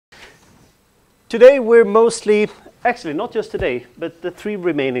Today we're mostly, actually not just today, but the 3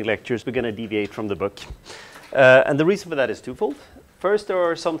 remaining lectures we're going to deviate from the book. And the reason for that is twofold. First, there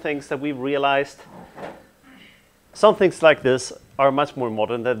are some things that we've realized. Some things like this are much more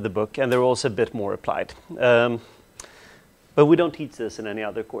modern than the book, and they're also a bit more applied. But we don't teach this in any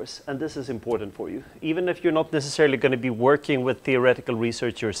other course, and this is important for you. Even if you're not necessarily going to be working with theoretical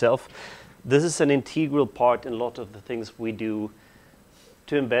research yourself, this is an integral part in a lot of the things we do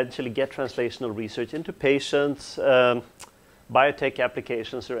to eventually get translational research into patients, biotech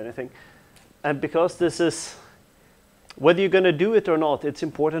applications or anything. And because this is, whether you're going to do it or not, it's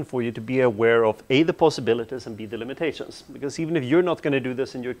important for you to be aware of A, the possibilities, and B, the limitations. Because even if you're not going to do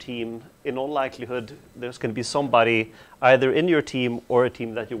this in your team, in all likelihood, there's going to be somebody either in your team or a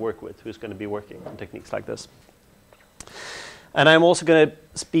team that you work with who's going to be working on techniques like this. And I'm also going to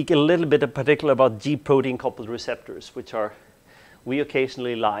speak a little bit in particular about G-protein coupled receptors, which are, we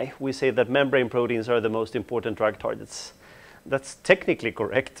occasionally lie. We say that membrane proteins are the most important drug targets. That's technically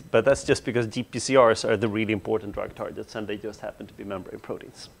correct, but that's just because GPCRs are the really important drug targets, and they just happen to be membrane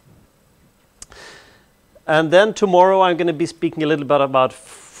proteins. And then tomorrow I'm going to be speaking a little bit about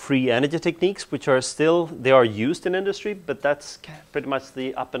free energy techniques, which are still, they are used in industry, but that's pretty much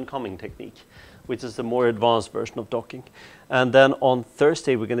the up-and-coming technique, which is the more advanced version of docking. And then on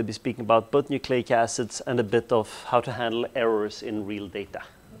Thursday, we're going to be speaking about both nucleic acids and a bit of how to handle errors in real data,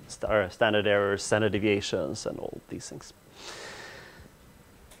 standard errors, standard deviations, and all these things.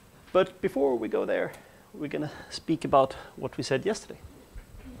 But before we go there, we're going to speak about what we said yesterday.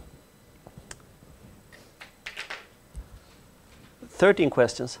 13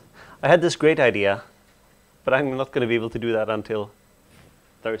 questions. I had this great idea, but I'm not going to be able to do that until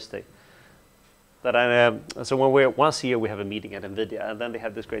Thursday. So when once a year we have a meeting at NVIDIA, and then they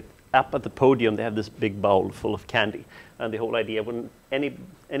have this great app at the podium. They have this big bowl full of candy, and the whole idea, when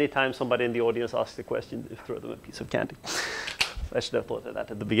any time somebody in the audience asks a question, you throw them a piece of candy. I should have thought of that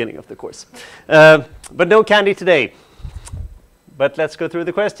at the beginning of the course. But no candy today. But let's go through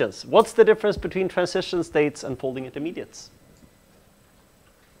the questions. What's the difference between transition states and folding intermediates?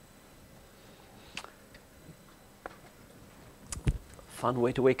 Fun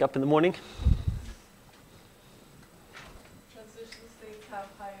way to wake up in the morning. Transition states have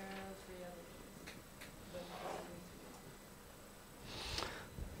higher free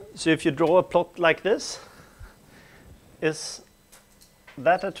energy. So if you draw a plot like this, is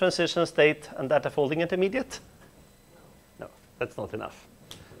that a transition state and that a folding intermediate? No, that's not enough.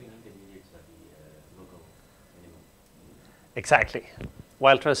 Folding intermediates are the local minimum. Exactly.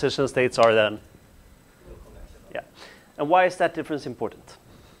 While transition states are then. Yeah. And why is that difference important?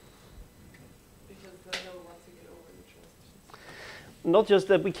 Because then they'll want to get over the transitions. Not just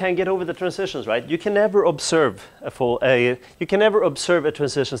that we can get over the transitions, right? You can never observe you can never observe a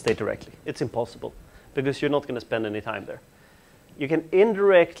transition state directly. It's impossible because you're not going to spend any time there. You can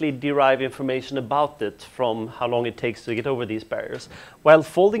indirectly derive information about it from how long it takes to get over these barriers. While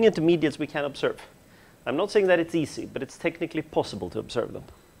folding intermediates we can observe. I'm not saying that it's easy, but it's technically possible to observe them.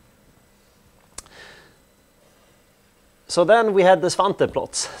 So then we had the Svante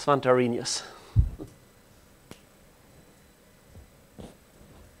plots, Svante Arrhenius.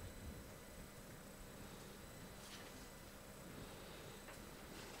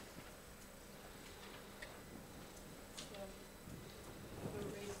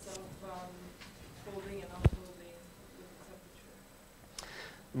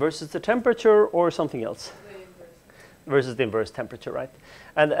 Versus the temperature or something else? Versus the inverse temperature, right?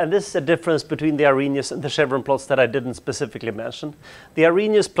 And this is a difference between the Arrhenius and the chevron plots that I didn't specifically mention. The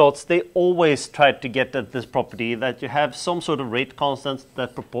Arrhenius plots, they always tried to get at this property that you have some sort of rate constant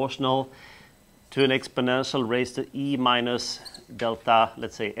that's proportional to an exponential raised to e minus delta,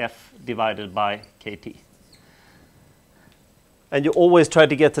 let's say f divided by kt. And you always try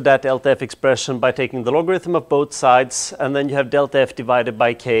to get to that delta f expression by taking the logarithm of both sides, and then you have delta f divided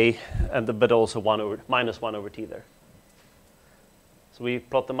by k, but also minus 1 over t there. So we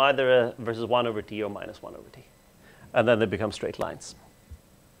plot them either versus 1 over t or minus 1 over t. And then they become straight lines.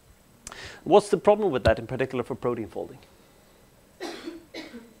 What's the problem with that, in particular for protein folding? When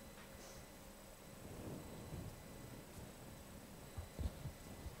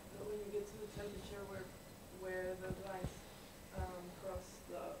you get to the temperature where the lines cross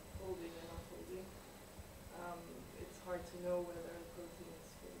the folding and unfolding, it's hard to know whether a protein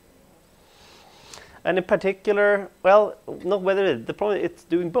is folding or not. And in particular, well, not whether the problem, it's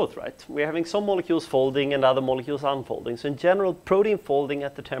doing both, right? We're having some molecules folding and other molecules unfolding. So in general, protein folding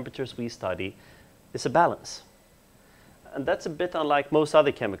at the temperatures we study is a balance. And that's a bit unlike most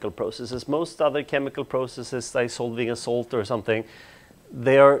other chemical processes. Most other chemical processes, like solving a salt or something,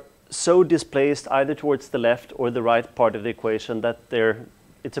 they are so displaced either towards the left or the right part of the equation that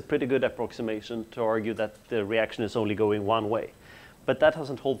it's a pretty good approximation to argue that the reaction is only going one way. But that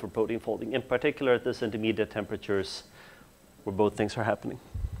doesn't hold for protein folding, in particular at this intermediate temperatures where both things are happening.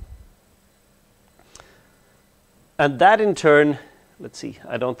 And that in turn, let's see,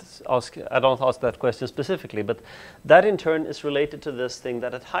 I don't ask that question specifically, but that in turn is related to this thing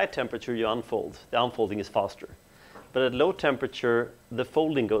that at high temperature you unfold. The unfolding is faster. But at low temperature, the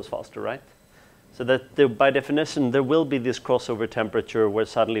folding goes faster, right? So that by definition, there will be this crossover temperature where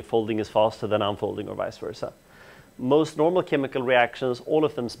suddenly folding is faster than unfolding or vice versa. Most normal chemical reactions, all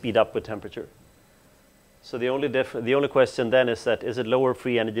of them speed up with temperature. So the only question then is that, is it lower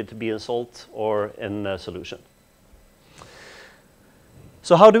free energy to be in salt or in a solution?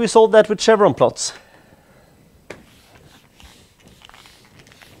 So how do we solve that with chevron plots?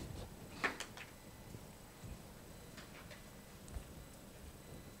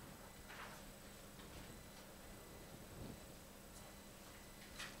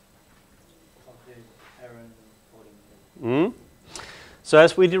 So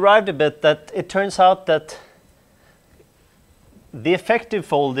as we derived a bit, that it turns out that the effective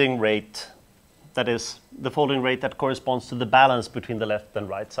folding rate, that is the folding rate that corresponds to the balance between the left and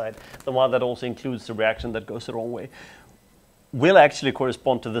right side, the one that also includes the reaction that goes the wrong way, will actually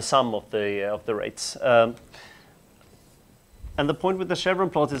correspond to the sum of the rates. And the point with the chevron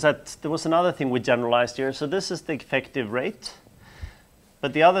plot is that there was another thing we generalized here. So this is the effective rate.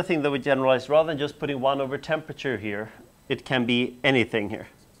 But the other thing that we generalized, rather than just putting 1 over temperature here, it can be anything here.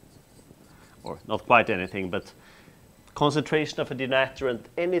 Or not quite anything, but concentration of a denaturant,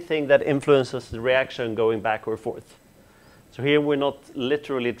 anything that influences the reaction going back or forth. So here we're not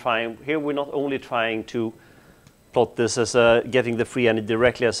literally trying, here we're not only trying to plot this as getting the free energy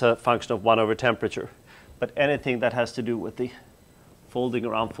directly as a function of 1 over temperature, but anything that has to do with the folding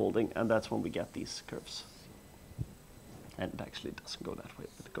or unfolding, and that's when we get these curves. And it actually doesn't go that way,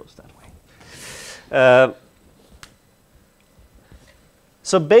 but it goes that way.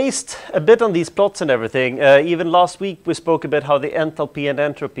 So based a bit on these plots and everything, even last week we spoke a bit how the enthalpy and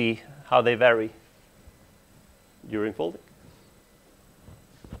entropy, how they vary during folding.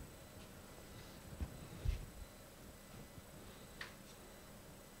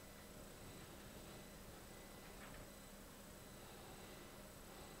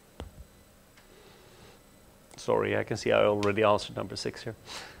 Sorry, I can see I already answered number 6 here.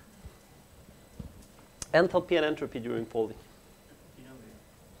 Enthalpy and entropy during folding.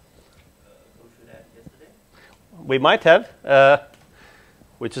 We might have,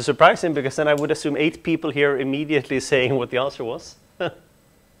 which is surprising because then I would assume 8 people here immediately saying what the answer was.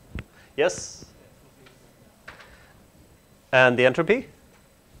 Yes? And the entropy?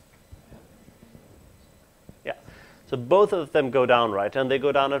 Yeah. So both of them go down, right? And they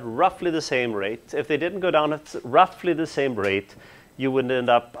go down at roughly the same rate. If they didn't go down at roughly the same rate, you would end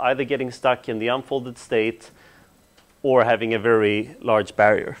up either getting stuck in the unfolded state or having a very large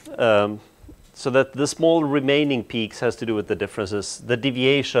barrier. So that the small remaining peaks has to do with the differences, the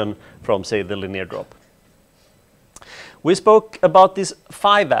deviation from, say, the linear drop. We spoke about this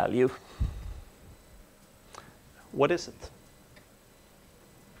phi value. What is it?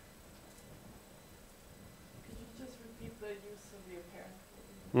 Could you just repeat the use of the apparent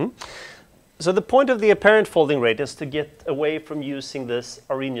folding? So the point of the apparent folding rate is to get away from using this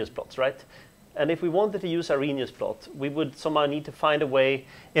Arrhenius plots, right? And if we wanted to use Arrhenius plot, we would somehow need to find a way,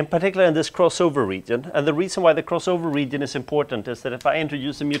 in particular in this crossover region. And the reason why the crossover region is important is that if I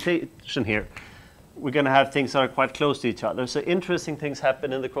introduce a mutation here, we're going to have things that are quite close to each other. So interesting things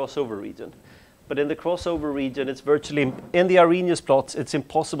happen in the crossover region. But in the crossover region, it's virtually, in the Arrhenius plots, it's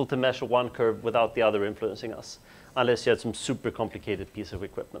impossible to measure one curve without the other influencing us, unless you had some super complicated piece of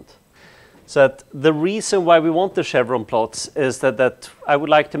equipment. So that the reason why we want the chevron plots is that I would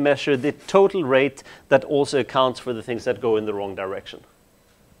like to measure the total rate that also accounts for the things that go in the wrong direction.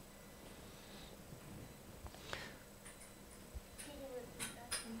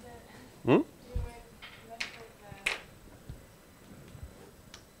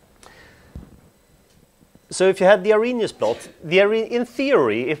 So if you had the Arrhenius plot, in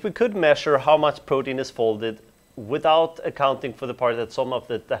theory, if we could measure how much protein is folded without accounting for the part that some of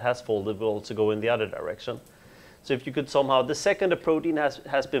it that has folded will also go in the other direction. So if you could somehow, the second a protein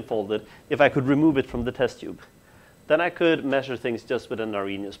has been folded, if I could remove it from the test tube, then I could measure things just with an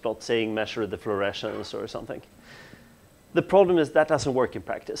Arrhenius plot, saying measure the fluorescence or something. The problem is that doesn't work in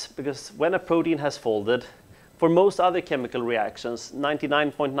practice, because when a protein has folded, for most other chemical reactions,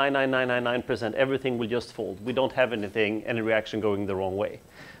 99.99999%, everything will just fold. We don't have any reaction going the wrong way.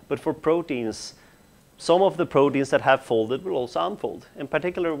 But for proteins, some of the proteins that have folded will also unfold, in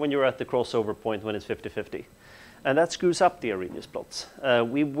particular when you're at the crossover point when it's 50-50. And that screws up the Arrhenius plots.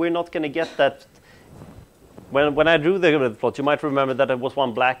 We're not going to get that. When I drew the plot, you might remember that it was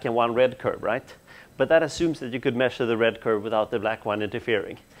one black and one red curve, right? But that assumes that you could measure the red curve without the black one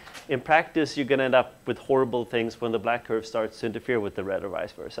interfering. In practice, you're going to end up with horrible things when the black curve starts to interfere with the red or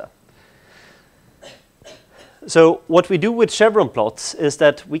vice versa. So what we do with chevron plots is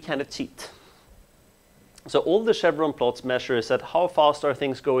that we kind of cheat. So all the chevron plots measure is that how fast are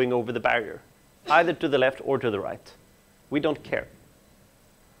things going over the barrier, either to the left or to the right. We don't care.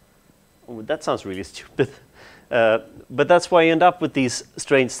 Oh, that sounds really stupid. But that's why you end up with these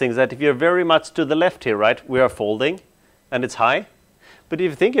strange things that if you're very much to the left here, right, we are folding and it's high. But if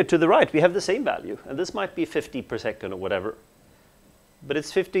you think you're to the right, we have the same value. And this might be 50 per second or whatever. But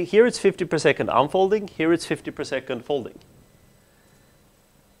it's 50, here it's 50 per second unfolding, here it's 50 per second folding.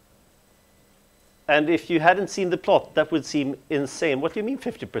 And if you hadn't seen the plot, that would seem insane. What do you mean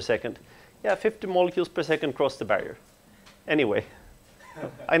 50 per second? Yeah, 50 molecules per second cross the barrier. Anyway,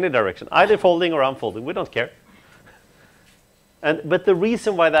 any direction, either folding or unfolding, we don't care. But the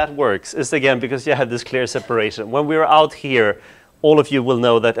reason why that works is, again, because you have this clear separation. When we're out here, all of you will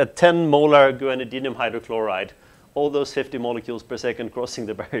know that at 10 molar guanidinium hydrochloride, all those 50 molecules per second crossing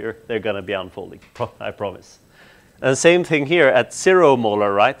the barrier, they're going to be unfolding, I promise. And same thing here at 0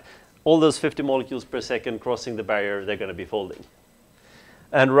 molar, right? All those 50 molecules per second crossing the barrier, they're going to be folding.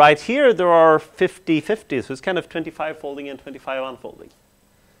 And right here, there are 50-50, so it's kind of 25 folding and 25 unfolding.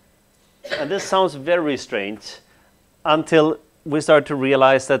 And this sounds very strange until we start to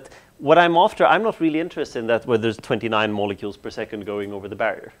realize that what I'm after, I'm not really interested in that where there's 29 molecules per second going over the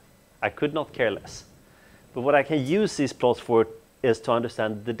barrier. I could not care less. But what I can use these plots for is to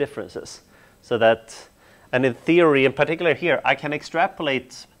understand the differences. So that, and in theory, in particular here, I can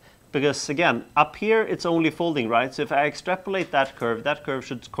extrapolate, because again, up here it's only folding, right? So if I extrapolate that curve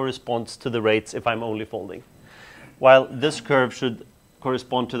should correspond to the rates if I'm only folding. While this curve should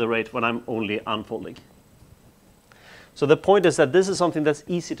correspond to the rate when I'm only unfolding. So the point is that this is something that's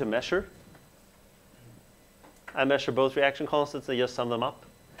easy to measure. I measure both reaction constants and just sum them up.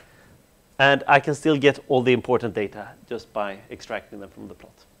 And I can still get all the important data just by extracting them from the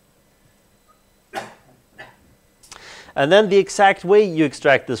plot. And then the exact way you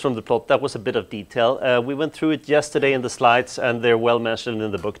extract this from the plot, that was a bit of detail. We went through it yesterday in the slides, and they're well mentioned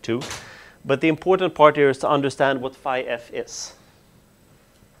in the book too. But the important part here is to understand what phi f is.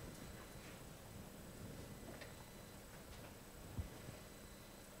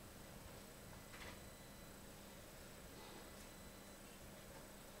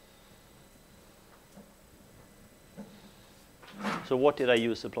 So what did I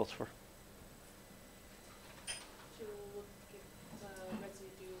use the plots for? To look at the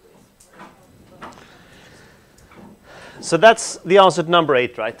residue with So that's the answer to number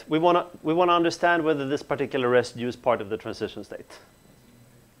 8, right? We want to understand whether this particular residue is part of the transition state.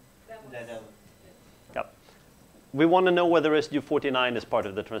 Yep. We want to know whether residue 49 is part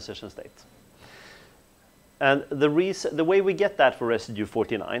of the transition state. And the way we get that for residue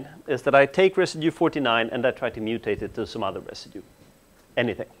 49 is that I take residue 49 and I try to mutate it to some other residue,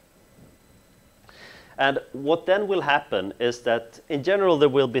 anything. And what then will happen is that in general there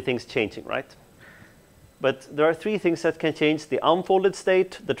will be things changing, right? But there are 3 things that can change: the unfolded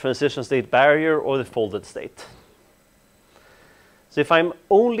state, the transition state barrier, or the folded state. So if I'm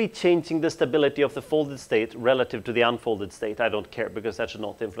only changing the stability of the folded state relative to the unfolded state, I don't care, because that should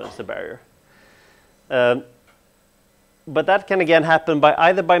not influence the barrier. But that can again happen by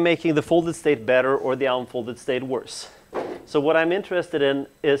either by making the folded state better or the unfolded state worse. So what I'm interested in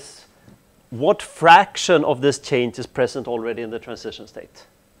is what fraction of this change is present already in the transition state.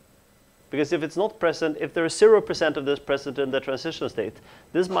 Because if it's not present, if there is 0% of this present in the transition state,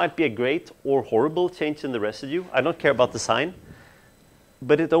 this might be a great or horrible change in the residue. I don't care about the sign.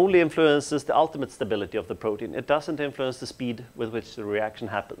 But it only influences the ultimate stability of the protein. It doesn't influence the speed with which the reaction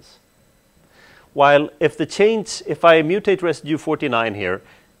happens. While if I mutate residue 49 here,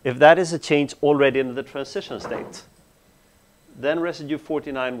 if that is a change already in the transition state, then residue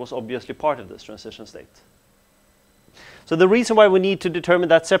 49 was obviously part of this transition state. So the reason why we need to determine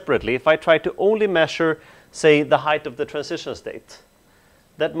that separately, if I try to only measure, say, the height of the transition state,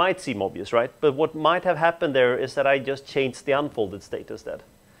 that might seem obvious, right? But what might have happened there is that I just changed the unfolded state instead.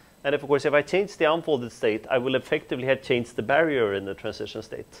 And of course, if I change the unfolded state, I will effectively have changed the barrier in the transition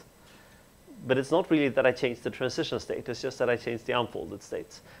state. But it's not really that I changed the transition state, it's just that I changed the unfolded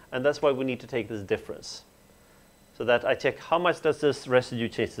states. And that's why we need to take this difference. So that I check how much does this residue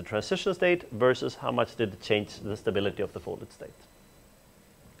change the transition state versus how much did it change the stability of the folded state.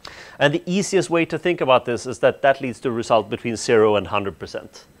 And the easiest way to think about this is that that leads to a result between 0 and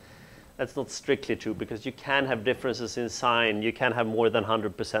 100%. That's not strictly true, because you can have differences in sign, you can have more than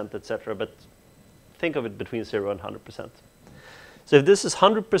 100%, etc. But think of it between 0 and 100%. So if this is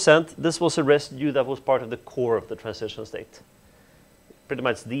 100%, this was a residue that was part of the core of the transition state. Pretty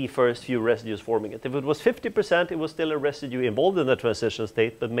much the first few residues forming it. If it was 50%, it was still a residue involved in the transition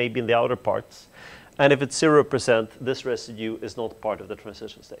state, but maybe in the outer parts. And if it's 0%, this residue is not part of the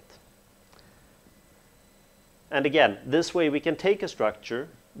transition state. And again, this way we can take a structure.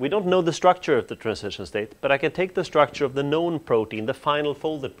 We don't know the structure of the transition state, but I can take the structure of the known protein, the final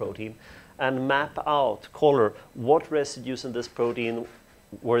folded protein, and map out, color, what residues in this protein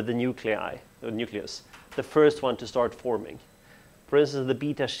were the nucleus, the first one to start forming. For instance, the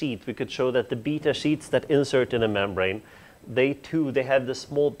beta sheet, we could show that the beta sheets that insert in a membrane, they have this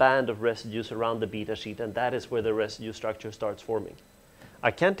small band of residues around the beta sheet, and that is where the residue structure starts forming.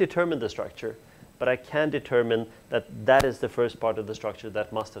 I can't determine the structure, but I can determine that that is the first part of the structure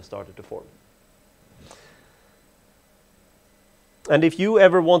that must have started to form. And if you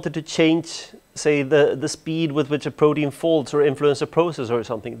ever wanted to change, say, the speed with which a protein folds or influence a process or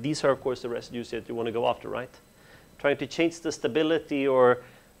something, these are, of course, the residues that you want to go after, right? Trying to change the stability or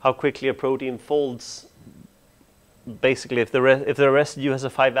how quickly a protein folds, basically, if the residue has a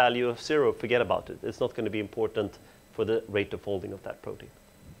phi value of 0, forget about it. It's not going to be important for the rate of folding of that protein.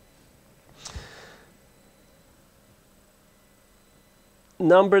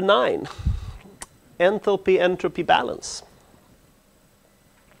 Number 9, enthalpy-entropy balance.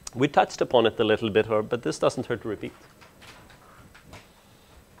 We touched upon it a little bit, but this doesn't hurt to repeat.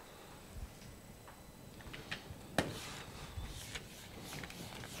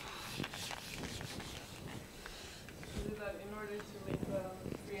 Is that in order to make the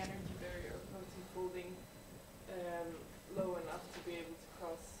free energy barrier of protein folding low enough to be able to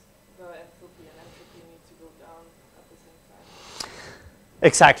cross, the enthalpy and entropy need to go down at the same time?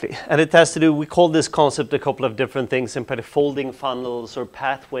 Exactly, and it has to do, we call this concept a couple of different things, in particular folding funnels or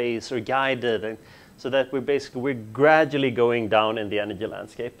pathways or guided, and so that we're gradually going down in the energy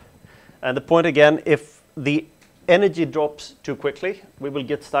landscape. And the point again, if the energy drops too quickly, we will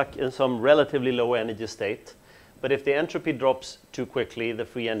get stuck in some relatively low energy state. But if the entropy drops too quickly, the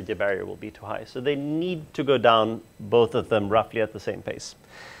free energy barrier will be too high. So they need to go down, both of them, roughly at the same pace.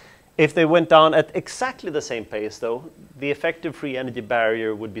 If they went down at exactly the same pace, though, the effective free energy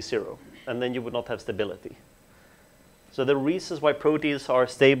barrier would be 0, and then you would not have stability. So the reasons why proteins are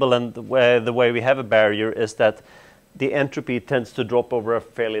stable and the way we have a barrier is that the entropy tends to drop over a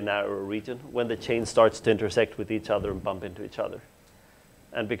fairly narrow region when the chain starts to intersect with each other and bump into each other.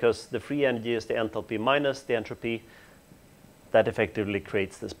 And because the free energy is the enthalpy minus the entropy, that effectively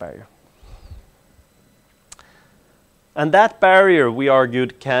creates this barrier. And that barrier, we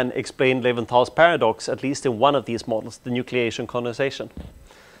argued, can explain Leventhal's paradox, at least in one of these models, the nucleation condensation.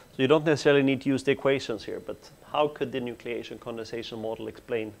 So you don't necessarily need to use the equations here, but how could the nucleation condensation model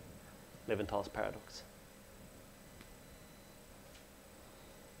explain Leventhal's paradox?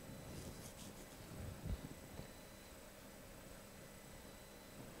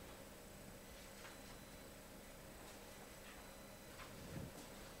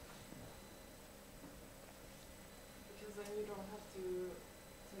 You don't have to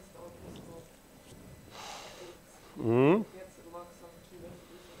test all possible states. Mm-hmm. You get to lock some key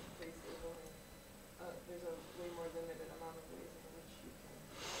entities in place. There's a way more limited amount of ways in which you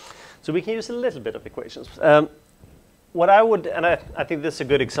can. So we can use a little bit of equations. What I would, and I think this is a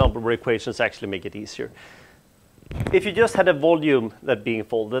good example where equations actually make it easier. If you just had a volume that being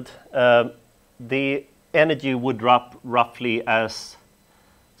folded, the energy would drop roughly as,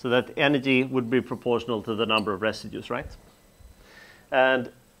 so that energy would be proportional to the number of residues, right?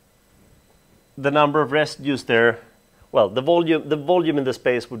 And the number of residues there, well, the volume in the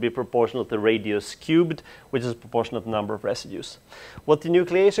space would be proportional to radius cubed, which is proportional to the number of residues. What the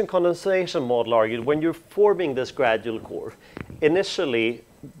nucleation condensation model argued, when you're forming this gradual core, initially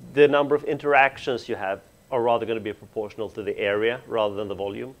the number of interactions you have are rather going to be proportional to the area rather than the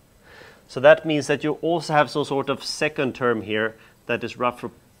volume. So that means that you also have some sort of second term here that is roughly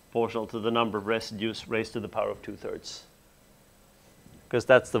proportional to the number of residues raised to the power of 2/3. Because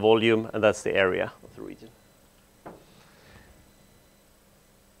that's the volume and that's the area of the region.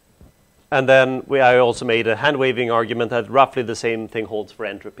 And then I also made a hand-waving argument that roughly the same thing holds for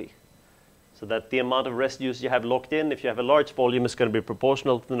entropy. So that the amount of residues you have locked in, if you have a large volume, is going to be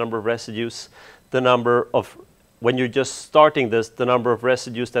proportional to the number of residues. The number of, when you're just starting this, the number of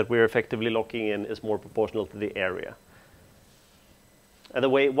residues that we're effectively locking in is more proportional to the area.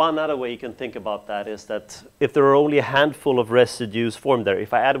 And one other way you can think about that is that if there are only a handful of residues formed there,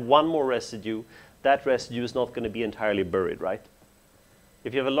 if I add one more residue, that residue is not going to be entirely buried, right?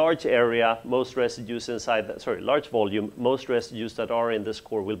 If you have a large area, most residues inside that, large volume, most residues that are in this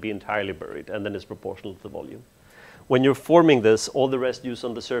core will be entirely buried, and then it's proportional to the volume. When you're forming this, all the residues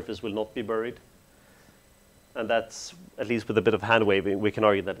on the surface will not be buried. And that's, at least with a bit of hand waving, we can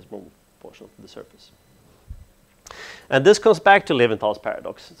argue that it's more proportional to the surface. And this comes back to Levinthal's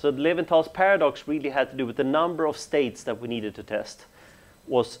paradox. So Levinthal's paradox really had to do with the number of states that we needed to test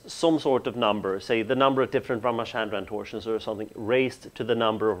was some sort of number, say the number of different Ramachandran torsions or something, raised to the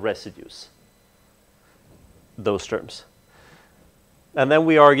number of residues. Those terms. And then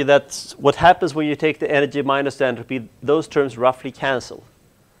we argue that what happens when you take the energy minus the entropy, those terms roughly cancel.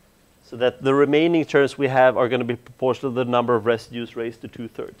 So that the remaining terms we have are going to be proportional to the number of residues raised to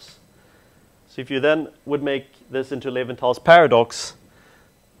 2/3. So if you then would make this into Levinthal's paradox,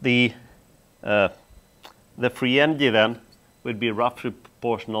 the free energy then would be roughly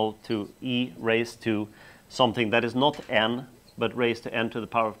proportional to E raised to something that is not n, but raised to n to the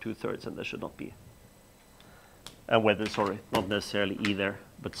power of 2/3, and there should not be. And whether, not necessarily E there,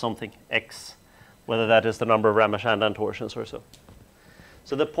 but something x, whether that is the number of Ramachandran torsions or so.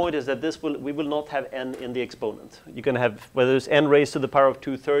 So the point is that we will not have n in the exponent. You're going to have, whether it's n raised to the power of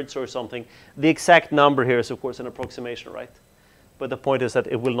 2/3 or something, the exact number here is, of course, an approximation, right? But the point is that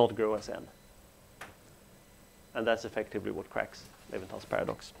it will not grow as n. And that's effectively what cracks Levinthal's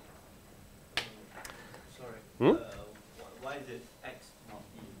paradox. Sorry. Why is it x, not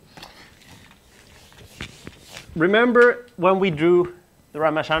e? Remember when we drew the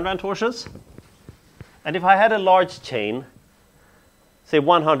Ramachandran torsions? And if I had a large chain, say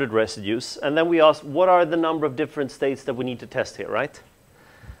 100 residues, and then we asked what are the number of different states that we need to test here, right?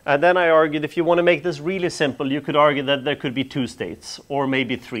 And then I argued if you want to make this really simple, you could argue that there could be 2 states, or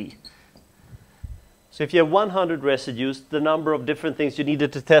maybe 3. So if you have 100 residues, the number of different things you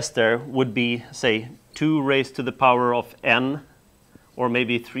needed to test there would be, say, 2 raised to the power of n, or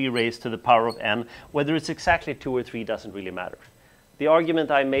maybe 3 raised to the power of n. Whether it's exactly 2 or 3 doesn't really matter. The argument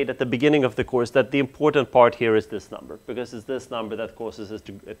I made at the beginning of the course that the important part here is this number, because it's this number that causes us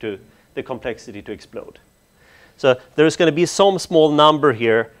the complexity to explode. So there's going to be some small number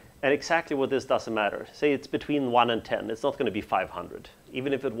here, and exactly what this doesn't matter. Say it's between 1 and 10. It's not going to be 500.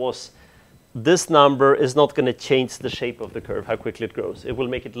 Even if it was, this number is not going to change the shape of the curve, how quickly it grows. It will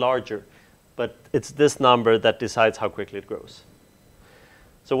make it larger, but it's this number that decides how quickly it grows.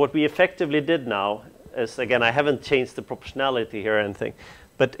 So what we effectively did now is, again, I haven't changed the proportionality here or anything,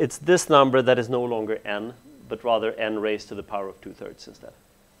 but it's this number that is no longer n, but rather n raised to the power of 2/3 instead.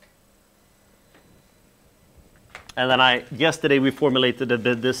 And then yesterday we formulated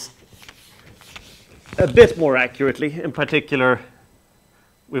this a bit more accurately. In particular,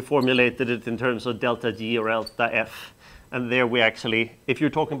 we formulated it in terms of delta G or delta F. And there we actually, if you're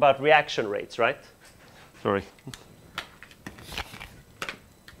talking about reaction rates, right? Sorry.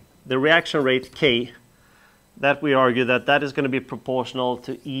 The reaction rate K, that we argue that is going to be proportional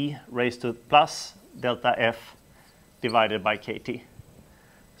to E raised to plus delta F divided by KT.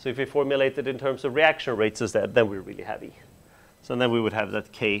 So if we formulate it in terms of reaction rates instead, then we're really heavy. So then we would have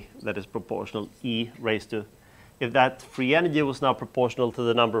that K that is proportional E raised to, if that free energy was now proportional to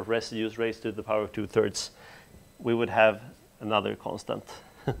the number of residues raised to the power of 2/3, we would have another constant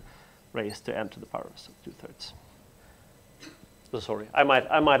raised to n to the power of 2/3. So sorry, I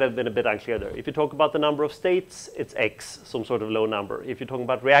might have been a bit unclear there. If you talk about the number of states, it's x, some sort of low number. If you're talking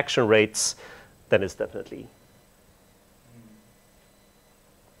about reaction rates, then it's definitely E.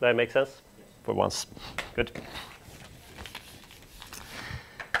 Does that make sense? Yes. For once. Good.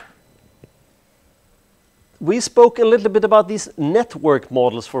 We spoke a little bit about these network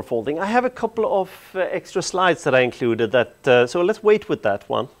models for folding. I have a couple of extra slides that I included. So let's wait with that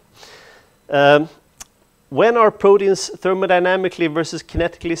one. When are proteins thermodynamically versus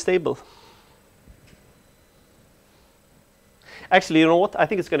kinetically stable? Actually, you know what? I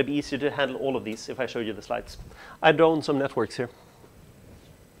think it's going to be easier to handle all of these if I show you the slides. I've drawn some networks here.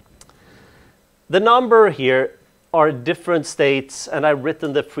 The number here are different states, and I've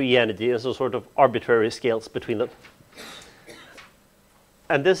written the free energy as a sort of arbitrary scales between them.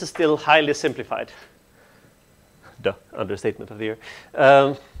 And this is still highly simplified. Duh, understatement of the year.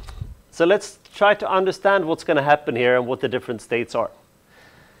 So let's try to understand what's going to happen here and what the different states are.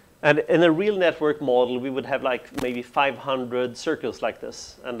 And in a real network model, we would have like maybe 500 circles like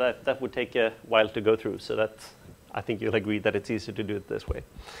this. And that would take a while to go through. So that, I think you'll agree that it's easier to do it this way.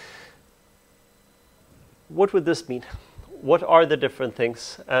 What would this mean? What are the different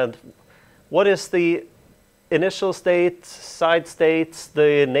things? And what is the initial state, side states,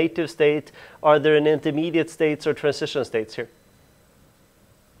 the native state? Are there any intermediate states or transition states here?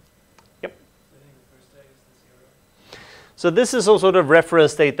 Yep. I think the first state is the 0. So this is a sort of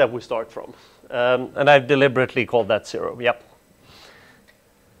reference state that we start from. And I've deliberately called that 0. Yep. And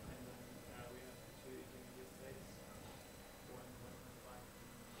then we have two intermediate states,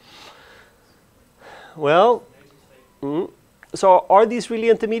 1.5. Well, Native state. so are these really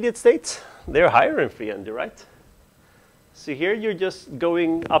intermediate states? They're higher in free energy, right? So here you're just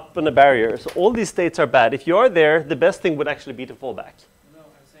going up on a barrier. So all these states are bad. If you are there, the best thing would actually be to fall back. No, I'm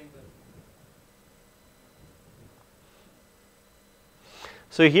saying that.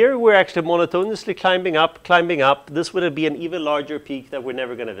 So here we're actually monotonously climbing up, climbing up. This would be an even larger peak that we're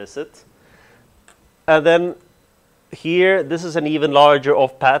never going to visit. And then here, this is an even larger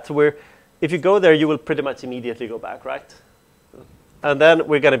off path where if you go there, you will pretty much immediately go back, right? And then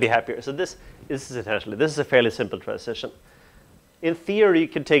we're going to be happier. So this is essentially, this is a fairly simple transition. In theory, you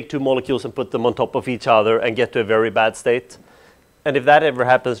can take two molecules and put them on top of each other and get to a very bad state. And if that ever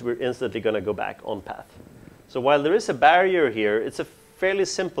happens, we're instantly going to go back on path. So while there is a barrier here, it's a fairly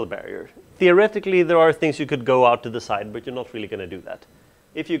simple barrier. Theoretically, there are things you could go out to the side, but you're not really going to do that.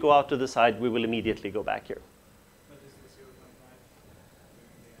 If you go out to the side, we will immediately go back here. But is the 0.5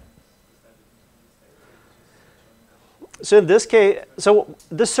 during the end? Is that the So in this case, so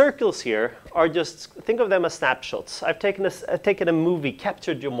the circles here are just, think of them as snapshots. I've taken a movie,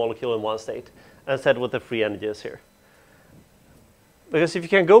 captured your molecule in one state, and said what the free energy is here. Because if you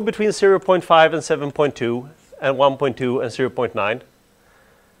can go between 0.5 and 7.2, and 1.2 and 0.9,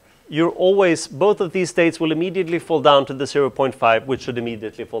 you're always, both of these states will immediately fall down to the 0.5, which should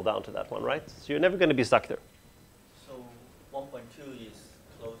immediately fall down to that one, right? So you're never going to be stuck there. So 1.2 is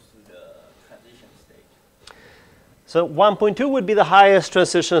close to the transition state. So 1.2 would be the highest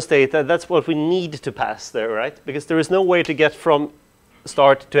transition state. That's what we need to pass there, right? Because there is no way to get from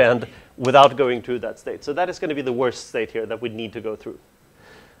start to end without going through that state. So that is going to be the worst state here that we need to go through.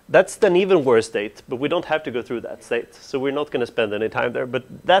 That's an even worse state, but we don't have to go through that state. So we're not going to spend any time there, but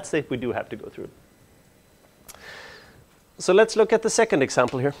that state we do have to go through. So let's look at the second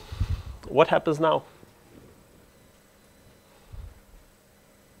example here. What happens now?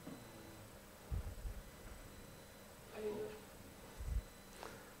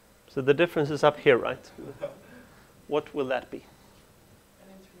 So the difference is up here, right? What will that be?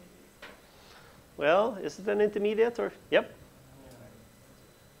 An intermediate. Well, is it an intermediate or? Yep.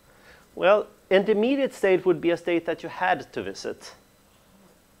 Well, intermediate state would be a state that you had to visit.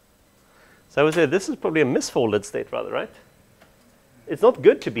 So I would say this is probably a misfolded state rather, right? It's not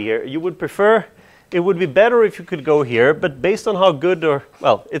good to be here. You would prefer, it would be better if you could go here, but based on how good or,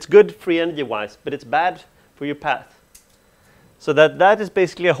 well, it's good free energy-wise, but it's bad for your path. So that is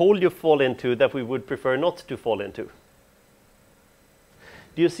basically a hole you fall into that we would prefer not to fall into.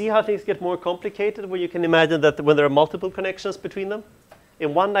 Do you see how things get more complicated where you can imagine that when there are multiple connections between them?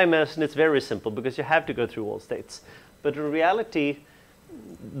 In one dimension, it's very simple because you have to go through all states. But in reality,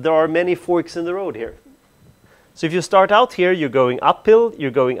 there are many forks in the road here. So if you start out here, you're going uphill,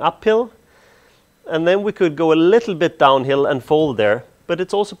 and then we could go a little bit downhill and fold there. But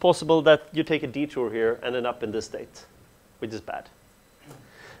it's also possible that you take a detour here and end up in this state, which is bad.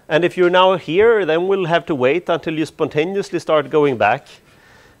 And if you're now here, then we'll have to wait until you spontaneously start going back.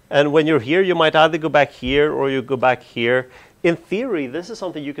 And when you're here, you might either go back here or you go back here. In theory, this is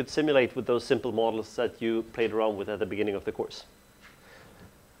something you could simulate with those simple models that you played around with at the beginning of the course.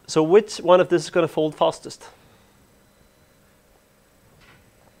 So which one of this is going to fold fastest?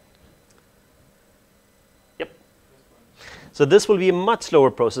 Yep. So this will be a much slower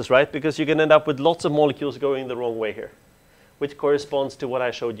process, right? Because you can end up with lots of molecules going the wrong way here, which corresponds to what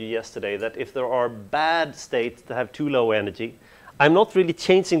I showed you yesterday, that if there are bad states that have too low energy, I'm not really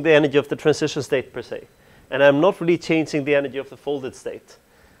changing the energy of the transition state per se. And I'm not really changing the energy of the folded state.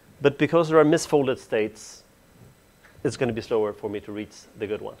 But because there are misfolded states, it's going to be slower for me to reach the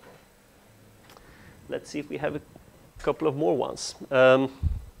good one. Let's see if we have a couple of more ones.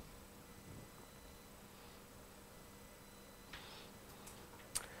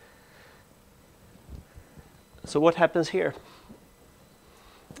 So what happens here?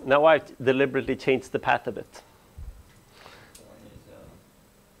 Now I deliberately changed the path a bit. So one is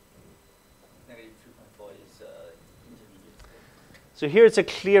negative 3.4 is intermediate state. So here it's a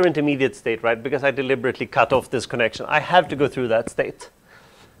clear intermediate state, right? Because I deliberately cut off this connection. I have to go through that state.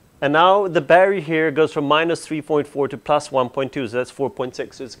 And now the barrier here goes from minus 3.4 to plus 1.2, so that's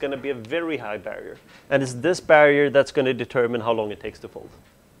 4.6. So it's going to be a very high barrier. And it's this barrier that's going to determine how long it takes to fold.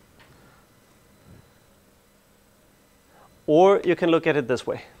 Or you can look at it this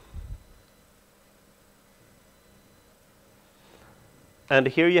way. And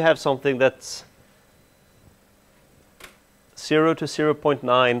here you have something that's 0 to 0.9.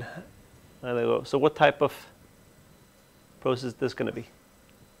 And there you go. So what type of process is this going to be?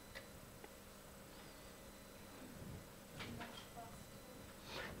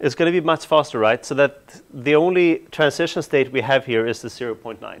 It's going to be much faster, right? So that the only transition state we have here is the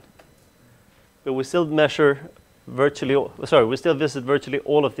 0.9. But we still measure virtually, we still visit virtually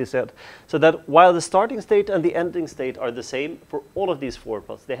all of these. So that while the starting state and the ending state are the same for all of these 4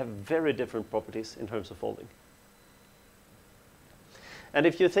 plots, they have very different properties in terms of folding. And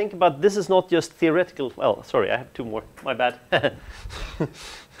if you think about this is not just theoretical, well, sorry, I have 2 more, my bad.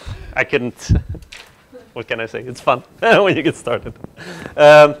 I couldn't, what can I say? It's fun when you get started.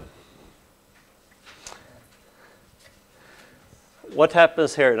 What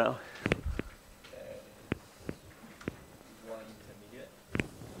happens here now? One intermediate,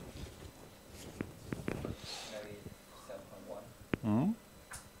 maybe 7.1. Mm-hmm.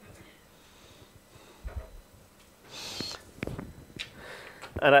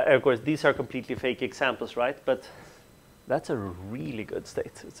 And of course, these are completely fake examples, right? But that's a really good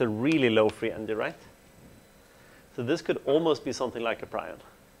state. It's a really low free energy, right? So this could almost be something like a prion.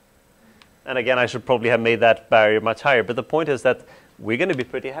 And again, I should probably have made that barrier much higher. But the point is that we're going to be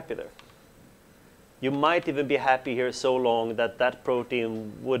pretty happy there. You might even be happy here so long that that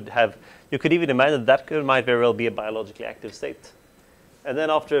protein would have, you could even imagine that might very well be a biologically active state. And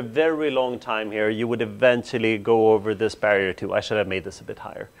then after a very long time here, you would eventually go over this barrier too. I should have made this a bit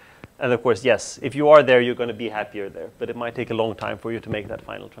higher. And of course, yes, if you are there, you're going to be happier there. But it might take a long time for you to make that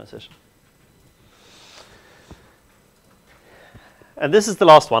final transition. And this is the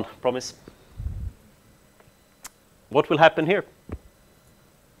last one, promise. What will happen here?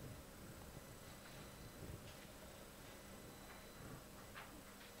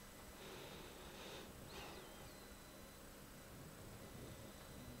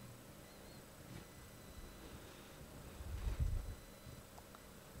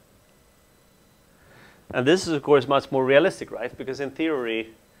 And this is, of course, much more realistic, right? Because in theory,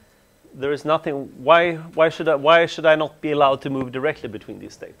 there is nothing. Why should I not be allowed to move directly between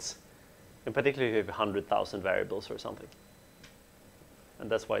these states? In particular, if you have 100,000 variables or something. And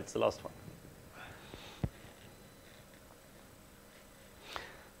that's why it's the last one.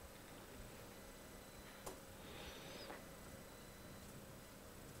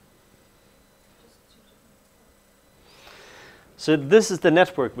 So this is the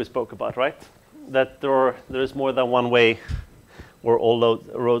network we spoke about, right? That there is more than one way where all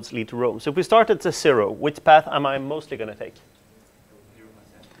roads lead to Rome. So if we start at 0, which path am I mostly going to take?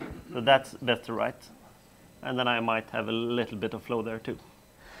 0%. So that's better, right? And then I might have a little bit of flow there too.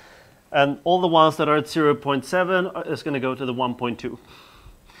 And all the ones that are at 0.7 is going to go to the 1.2.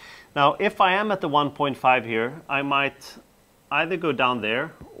 Now, if I am at the 1.5 here, I might either go down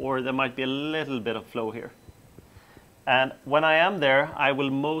there or there might be a little bit of flow here. And when I am there, I will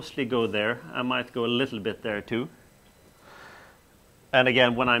mostly go there. I might go a little bit there too. And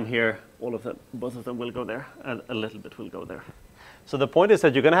again, when I'm here, both of them will go there, and a little bit will go there. So the point is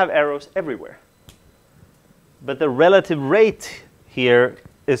that you're going to have arrows everywhere. But the relative rate here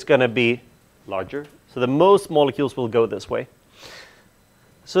is going to be larger. So the most molecules will go this way.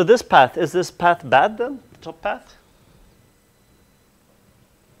 So this path, is this path bad then, the top path?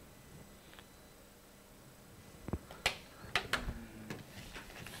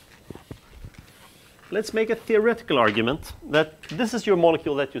 Let's make a theoretical argument that this is your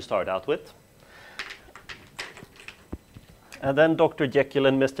molecule that you start out with. And then Dr. Jekyll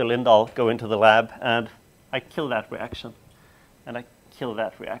and Mr. Lindahl go into the lab, and I kill that reaction. And I kill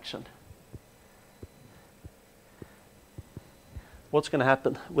that reaction. What's going to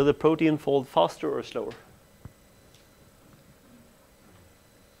happen? Will the protein fold faster or slower?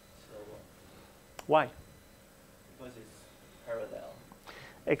 Slower. Why? Because it's parallel.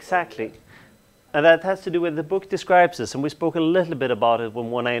 Exactly. And that has to do with the book describes this, and we spoke a little bit about it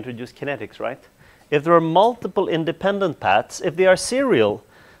when I introduced kinetics, right? If there are multiple independent paths, if they are serial,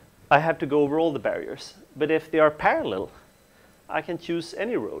 I have to go over all the barriers. But if they are parallel, I can choose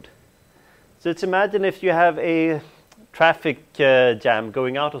any road. So let's imagine if you have a traffic jam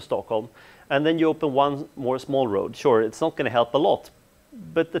going out of Stockholm, and then you open one more small road. Sure, it's not going to help a lot,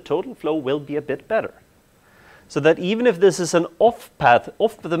 but the total flow will be a bit better. So that even if this is an off path,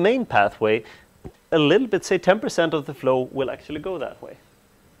 off the main pathway, a little bit, say 10% of the flow will actually go that way.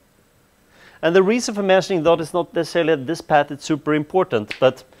 And the reason for mentioning that is not necessarily that this path is super important,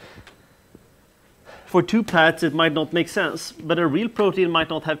 but for 2 paths it might not make sense, but a real protein might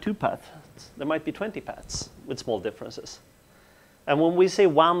not have 2 paths. There might be 20 paths with small differences. And when we say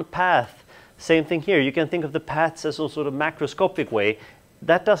one path, same thing here. You can think of the paths as a sort of macroscopic way.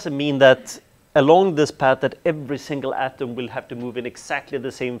 that doesn't mean that along this path that every single atom will have to move in exactly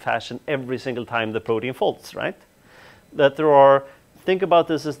the same fashion every single time the protein folds, right? That there are, think about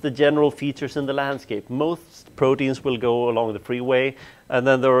this as the general features in the landscape. Most proteins will go along the freeway, and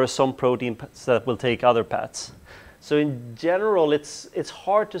then there are some proteins that will take other paths. So in general, it's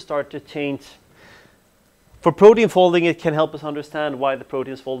hard to start to change. For protein folding, it can help us understand why the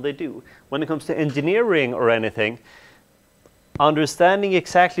proteins fold they do. When it comes to engineering or anything, understanding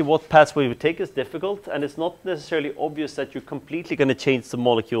exactly what paths we would take is difficult, and it's not necessarily obvious that you're completely going to change the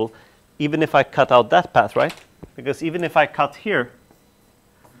molecule, even if I cut out that path, right? Because even if I cut here,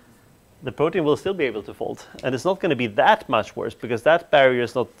 the protein will still be able to fold. And it's not going to be that much worse, because that barrier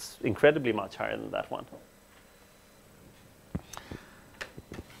is not incredibly much higher than that one.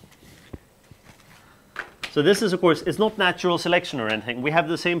 So this is, of course, it's not natural selection or anything. We have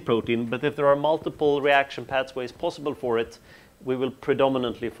the same protein, but if there are multiple reaction pathways possible for it, we will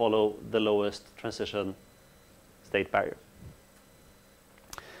predominantly follow the lowest transition state barrier.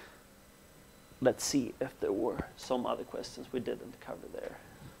 Let's see if there were some other questions we didn't cover there.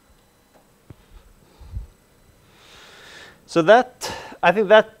 So that, I think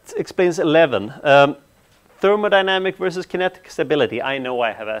that explains 11. Thermodynamic versus kinetic stability. I know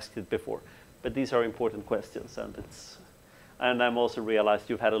I have asked it before, but these are important questions, and I'm also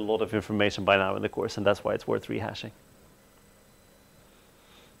realized you've had a lot of information by now in the course, and that's why it's worth rehashing.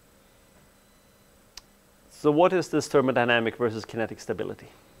 So what is this thermodynamic versus kinetic stability?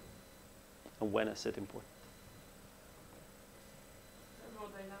 And when is it important?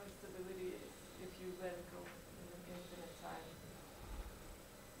 Thermodynamic stability is if you let it go in an infinite time,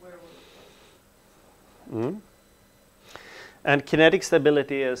 where will it go? And kinetic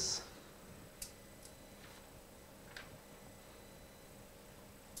stability is?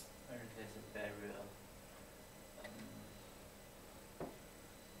 Where there's a barrier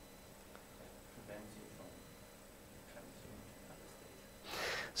prevents you from transitioning to another state.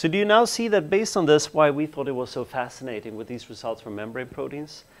 So do you now see that based on this, why we thought it was so fascinating with these results from membrane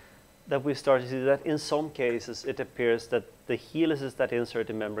proteins, that we started to see that in some cases it appears that the helices that insert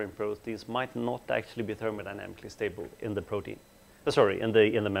in membrane proteins might not actually be thermodynamically stable in the protein, in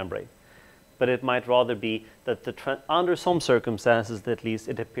the membrane. But it might rather be that under some circumstances at least,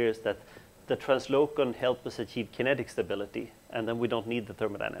 it appears that the translocon help us achieve kinetic stability, and then we don't need the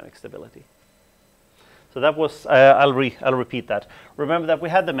thermodynamic stability. So that was, I'll repeat that. Remember that we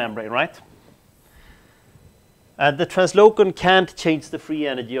had the membrane, right? The translocon can't change the free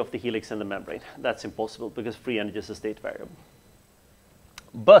energy of the helix in the membrane. That's impossible because free energy is a state variable.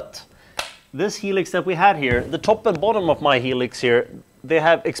 But this helix that we had here, the top and bottom of my helix here, they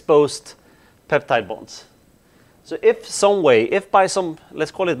have exposed peptide bonds. So if some way, if by some,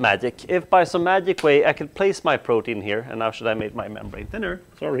 let's call it magic, if by some magic way I could place my protein here, and now should I make my membrane thinner?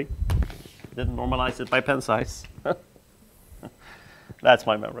 Sorry. Didn't normalize it by pen size. That's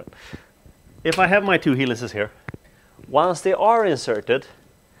my membrane. If I have my two helices here, once they are inserted,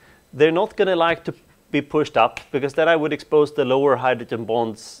 they're not going to like to be pushed up, because then I would expose the lower hydrogen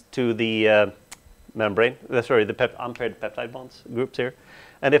bonds to the membrane, the unpaired peptide bonds groups here.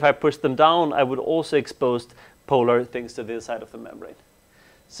 And if I push them down, I would also expose polar things to the inside of the membrane.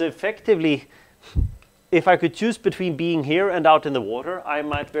 So effectively, if I could choose between being here and out in the water, I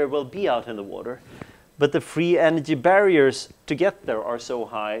might very well be out in the water. But the free energy barriers to get there are so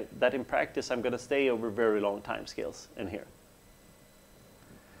high that in practice I'm going to stay over very long time scales in here.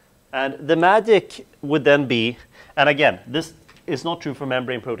 And the magic would then be, and again, this is not true for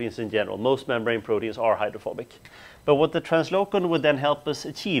membrane proteins in general. Most membrane proteins are hydrophobic. But what the translocon would then help us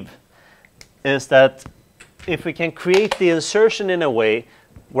achieve is that if we can create the insertion in a way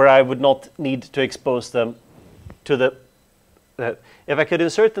where I would not need to expose them to the, if I could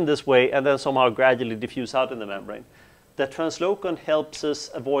insert them this way and then somehow gradually diffuse out in the membrane, the translocon helps us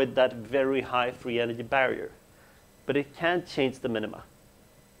avoid that very high free energy barrier. But it can't change the minima.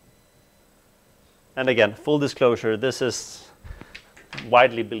 And again, full disclosure, this is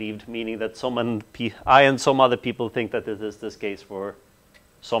widely believed, meaning that I and some other people think that this is the case for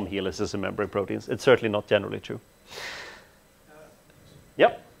some helices in membrane proteins. It's certainly not generally true.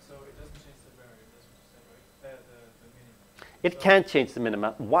 Yep. So it doesn't change the barrier, that's what you said, right? The minimum. It can't change the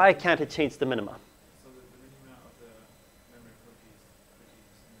minima. Why can't it change the minima? So the minima of the membrane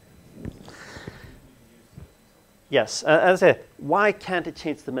proteins. Yes, as I say, why can't it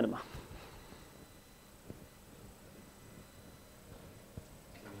change the minima?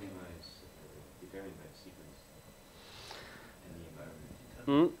 Determined by sequence and the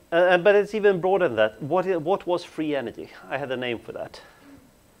environment. But it's even broader than that. What was free energy? I had a name for that.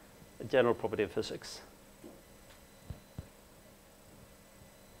 A general property of physics.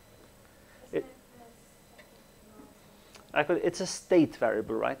 it's a state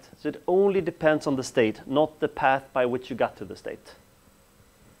variable, right? So it only depends on the state, not the path by which you got to the state.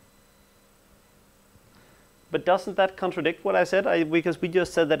 But doesn't that contradict what I said? Because we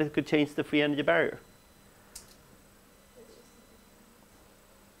just said that it could change the free energy barrier.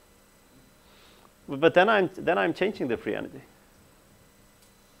 But then I'm changing the free energy.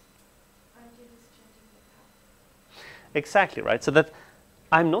 Aren't you just changing the path? Exactly, right? So that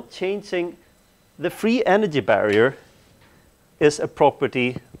I'm not changing the free energy barrier is a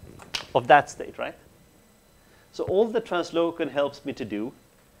property of that state, right? So all the translocon helps me to do,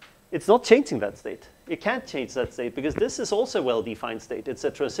 it's not changing that state. It can't change that state because this is also a well-defined state. It's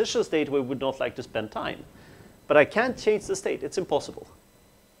a transition state where we would not like to spend time. But I can't change the state. It's impossible.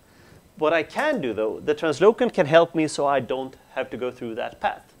 What I can do, though, the translocon can help me so I don't have to go through that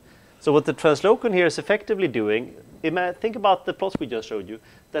path. So what the translocon here is effectively doing, think about the plots we just showed you.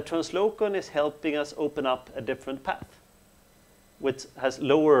 The translocon is helping us open up a different path, which has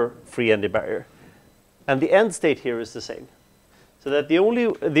lower free energy barrier. And the end state here is the same. So that the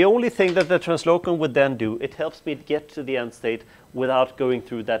only thing that the translocon would then do, it helps me get to the end state without going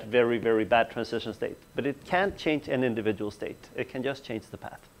through that very, very bad transition state. But it can't change an individual state. It can just change the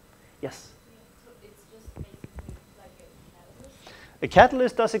path. Yes? Yeah, so it's just basically like a catalyst? A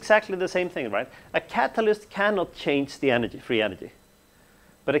catalyst does exactly the same thing, right? A catalyst cannot change the energy, free energy.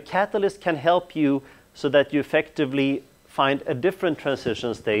 But a catalyst can help you so that you effectively find a different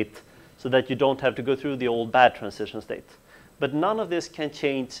transition state so that you don't have to go through the old bad transition state. But none of this can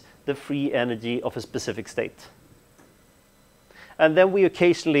change the free energy of a specific state. And then we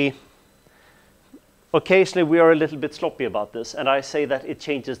occasionally we are a little bit sloppy about this, and I say that it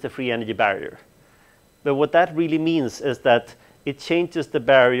changes the free energy barrier. But what that really means is that it changes the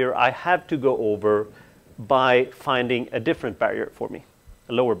barrier I have to go over by finding a different barrier for me,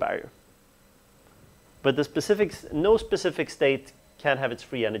 a lower barrier. But no specific state can have its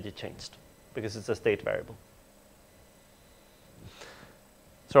free energy changed because it's a state variable.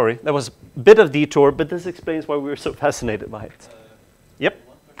 Sorry, that was a bit of detour, but this explains why we were so fascinated by it. Yep.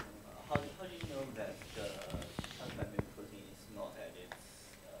 One question. How do you know that the transmembrane protein is not at its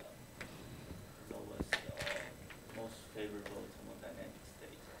lowest or most favorable thermodynamic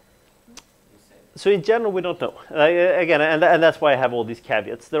state? You said. So in general, we don't know. Again, and that's why I have all these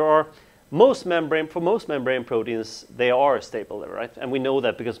caveats. For most membrane proteins, they are stable, right? And we know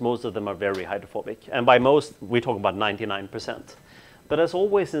that because most of them are very hydrophobic. And by most, we talk about 99%. But as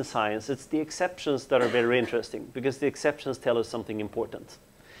always in science, it's the exceptions that are very interesting because the exceptions tell us something important.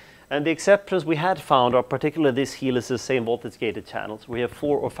 And the exceptions we had found are particularly these helices, same voltage-gated channels. We have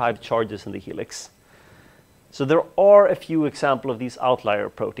 4 or 5 charges in the helix. So there are a few examples of these outlier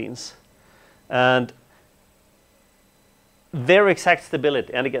proteins. And their exact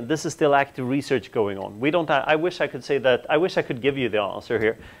stability, and again, this is still active research going on. I wish I could say that, I wish I could give you the answer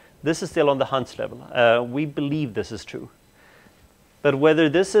here. This is still on the hunch level. We believe this is true. But whether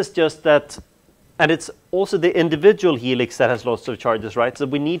this is just that, and it's also the individual helix that has lots of charges, right? So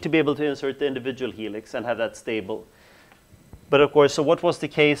we need to be able to insert the individual helix and have that stable. But of course, so what was the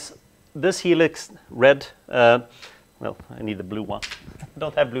case? This helix, red, well, I need the blue one. I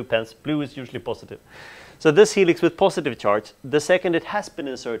don't have blue pens. Blue is usually positive. So this helix with positive charge, the second it has been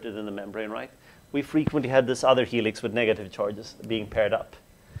inserted in the membrane, right? We frequently had this other helix with negative charges being paired up.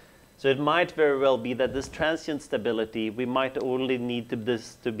 So it might very well be that this transient stability, we might only need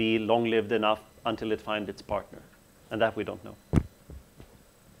this to be long-lived enough until it finds its partner. And that we don't know.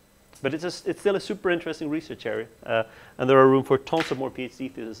 But it's still a super interesting research area. And there are room for tons of more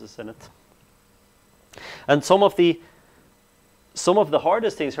PhD theses in it. And some of the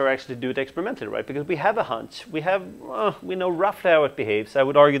hardest things are actually to do it experimentally, right? Because we have a hunch. We know roughly how it behaves. I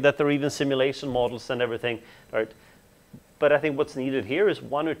would argue that there are even simulation models and everything, right? But I think what's needed here is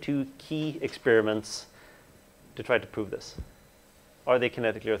 1 or 2 key experiments to try to prove this. Are they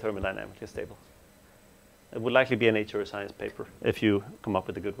kinetically or thermodynamically stable? It would likely be a Nature or Science paper if you come up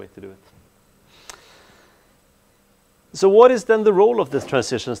with a good way to do it. So what is then the role of this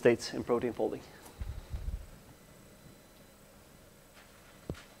transition states in protein folding?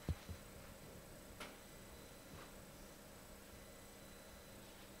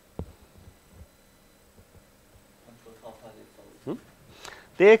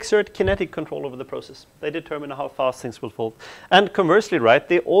 They exert kinetic control over the process. They determine how fast things will fold. And conversely, right,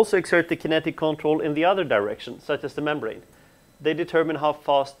 they also exert the kinetic control in the other direction, such as the membrane. They determine how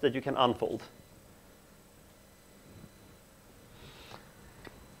fast that you can unfold.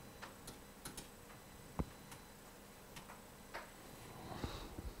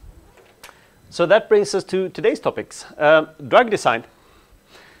 So that brings us to today's topics, drug design.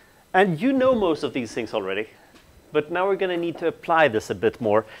 And you know most of these things already. But now we're going to need to apply this a bit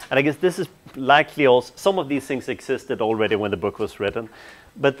more. And I guess this is likely also, some of these things existed already when the book was written.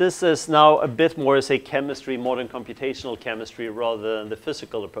 But this is now a bit more, say, chemistry, modern computational chemistry, rather than the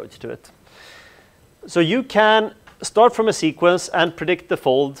physical approach to it. So you can start from a sequence and predict the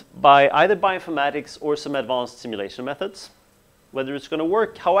fold by either bioinformatics or some advanced simulation methods. Whether it's going to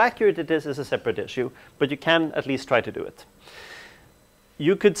work, how accurate it is a separate issue, but you can at least try to do it.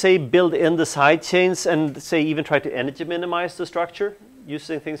 You could, say, build in the side chains and, say, even try to energy minimize the structure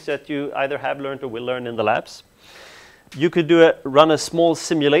using things that you either have learned or will learn in the labs. You could run a small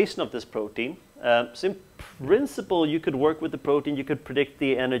simulation of this protein. So in principle, you could work with the protein. You could predict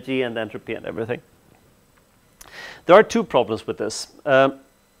the energy and the entropy and everything. There are two problems with this.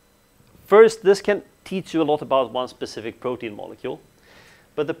 First, this can teach you a lot about one specific protein molecule.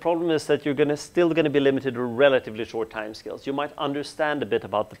 But the problem is that you're still going to be limited to relatively short timescales. You might understand a bit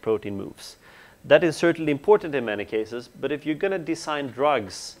about the protein moves. That is certainly important in many cases, but if you're going to design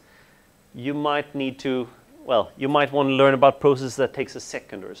drugs, you might need to, well, you might want to learn about processes that takes a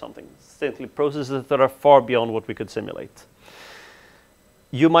second or something. Simply processes that are far beyond what we could simulate.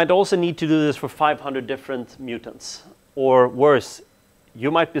 You might also need to do this for 500 different mutants. Or worse, you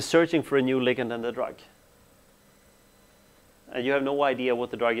might be searching for a new ligand in the drug. And you have no idea what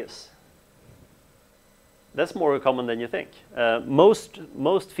the drug is. That's more common than you think.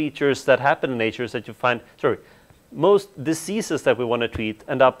 Most features that happen in nature is that you find, most diseases that we want to treat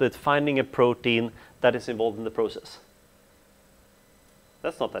end up with finding a protein that is involved in the process.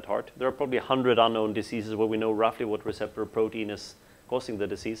 That's not that hard. There are probably 100 unknown diseases where we know roughly what receptor protein is causing the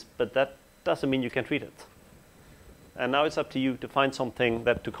disease, but that doesn't mean you can treat it. And now it's up to you to find something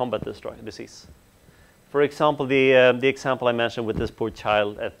to combat this disease. For example, the example I mentioned with this poor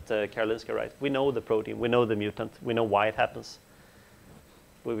child at Karolinska, right? We know the protein, we know the mutant, we know why it happens,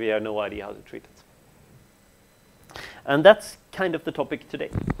 but we have no idea how to treat it. And that's kind of the topic today.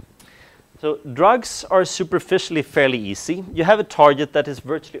 So drugs are superficially fairly easy. You have a target that is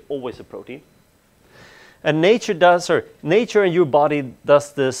virtually always a protein. And nature and your body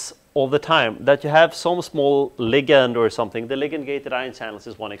does this all the time, that you have some small ligand or something. The ligand-gated ion channels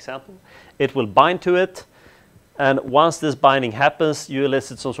is one example. It will bind to it, and once this binding happens, you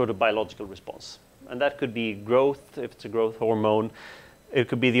elicit some sort of biological response. And that could be growth, if it's a growth hormone. It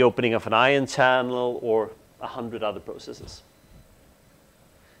could be the opening of an ion channel or 100 other processes.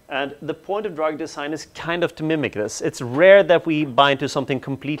 And the point of drug design is kind of to mimic this. It's rare that we bind to something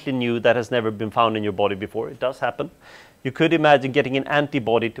completely new that has never been found in your body before. It does happen. You could imagine getting an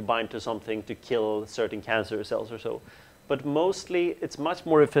antibody to bind to something to kill certain cancer cells or so. But mostly, it's much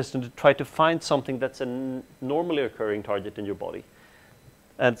more efficient to try to find something that's a normally occurring target in your body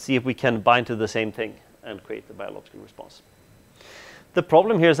and see if we can bind to the same thing and create the biological response. The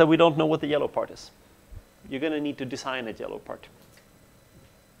problem here is that we don't know what the yellow part is. You're going to need to design a yellow part.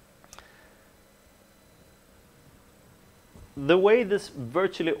 The way this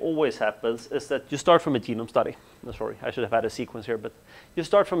virtually always happens is that you start from a genome study. Sorry, I should have had a sequence here, but you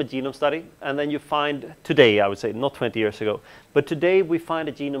start from a genome study, and then you find, today I would say, not 20 years ago, but today we find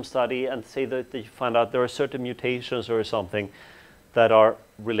a genome study and say that you find out there are certain mutations or something that are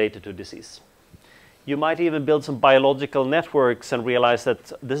related to disease. You might even build some biological networks and realize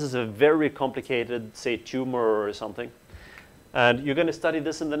that this is a very complicated, say, tumor or something. And you're going to study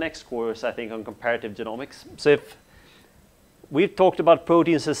this in the next course, I think, on comparative genomics. So if we've talked about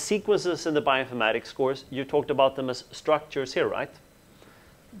proteins as sequences in the bioinformatics course. You talked about them as structures here, right?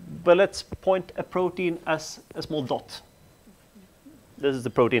 But let's point a protein as a small dot. This is the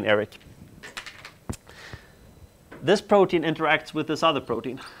protein Erik. This protein interacts with this other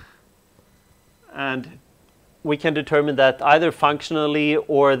protein. And we can determine that either functionally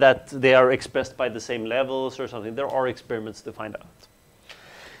or that they are expressed by the same levels or something. There are experiments to find out.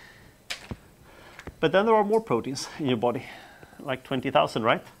 But then there are more proteins in your body. Like 20,000,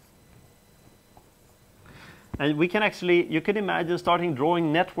 right? And we can actually, you can imagine starting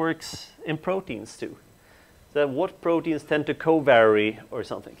drawing networks in proteins too. So what proteins tend to co-vary or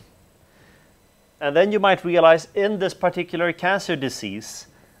something. And then you might realize in this particular cancer disease,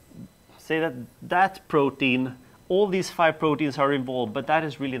 say that that protein, all these 5 proteins are involved, but that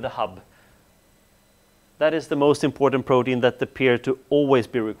is really the hub. That is the most important protein that appears to always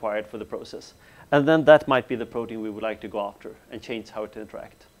be required for the process. And then that might be the protein we would like to go after and change how it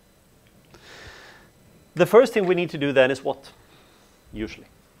interacts. The first thing we need to do then is what? Usually.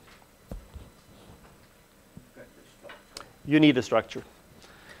 You need a structure.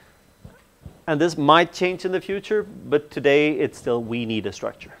 And this might change in the future, but today it's still we need a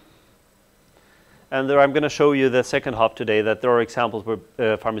structure. And there I'm going to show you the second half today that there are examples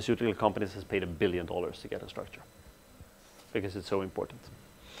where pharmaceutical companies has paid $1 billion to get a structure. because it's so important.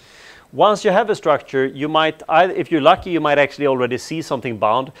 Once you have a structure, you might, if you're lucky, you might actually already see something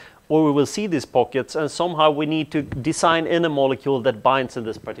bound, or we will see these pockets, and somehow we need to design in a molecule that binds in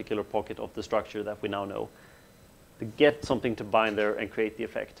this particular pocket of the structure that we now know, to get something to bind there and create the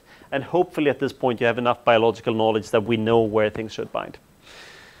effect. And hopefully at this point you have enough biological knowledge that we know where things should bind.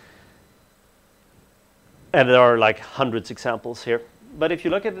 And there are like hundreds of examples here. But if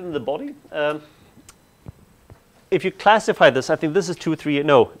you look at it in the body, if you classify this, I think this is 2, 3,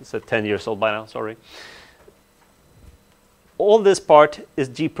 no, it's 10 years old by now, sorry. All this part is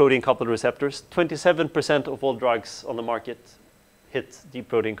G protein coupled receptors. 27% of all drugs on the market hit G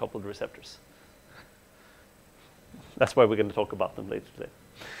protein coupled receptors. That's why we're going to talk about them later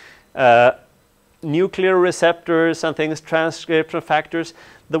today. Nuclear receptors and things, transcription factors.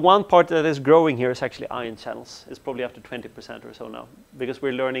 The one part that is growing here is actually ion channels. It's probably up to 20% or so now, because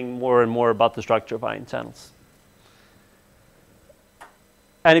we're learning more and more about the structure of ion channels.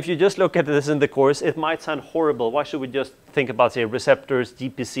 And if you just look at this in the course, it might sound horrible. Why should we just think about, say, receptors,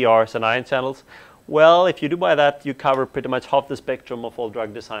 GPCRs, and ion channels? Well, if you do by that, you cover pretty much half the spectrum of all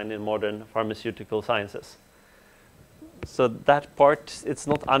drug design in modern pharmaceutical sciences. So that part, it's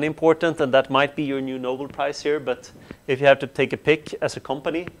not unimportant, and that might be your new Nobel Prize here, but if you have to take a pick as a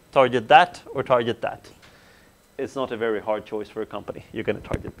company, target that or target that. It's not a very hard choice for a company. You're going to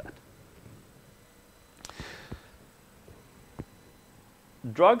target that.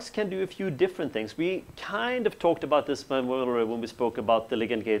 Drugs can do a few different things. We kind of talked about this when we spoke about the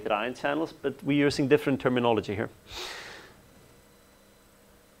ligand-gated ion channels, but we're using different terminology here.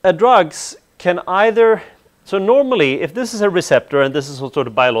 Drugs can either, so normally, if this is a receptor and this is some sort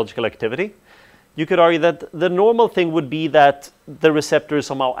of biological activity, you could argue that the normal thing would be that the receptor is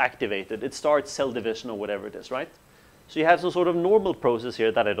somehow activated. It starts cell division or whatever it is, right? So you have some sort of normal process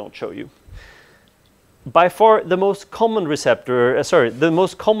here that I don't show you. By far, the most common the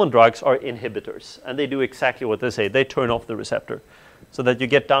most common drugs are inhibitors, and they do exactly what they say. They turn off the receptor so that you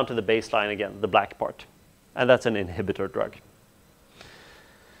get down to the baseline again, the black part, and that's an inhibitor drug.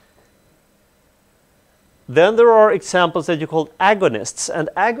 Then there are examples that you call agonists, and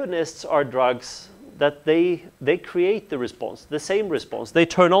agonists are drugs that they create the response, the same response. They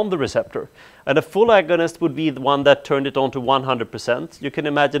turn on the receptor. And a full agonist would be the one that turned it on to 100%. You can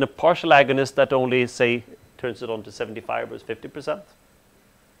imagine a partial agonist that only, say, turns it on to 75 or 50%.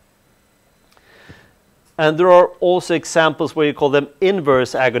 And there are also examples where you call them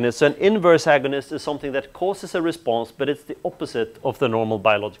inverse agonists. An inverse agonist is something that causes a response, but it's the opposite of the normal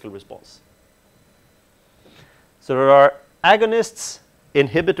biological response. So there are agonists,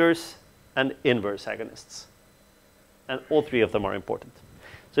 inhibitors, and inverse agonists. And all three of them are important.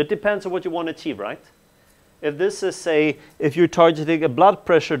 So it depends on what you want to achieve, right? If this is, say, if you're targeting a blood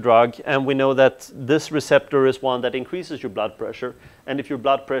pressure drug, and we know that this receptor is one that increases your blood pressure, and if your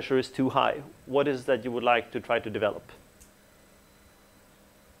blood pressure is too high, what is that you would like to try to develop?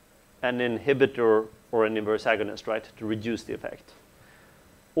 An inhibitor or an inverse agonist, right, to reduce the effect.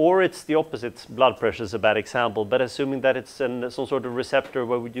 Or it's the opposite. Blood pressure is a bad example, but assuming that it's some sort of receptor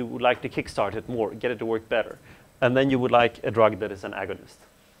where you would like to kickstart it more, get it to work better, and then you would like a drug that is an agonist.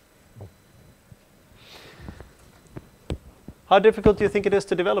 How difficult do you think it is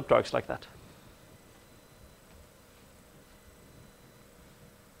to develop drugs like that?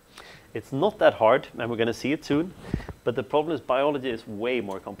 It's not that hard, and we're going to see it soon, but the problem is biology is way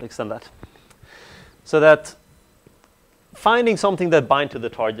more complex than that. So that finding something that binds to the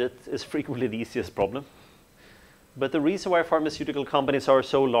target is frequently the easiest problem. But the reason why pharmaceutical companies are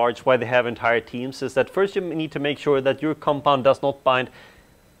so large, why they have entire teams, is that first you need to make sure that your compound does not bind.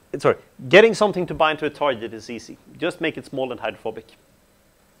 Getting something to bind to a target is easy. Just make it small and hydrophobic.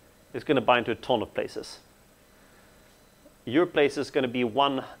 It's going to bind to a ton of places. Your place is going to be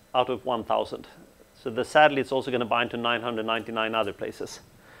 1 out of 1,000. So sadly, it's also going to bind to 999 other places.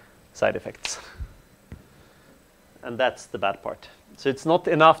 Side effects. And that's the bad part. So it's not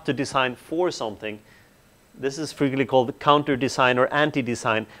enough to design for something. This is frequently called counter-design or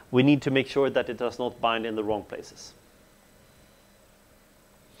anti-design. We need to make sure that it does not bind in the wrong places.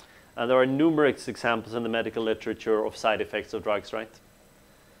 And there are numerous examples in the medical literature of side effects of drugs, right?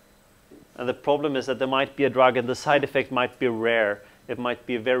 And the problem is that there might be a drug and the side effect might be rare. It might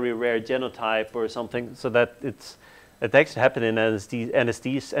be a very rare genotype or something, so that it actually happened in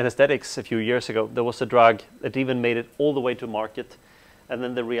anesthetics a few years ago. There was a drug that even made it all the way to market, and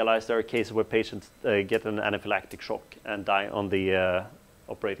then they realized there are cases where patients get an anaphylactic shock and die on the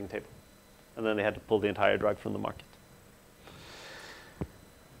operating table. And then they had to pull the entire drug from the market.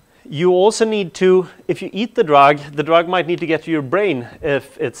 You also need to, if you eat the drug might need to get to your brain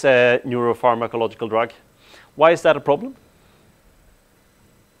if it's a neuropharmacological drug. Why is that a problem?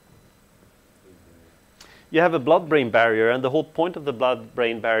 You have a blood-brain barrier, and the whole point of the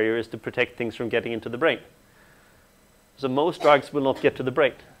blood-brain barrier is to protect things from getting into the brain. So most drugs will not get to the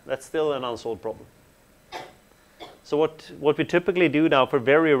brain. That's still an unsolved problem. So what we typically do now for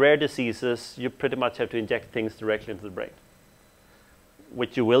very rare diseases, you pretty much have to inject things directly into the brain,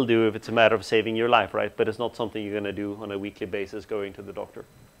 which you will do if it's a matter of saving your life, right? But it's not something you're going to do on a weekly basis going to the doctor.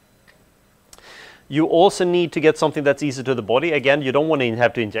 You also need to get something that's easy to the body. Again, you don't want to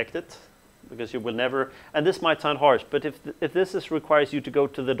have to inject it, because you will never, and this might sound harsh, but if this requires you to go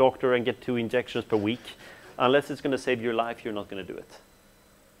to the doctor and get 2 injections per week, unless it's going to save your life, you're not going to do it.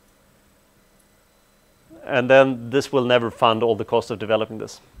 And then this will never fund all the cost of developing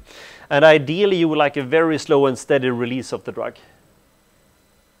this. And ideally, you would like a very slow and steady release of the drug,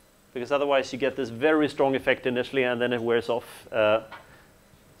 because otherwise you get this very strong effect initially and then it wears off.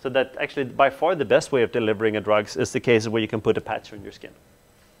 So that actually by far the best way of delivering a drug is the case where you can put a patch on your skin.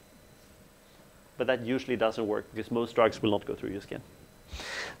 But that usually doesn't work because most drugs will not go through your skin.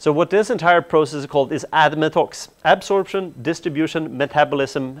 So what this entire process is called is ADME tox: absorption, distribution,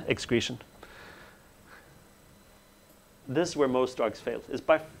 metabolism, excretion. This is where most drugs fail. It's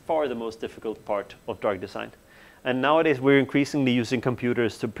by far the most difficult part of drug design. And nowadays we're increasingly using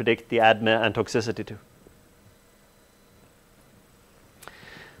computers to predict the ADME and toxicity too.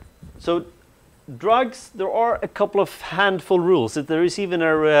 So drugs, there are a couple of handful rules. There is even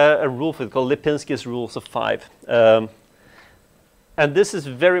a rule for it called Lipinski's rules of 5. And this is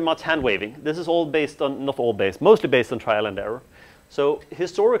very much hand-waving. This is all based on, not all based, mostly based on trial and error. So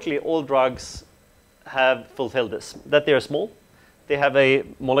historically, all drugs have fulfilled this, that they are small. They have a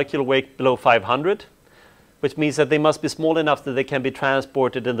molecular weight below 500, which means that they must be small enough that they can be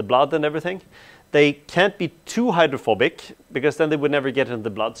transported in the blood and everything. They can't be too hydrophobic, because then they would never get into the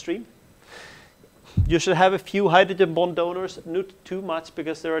bloodstream. You should have a few hydrogen bond donors, not too much,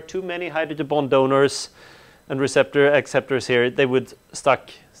 because there are too many hydrogen bond donors and receptor acceptors here. They would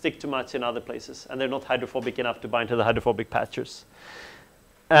stick too much in other places, and they're not hydrophobic enough to bind to the hydrophobic patches.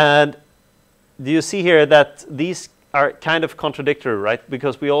 And do you see here that these are kind of contradictory, right?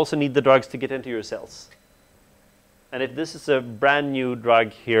 Because we also need the drugs to get into your cells. And if this is a brand new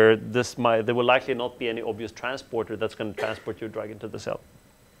drug here, there will likely not be any obvious transporter that's going to transport your drug into the cell.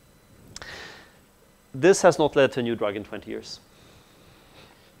 This has not led to a new drug in 20 years.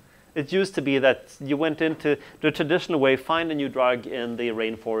 It used to be that you went into the traditional way, find a new drug in the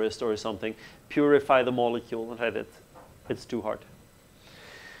rainforest or something, purify the molecule and have it. It's too hard.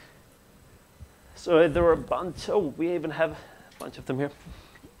 So there are a bunch, we even have a bunch of them here.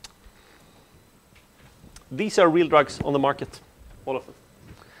 These are real drugs on the market, all of them.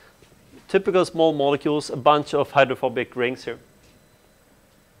 Typical small molecules, a bunch of hydrophobic rings here.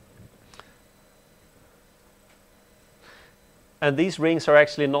 And these rings are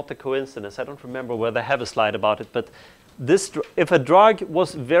actually not a coincidence. I don't remember whether I have a slide about it, but if a drug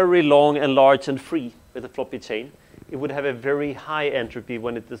was very long and large and free with a floppy chain, it would have a very high entropy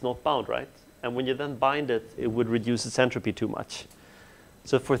when it is not bound, right? And when you then bind it, it would reduce its entropy too much.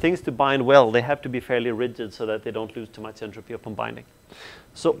 So for things to bind well, they have to be fairly rigid so that they don't lose too much entropy upon binding.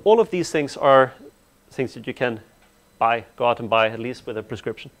 So all of these things are things that you can buy, go out and buy, at least with a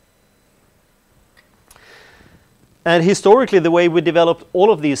prescription. And historically, the way we developed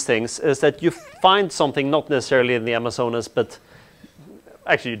all of these things is that you find something, not necessarily in the Amazonas, but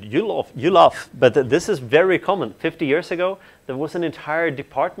actually you laugh, but this is very common. 50 years ago, there was an entire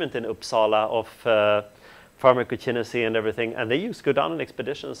department in Uppsala of pharmacokinesis and everything, and they used to go down on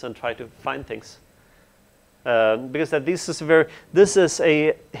expeditions and try to find things. Because this is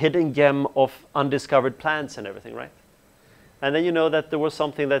a hidden gem of undiscovered plants and everything, right? And then you know that there was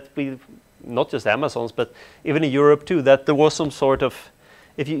something that not just Amazons, but even in Europe too, that there was some sort of,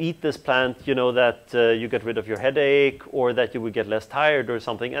 if you eat this plant, you know that you get rid of your headache, or that you would get less tired or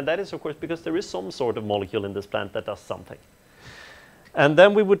something. And that is, of course, because there is some sort of molecule in this plant that does something. And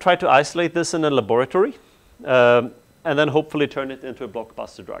then we would try to isolate this in a laboratory, and then hopefully turn it into a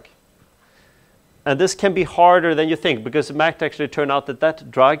blockbuster drug. And this can be harder than you think, because it might actually turn out that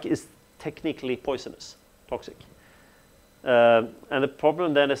that drug is technically poisonous, toxic. And the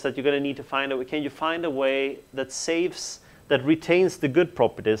problem then is that you're going to need to find can you find a way that retains the good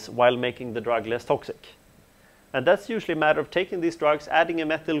properties while making the drug less toxic? And that's usually a matter of taking these drugs, adding a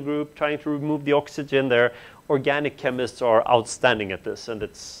methyl group, trying to remove the oxygen there. Organic chemists are outstanding at this, and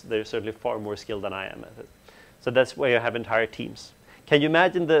they're certainly far more skilled than I am at it. So that's why I have entire teams. Can you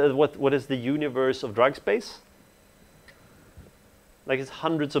imagine what is the universe of drug space? Like it's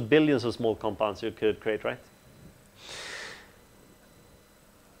hundreds of billions of small compounds you could create, right?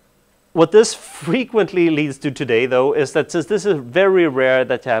 What this frequently leads to today, though, is that since this is very rare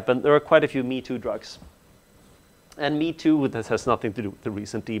that happen, there are quite a few Me Too drugs. And Me Too, this has nothing to do with the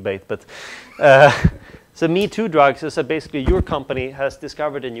recent debate, but so Me Too drugs is that basically your company has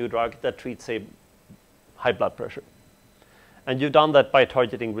discovered a new drug that treats, say, high blood pressure. And you've done that by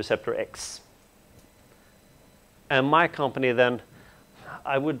targeting receptor X. And my company then,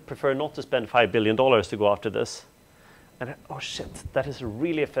 I would prefer not to spend $5 billion to go after this. And oh shit, that is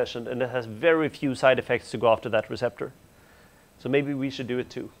really efficient and it has very few side effects to go after that receptor. So maybe we should do it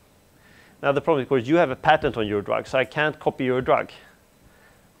too. Now the problem, of course, you have a patent on your drug, so I can't copy your drug.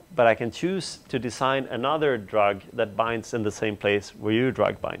 But I can choose to design another drug that binds in the same place where your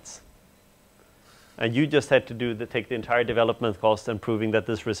drug binds. And you just had to take the entire development cost and proving that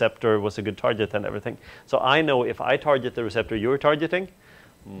this receptor was a good target and everything. So I know if I target the receptor you're targeting,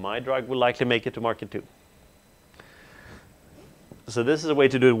 my drug will likely make it to market too. So this is a way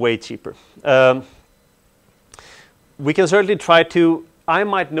to do it way cheaper. We can certainly try to, I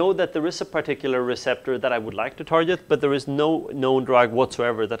might know that there is a particular receptor that I would like to target, but there is no known drug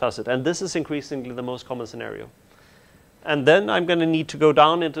whatsoever that does it. And this is increasingly the most common scenario. And then I'm going to need to go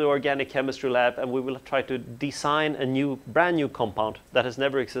down into the organic chemistry lab and we will try to design a brand new compound that has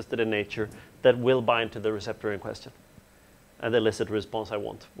never existed in nature that will bind to the receptor in question and elicit the response I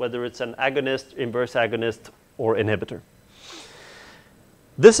want, whether it's an agonist, inverse agonist, or inhibitor.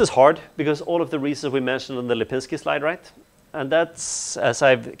 This is hard because all of the reasons we mentioned on the Lipinski slide, right? And that's, as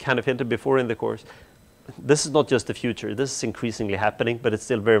I've kind of hinted before in the course, this is not just the future. This is increasingly happening, but it's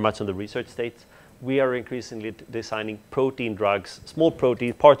still very much in the research state. We are increasingly designing protein drugs, small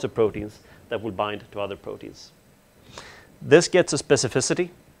proteins, parts of proteins that will bind to other proteins. This gets a specificity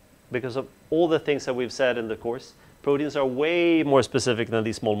because of all the things that we've said in the course. Proteins are way more specific than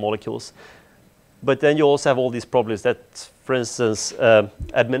these small molecules. But then you also have all these problems that, for instance,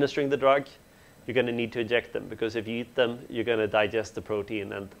 administering the drug, you're going to need to inject them because if you eat them, you're going to digest the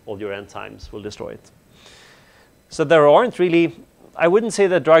protein and all your enzymes will destroy it. So there aren't really, I wouldn't say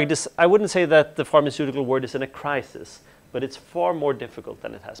that the pharmaceutical world is in a crisis, but it's far more difficult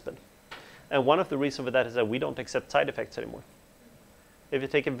than it has been. And one of the reasons for that is that we don't accept side effects anymore. If you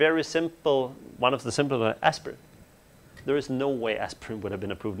take a very simple, one of the simple ones, aspirin, there is no way aspirin would have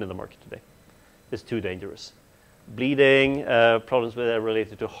been approved in the market today. It's too dangerous. Bleeding, problems with that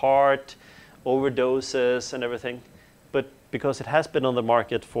related to heart, overdoses and everything. But because it has been on the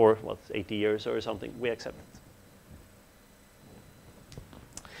market for, 80 years or something, we accept it.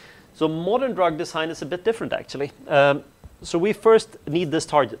 So modern drug design is a bit different, actually. So we first need this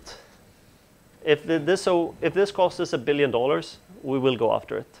target. If this costs us $1 billion, we will go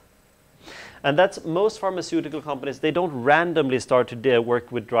after it. And that's most pharmaceutical companies, they don't randomly start to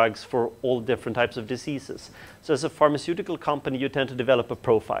work with drugs for all different types of diseases. So as a pharmaceutical company, you tend to develop a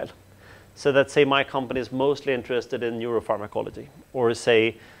profile. So that, say, my company is mostly interested in neuropharmacology, or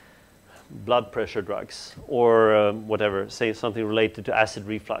say, blood pressure drugs, or whatever, say something related to acid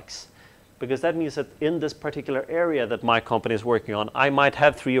reflux. Because that means that in this particular area that my company is working on, I might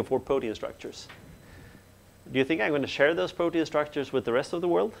have 3 or 4 protein structures. Do you think I'm going to share those protein structures with the rest of the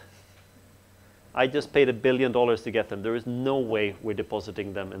world? I just paid $1 billion to get them. There is no way we're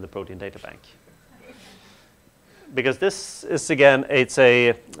depositing them in the protein data bank. Because this is, again, it's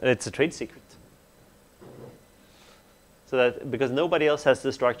a trade secret. So that because nobody else has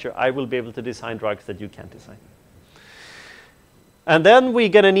this structure, I will be able to design drugs that you can't design. And then we're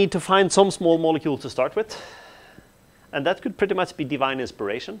going to need to find some small molecule to start with. And that could pretty much be divine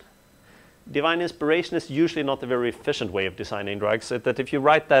inspiration. Divine inspiration is usually not a very efficient way of designing drugs. So that if you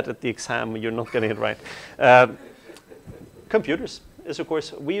write that at the exam, you're not getting it right. Computers is, of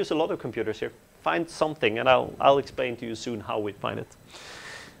course, we use a lot of computers here. Find something, and I'll explain to you soon how we find it.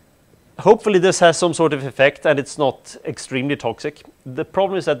 Hopefully this has some sort of effect, and it's not extremely toxic. The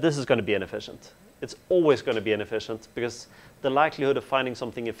problem is that this is going to be inefficient. It's always going to be inefficient, because the likelihood of finding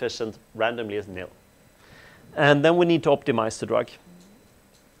something efficient randomly is nil. And then we need to optimize the drug.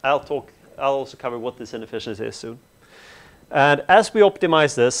 I'll also cover what this inefficiency is soon. And as we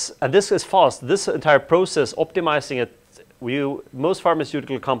optimize this, and this is fast, this entire process, optimizing it, most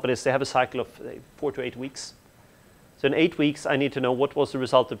pharmaceutical companies, they have a cycle of 4 to 8 weeks. So in 8 weeks, I need to know what was the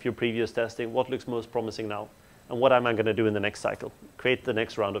result of your previous testing, what looks most promising now, and what am I going to do in the next cycle, create the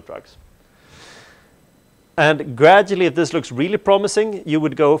next round of drugs. And gradually, if this looks really promising, you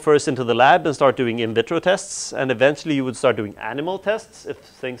would go first into the lab and start doing in vitro tests, and eventually you would start doing animal tests if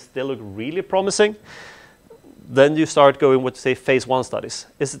things still look really promising. Then you start going with, say, phase 1 studies.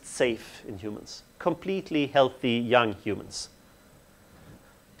 Is it safe in humans? Completely healthy young humans.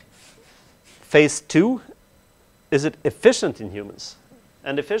 Phase 2, is it efficient in humans?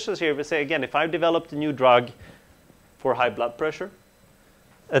 And efficiency here, we say, again, if I've developed a new drug for high blood pressure,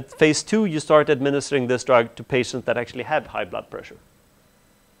 At phase 2, you start administering this drug to patients that actually have high blood pressure.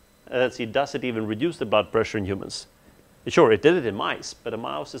 And let's see, does it even reduce the blood pressure in humans? Sure, it did it in mice, but a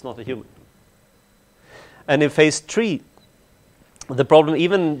mouse is not a human. And in phase 3, the problem,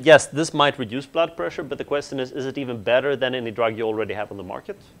 even, yes, this might reduce blood pressure, but the question is it even better than any drug you already have on the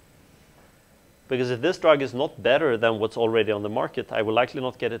market? Because if this drug is not better than what's already on the market, I will likely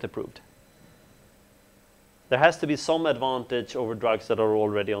not get it approved. There has to be some advantage over drugs that are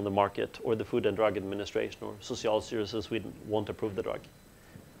already on the market, or the Food and Drug Administration or Socialstyrelsen in Sweden won't approve the drug.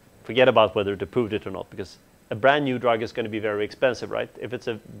 Forget about whether it approved it or not, because a brand new drug is going to be very expensive, right? If it's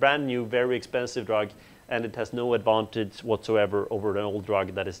a brand new, very expensive drug and it has no advantage whatsoever over an old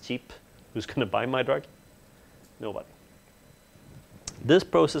drug that is cheap, who's going to buy my drug? Nobody. This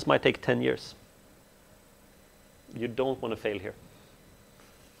process might take 10 years. You don't want to fail here.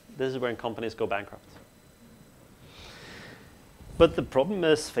 This is when companies go bankrupt. But the problem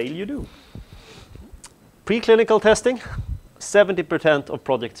is, fail you do. Preclinical testing, 70% of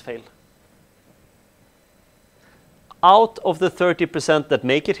projects fail. Out of the 30% that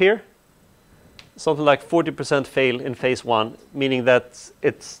make it here, something like 40% fail in phase 1, meaning that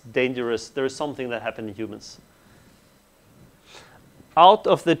it's dangerous. There is something that happened in humans. Out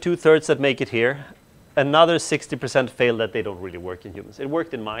of the 2/3 that make it here, another 60% fail that they don't really work in humans. It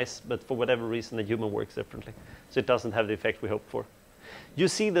worked in mice, but for whatever reason, the human works differently. So it doesn't have the effect we hoped for. You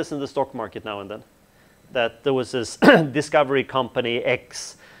see this in the stock market now and then, that there was this discovery company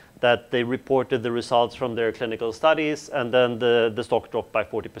X that they reported the results from their clinical studies, and then the stock dropped by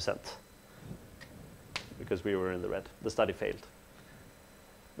 40% because we were in the red. The study failed.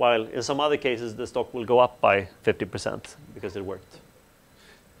 While in some other cases, the stock will go up by 50% because it worked.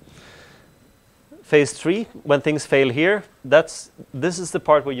 Phase 3, when things fail here, this is the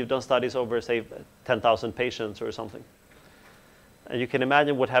part where you've done studies over, say, 10,000 patients or something. And you can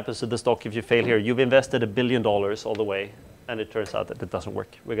imagine what happens to the stock if you fail here. You've invested $1 billion all the way, and it turns out that it doesn't work.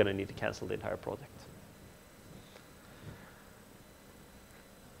 We're going to need to cancel the entire project.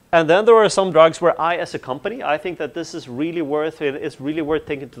 And then there are some drugs where as a company, I think that this is really worth it. It's really worth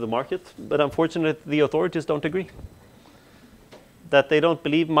taking to the market. But unfortunately, the authorities don't agree. That they don't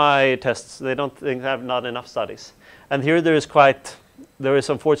believe my tests. They don't think I have not enough studies. And here there is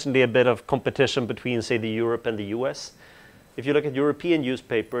unfortunately a bit of competition between, say, the Europe and the US. If you look at European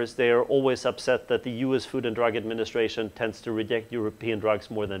newspapers, they are always upset that the US Food and Drug Administration tends to reject European drugs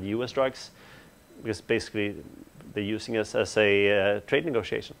more than the US drugs, because basically they're using us as a trade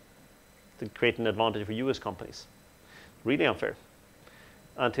negotiation to create an advantage for US companies. Really unfair.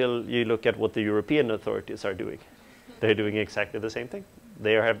 Until you look at what the European authorities are doing. They're doing exactly the same thing.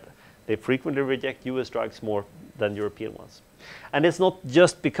 They frequently reject US drugs more than European ones. And it's not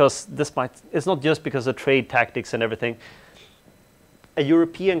just because of trade tactics and everything. A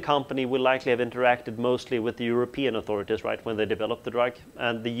European company will likely have interacted mostly with the European authorities, right, when they develop the drug.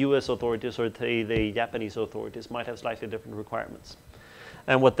 And the US authorities or the Japanese authorities might have slightly different requirements.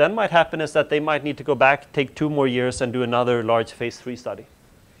 And what then might happen is that they might need to go back, take 2 more years, and do another large phase 3 study.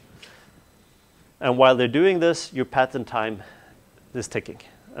 And while they're doing this, your patent time is ticking.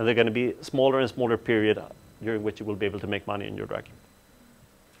 And they're going to be smaller and smaller period during which you will be able to make money in your drug.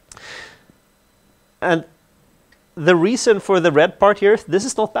 And the reason for the red part here, this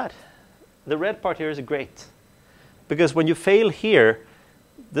is not bad. The red part here is great. Because when you fail here,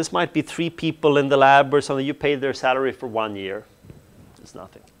 this might be 3 people in the lab or something. You pay their salary for 1 year. It's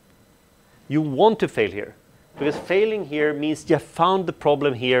nothing. You want to fail here. Because failing here means you have found the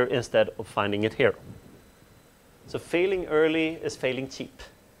problem here instead of finding it here. So failing early is failing cheap.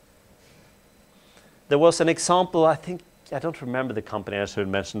 There was an example, I don't remember the company, I should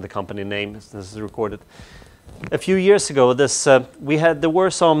mention the company name, this is recorded. A few years ago, there were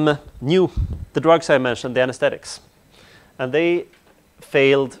some the drugs I mentioned, the anesthetics. And they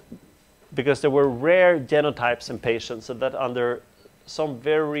failed because there were rare genotypes in patients, so that under some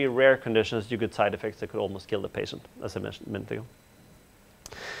very rare conditions, you get side effects that could almost kill the patient, as I mentioned a minute ago.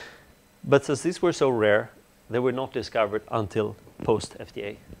 But since these were so rare, they were not discovered until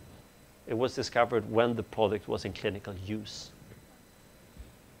post-FDA. It was discovered when the product was in clinical use.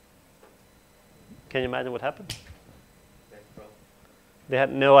 Can you imagine what happened?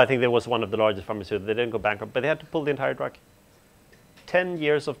 I think there was one of the largest pharmaceuticals. They didn't go bankrupt, but they had to pull the entire drug. 10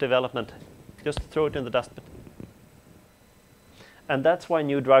 years of development, just throw it in the dustbin. And that's why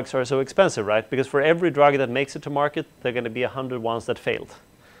new drugs are so expensive, right? Because for every drug that makes it to market, there are going to be 100 ones that failed.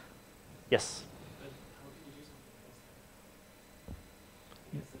 Yes? But how can you do something else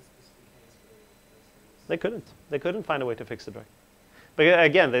then? Because this specific case where They couldn't. They couldn't find a way to fix the drug. But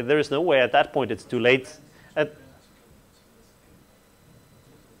again, there is no way at that point. It's too late.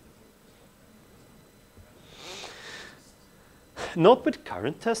 Not with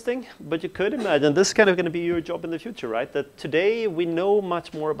current testing, but you could imagine this is kind of going to be your job in the future, right? That today we know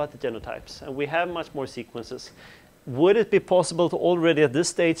much more about the genotypes and we have much more sequences. Would it be possible to already at this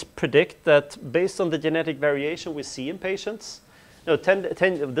stage predict that based on the genetic variation we see in patients, no,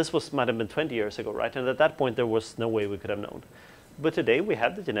 this might have been 20 years ago, right? And at that point there was no way we could have known. But today we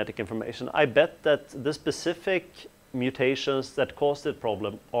have the genetic information. I bet that the specific mutations that cause the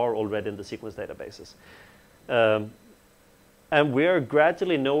problem are already in the sequence databases. And we are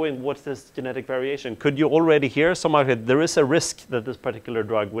gradually knowing what is genetic variation. Could you already hear somehow there is a risk that this particular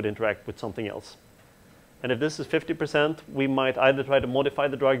drug would interact with something else? And if this is 50%, we might either try to modify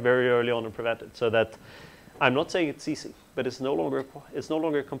the drug very early on and prevent it. So that, I'm not saying it's easy, but it's no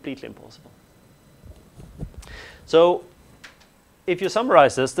longer completely impossible. So if you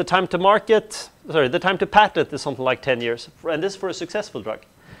summarize this, the time to patent is something like 10 years. And this for a successful drug.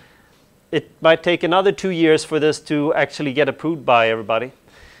 It might take another 2 years for this to actually get approved by everybody.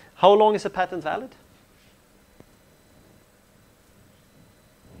 How long is a patent valid?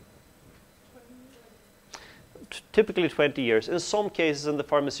 Typically 20 years. In some cases in the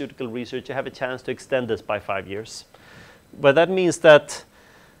pharmaceutical research, you have a chance to extend this by 5 years. But that means that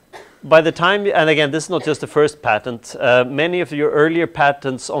by the time, and again, this is not just the first patent, many of your earlier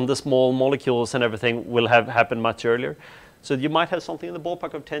patents on the small molecules and everything will have happened much earlier. So you might have something in the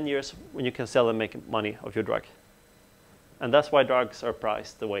ballpark of 10 years when you can sell and make money of your drug. And that's why drugs are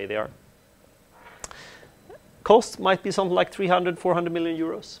priced the way they are. Cost might be something like 300, 400 million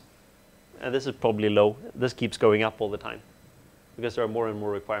euros. And this is probably low. This keeps going up all the time because there are more and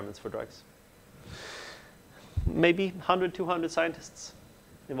more requirements for drugs. Maybe 100, 200 scientists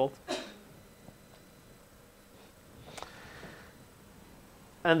involved.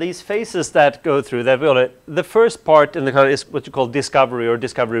 And these phases that go through, the first part in the is what you call discovery or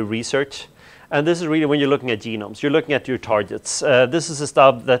discovery research. And this is really when you're looking at genomes. You're looking at your targets. This is the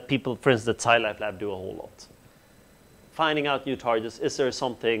stuff that people, for instance, at Scilife Lab do a whole lot. Finding out new targets. Is there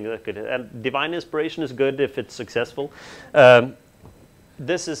something that could... And divine inspiration is good if it's successful.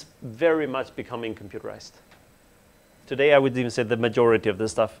 This is very much becoming computerized. Today, I would even say the majority of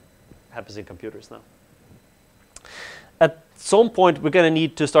this stuff happens in computers now. At some point, we're going to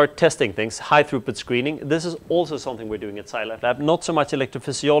need to start testing things, high-throughput screening. This is also something we're doing at Scilife Lab. Not so much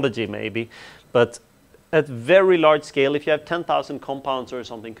electrophysiology, maybe, but at very large scale, if you have 10,000 compounds or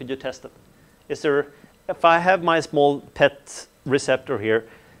something, could you test them? Is there, if I have my small PET receptor here,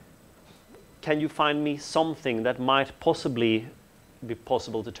 can you find me something that might possibly be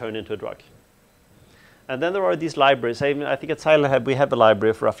possible to turn into a drug? And then there are these libraries. I think at Scilife Lab, we have a library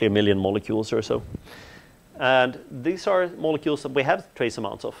of roughly 1 million molecules or so. And these are molecules that we have trace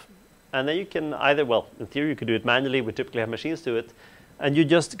amounts of. And then you can either, well, in theory, you could do it manually. We typically have machines do it. And you're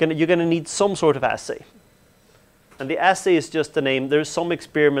going to need some sort of assay. And the assay is just the name. There's some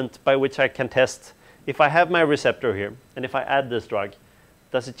experiment by which I can test if I have my receptor here, and if I add this drug,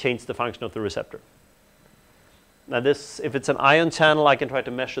 does it change the function of the receptor? Now this, if it's an ion channel, I can try to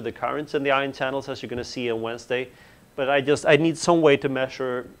measure the currents in the ion channels, as you're going to see on Wednesday. But I need some way to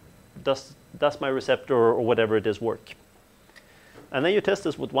measure, does my receptor or whatever it is work? And then you test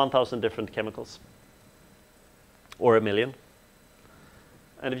this with 1,000 different chemicals, or 1 million.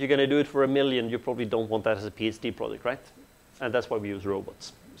 And if you're going to do it for 1 million, you probably don't want that as a PhD project, right? And that's why we use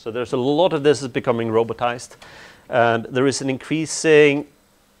robots. So there's a lot of this is becoming robotized. And there is an increasing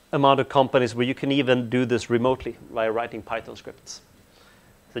amount of companies where you can even do this remotely by writing Python scripts.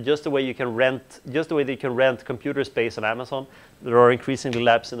 So just the way you can rent, just the way that you can rent computer space on Amazon, there are increasingly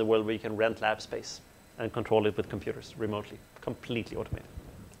labs in the world where you can rent lab space and control it with computers remotely, completely automated.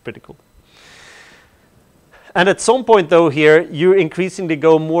 Pretty cool. And at some point, though, here, you increasingly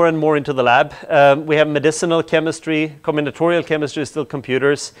go more and more into the lab. We have medicinal chemistry, combinatorial chemistry is still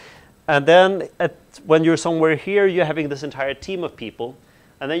computers. And then when you're somewhere here, you're having this entire team of people.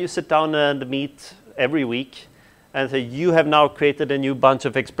 And then you sit down and meet every week. And say, you have now created a new bunch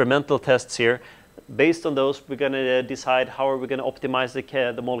of experimental tests here. Based on those, we're going to decide how are we going to optimize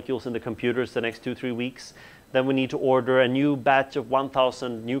the molecules in the computers the next 2-3 weeks. Then we need to order a new batch of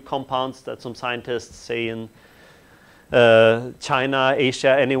 1,000 new compounds that some scientists say in China,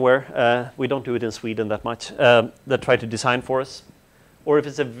 Asia, anywhere. We don't do it in Sweden that much. That try to design for us. Or if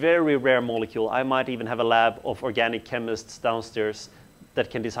it's a very rare molecule, I might even have a lab of organic chemists downstairs that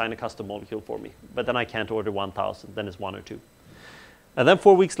can design a custom molecule for me. But then I can't order 1,000, then it's 1 or 2. And then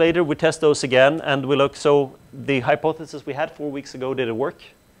 4 weeks later, we test those again, and we look, so the hypothesis we had 4 weeks ago, did it work?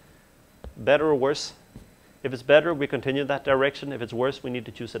 Better or worse? If it's better, we continue that direction. If it's worse, we need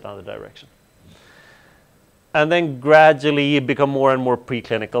to choose another direction. and then gradually become more and more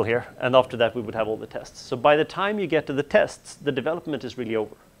preclinical here. And after that, we would have all the tests. So by the time you get to the tests, the development is really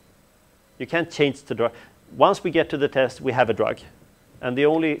over. You can't change the drug. Once we get to the test, we have a drug. And the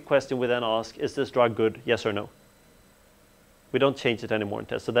only question we then ask, is this drug good, yes or no? We don't change it anymore in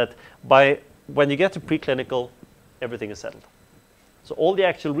tests. So that when you get to preclinical, everything is settled. So all the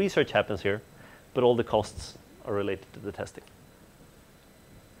actual research happens here, but all the costs are related to the testing.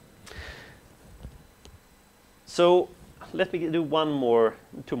 So let me do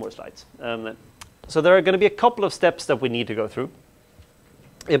two more slides. So there are going to be a couple of steps that we need to go through.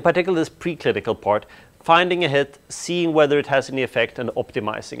 In particular, this preclinical part, finding a hit, seeing whether it has any effect, and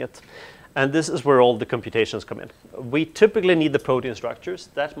optimizing it. And this is where all the computations come in. We typically need the protein structures.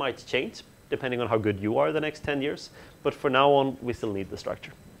 That might change depending on how good you are the next 10 years. But for now on, we still need the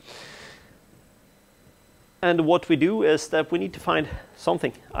structure. And what we do is that we need to find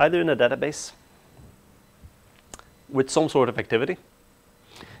something, either in a database with some sort of activity.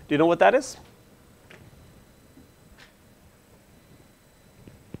 Do you know what that is?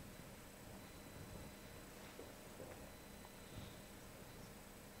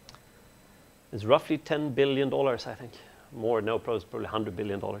 It's roughly $10 billion, I think. More, no, probably $100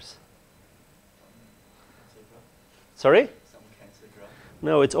 billion. Sorry? Some cancer drug.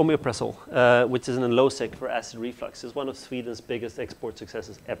 No, it's omeprazole, which is an Losec for acid reflux. It's one of Sweden's biggest export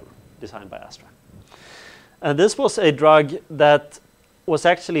successes ever, designed by Astra. And this was a drug that was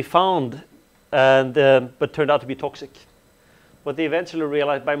actually found, but turned out to be toxic. What they eventually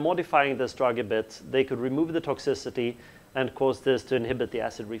realized, by modifying this drug a bit, they could remove the toxicity and cause this to inhibit the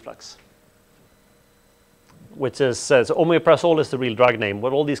acid reflux. Which is, so omeprazole is the real drug name.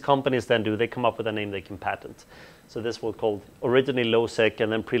 What all these companies then do, they come up with a name they can patent. So this was called originally Losec,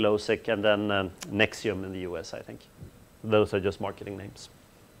 and then Prilosec, and then Nexium in the US, I think. Those are just marketing names.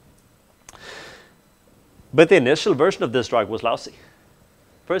 But the initial version of this drug was lousy.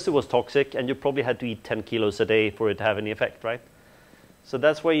 First, it was toxic, and you probably had to eat 10 kilos a day for it to have any effect, right? So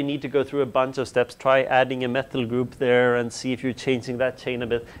that's why you need to go through a bunch of steps. Try adding a methyl group there and see if you're changing that chain a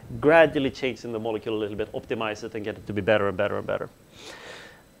bit, gradually changing the molecule a little bit, optimize it, and get it to be better and better and better.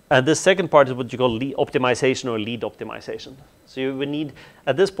 And the second part is what you call lead optimization or lead optimization. So you would need,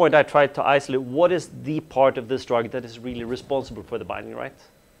 at this point, I tried to isolate what is the part of this drug that is really responsible for the binding, right?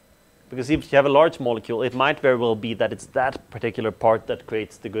 Because if you have a large molecule, it might very well be that it's that particular part that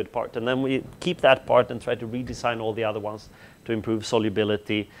creates the good part. And then we keep that part and try to redesign all the other ones to improve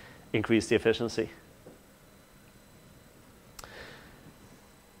solubility, increase the efficiency.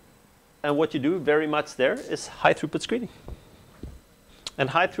 And what you do very much there is high-throughput screening. And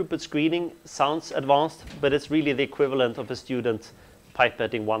high-throughput screening sounds advanced, but it's really the equivalent of a student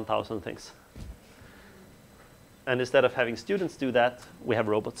pipetting 1,000 things. And instead of having students do that, we have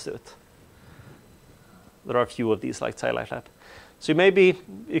robots do it. There are a few of these like Sci-Life Lab. So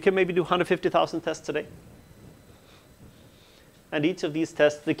you can maybe do 150,000 tests a day. And each of these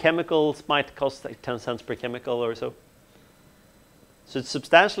tests, the chemicals might cost like 10 cents per chemical or so. So it's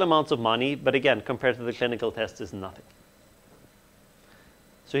substantial amounts of money, but again, compared to the clinical test, is nothing.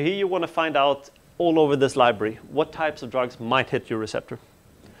 So here you want to find out all over this library what types of drugs might hit your receptor.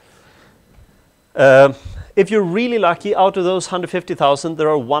 If you're really lucky, out of those 150,000, there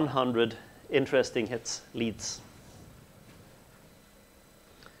are 100 interesting hits, leads.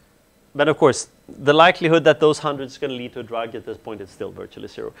 But of course, the likelihood that those 100 is going to lead to a drug at this point is still virtually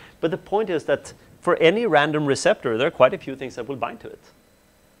zero. But the point is that for any random receptor, there are quite a few things that will bind to it.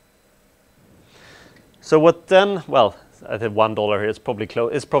 So what then? Well, I think $1 here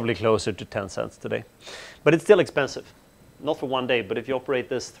is probably closer to 10 cents today. But it's still expensive. Not for one day, but if you operate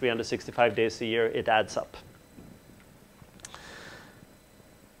this 365 days a year, it adds up.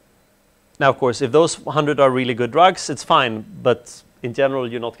 Now, of course, if those 100 are really good drugs, it's fine. But in general,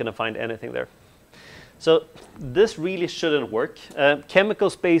 you're not going to find anything there. So this really shouldn't work. Chemical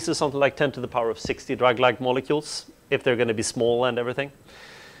space is something like 10 to the power of 60 drug-like molecules, if they're going to be small and everything.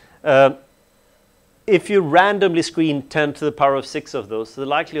 If you randomly screen 10 to the power of 6 of those, the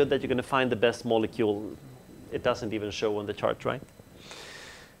likelihood that you're going to find the best molecule, it doesn't even show on the chart, right?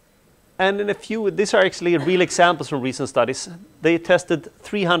 And in a few, these are actually real examples from recent studies. They tested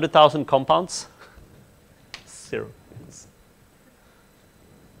 300,000 compounds. 0.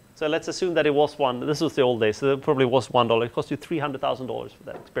 So let's assume that it was one. This was the old days, so it probably was $1. It cost you $300,000 for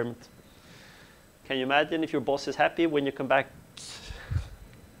that experiment. Can you imagine if your boss is happy when you come back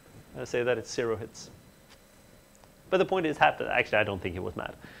and say that it's 0 hits? But the point is, it happened. Actually, I don't think he was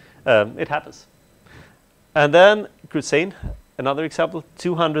mad. It happens. And then Crusane, another example,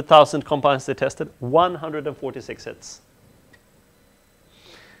 200,000 compounds they tested, 146 hits.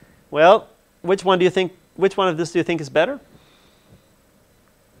 Well, which one do you think which one of this do you think is better?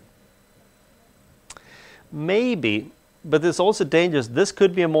 Maybe, but it's also dangerous. This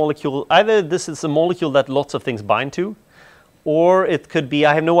could be a molecule, either this is a molecule that lots of things bind to, or it could be,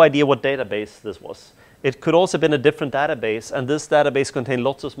 I have no idea what database this was. It could also have been a different database, and this database contained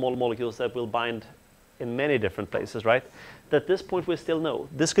lots of small molecules that will bind in many different places, right? At this point, we still know.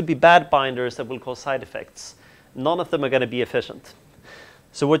 This could be bad binders that will cause side effects. None of them are going to be efficient.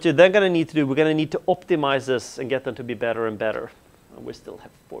 So what you're then going to need to do, we're going to need to optimize this and get them to be better and better. And we still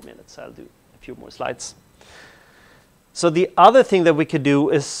have 4 minutes, so I'll do a few more slides. So the other thing that we could do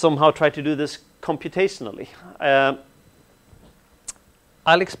is somehow try to do this computationally.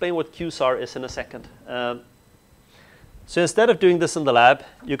 I'll explain what QSAR is in a second. So instead of doing this in the lab,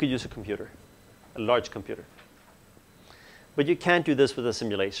 you could use a computer, a large computer. But you can't do this with a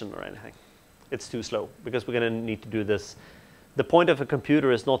simulation or anything. It's too slow, because we're going to need to do this. The point of a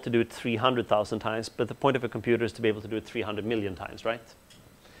computer is not to do it 300,000 times, but the point of a computer is to be able to do it 300 million times, right?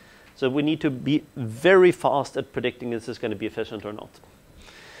 So we need to be very fast at predicting if this is going to be efficient or not.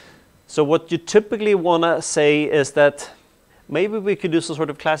 So what you typically want to say is that maybe we could do some sort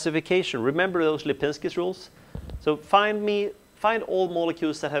of classification. Remember those Lipinski's rules? So find all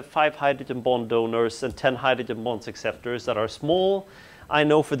molecules that have 5 hydrogen bond donors and 10 hydrogen bond acceptors that are small. I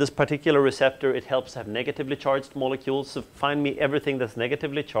know for this particular receptor it helps to have negatively charged molecules, so find me everything that's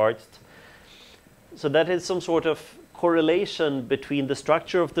negatively charged. So that is some sort of correlation between the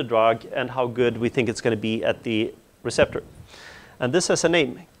structure of the drug and how good we think it's going to be at the receptor. And this has a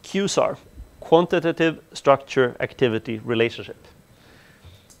name, QSAR, Quantitative Structure Activity Relationship.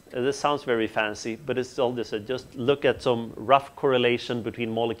 This sounds very fancy, but it's all this. Just look at some rough correlation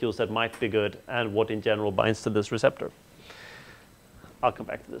between molecules that might be good and what in general binds to this receptor. I'll come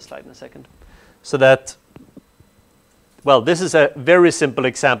back to this slide in a second. So that, well, this is a very simple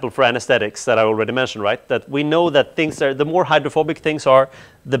example for anesthetics that I already mentioned, right? That we know that things are, the more hydrophobic things are,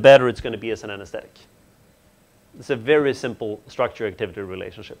 the better it's going to be as an anesthetic. It's a very simple structure-activity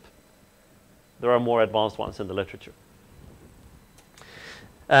relationship. There are more advanced ones in the literature.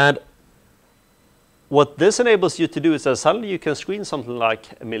 And what this enables you to do is that suddenly you can screen something like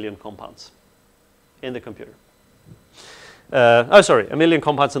 1 million compounds in the computer. 1 million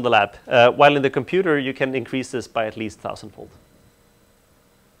compounds in the lab. While in the computer, you can increase this by at least 1,000-fold.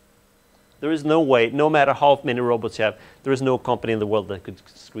 There is no way, no matter how many robots you have, there is no company in the world that could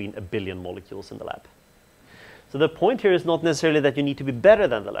screen 1 billion molecules in the lab. So the point here is not necessarily that you need to be better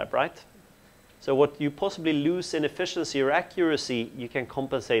than the lab, right? So what you possibly lose in efficiency or accuracy, you can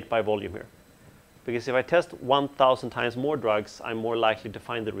compensate by volume here. Because if I test 1,000 times more drugs, I'm more likely to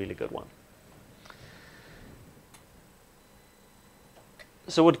find the really good one.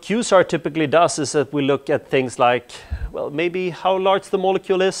 So what QSAR typically does is that we look at things like, well, maybe how large the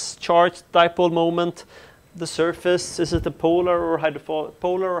molecule is, charge, dipole moment, the surface, is it a polar or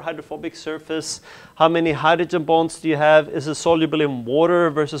hydrophobic surface? How many hydrogen bonds do you have? Is it soluble in water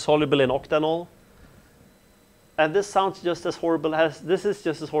versus soluble in octanol? And this sounds just as horrible as, this is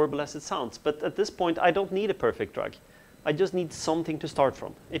just as horrible as it sounds. But at this point, I don't need a perfect drug. I just need something to start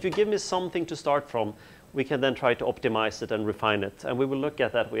from. If you give me something to start from, we can then try to optimize it and refine it. And we will look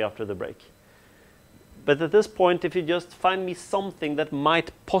at that way after the break. But at this point, if you just find me something that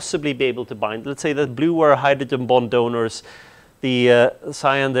might possibly be able to bind, let's say that blue are hydrogen bond donors, the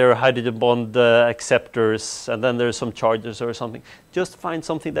cyan, there are hydrogen bond acceptors, and then there's some charges or something. Just find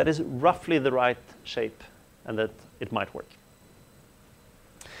something that is roughly the right shape and that it might work.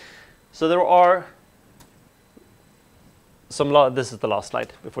 So there are some, this is the last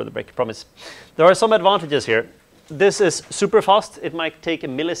slide before the break, I promise. There are some advantages here. This is super fast. It might take a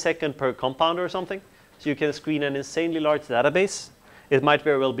millisecond per compound or something. So you can screen an insanely large database. It might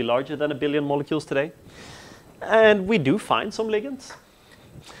very well be larger than 1 billion molecules today. And we do find some ligands.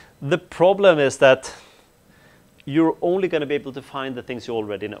 The problem is that you're only going to be able to find the things you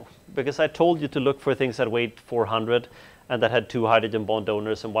already know. Because I told you to look for things that weighed 400 and that had 2 hydrogen bond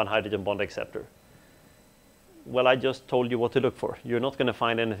donors and 1 hydrogen bond acceptor. Well, I just told you what to look for. You're not going to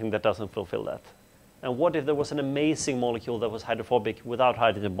find anything that doesn't fulfill that. And what if there was an amazing molecule that was hydrophobic without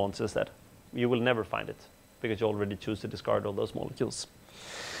hydrogen bonds instead? You will never find it because you already choose to discard all those molecules.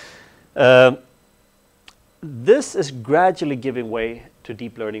 This is gradually giving way to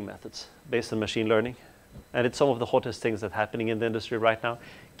deep learning methods based on machine learning. And it's some of the hottest things that's happening in the industry right now.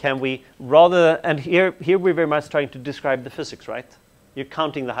 Can we rather, and here we're very much trying to describe the physics, right? You're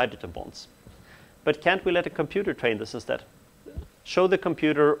counting the hydrogen bonds. But can't we let a computer train this instead? Show the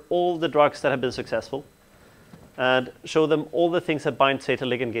computer all the drugs that have been successful and show them all the things that bind, say, to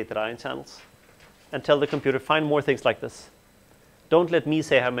ligand-gated ion channels and tell the computer, find more things like this. Don't let me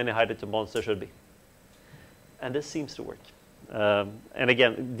say how many hydrogen bonds there should be. And this seems to work. And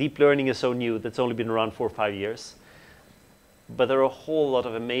again, deep learning is so new that's only been around 4 or 5 years. But there are a whole lot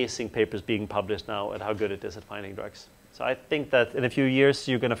of amazing papers being published now at how good it is at finding drugs. So I think that in a few years,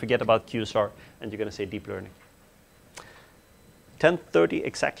 you're going to forget about QSAR and you're going to say deep learning. 10:30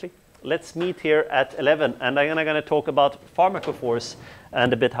 exactly. Let's meet here at 11, and I'm going to talk about pharmacophores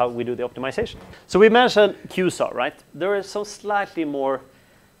and a bit how we do the optimization. So we mentioned QSAR, right? There are some slightly more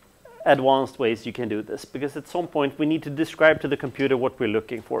advanced ways you can do this, because at some point we need to describe to the computer what we're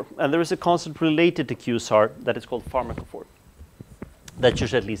looking for. And there is a concept related to QSAR that is called pharmacophore, that you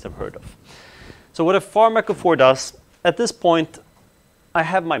should at least have heard of. So what a pharmacophore does, at this point, I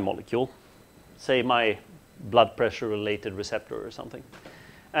have my molecule, say my blood pressure related receptor or something.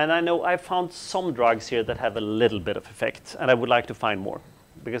 And I know I found some drugs here that have a little bit of effect, and I would like to find more,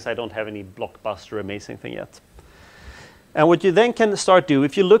 because I don't have any blockbuster amazing thing yet. And what you then can start do,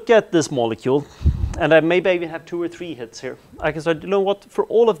 if you look at this molecule, and I maybe even have 2 or 3 hits here, I can start, you know what, for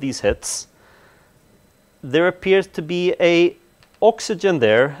all of these hits, there appears to be a oxygen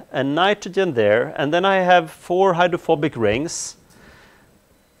there, a nitrogen there, and then I have 4 hydrophobic rings.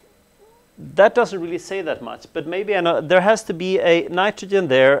 That doesn't really say that much, but maybe I know there has to be a nitrogen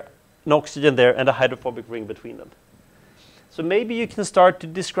there, an oxygen there, and a hydrophobic ring between them. So maybe you can start to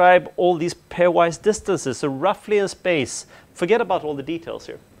describe all these pairwise distances, so roughly in space. Forget about all the details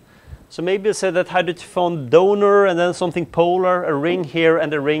here. So maybe you say that hydrogen donor and then something polar, a ring here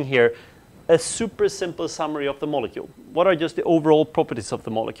and a ring here. A super simple summary of the molecule. What are just the overall properties of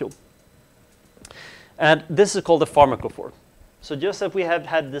the molecule? And this is called a pharmacophore. So just as we have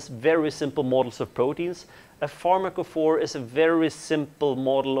had this very simple models of proteins, a pharmacophore is a very simple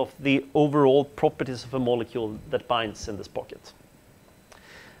model of the overall properties of a molecule that binds in this pocket.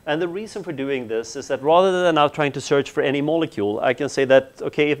 And the reason for doing this is that rather than now trying to search for any molecule, I can say that,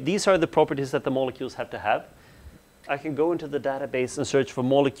 okay, if these are the properties that the molecules have to have, I can go into the database and search for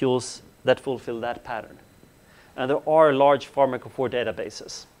molecules that fulfill that pattern. And there are large pharmacophore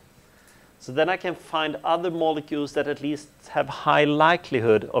databases. So then I can find other molecules that at least have high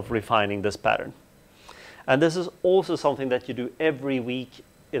likelihood of refining this pattern. And this is also something that you do every week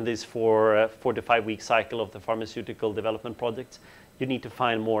in this 4 to 5 week cycle of the pharmaceutical development project. You need to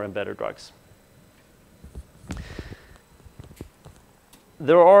find more and better drugs.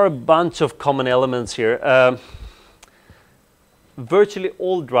 There are a bunch of common elements here. Virtually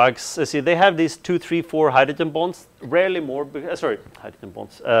all drugs, see, they have these 2, 3, 4 hydrogen bonds, rarely more, hydrogen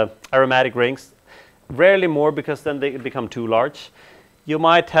bonds, aromatic rings, rarely more because then they become too large. You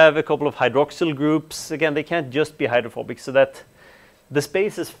might have a couple of hydroxyl groups. Again, they can't just be hydrophobic, so that the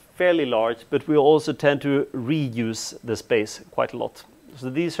space is fairly large, but we also tend to reuse the space quite a lot.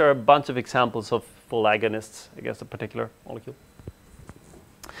 So these are a bunch of examples of full agonists against a particular molecule.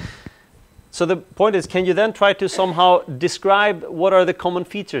 So the point is, can you then try to somehow describe what are the common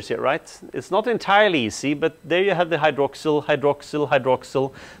features here, right? It's not entirely easy, but there you have the hydroxyl, hydroxyl,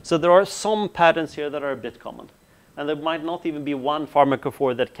 hydroxyl. So there are some patterns here that are a bit common. And there might not even be one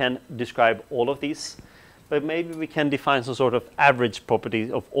pharmacophore that can describe all of these. But maybe we can define some sort of average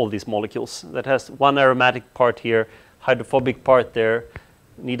property of all these molecules that has one aromatic part here, hydrophobic part there,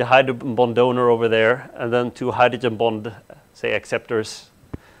 need a hydrogen bond donor over there, and then 2 hydrogen bond, say, acceptors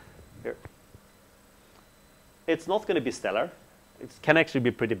here. It's not going to be stellar. It can actually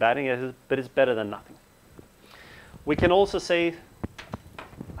be pretty bad, but it's better than nothing. We can also say,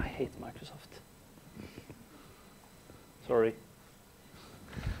 I hate Microsoft. Sorry.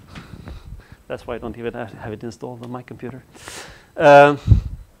 That's why I don't even have it installed on my computer.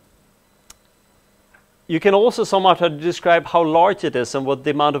 You can also somehow try to describe how large it is and what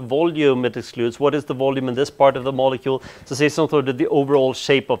the amount of volume it excludes. What is the volume in this part of the molecule? So say some sort of the overall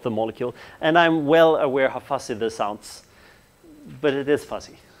shape of the molecule. And I'm well aware how fuzzy this sounds, but it is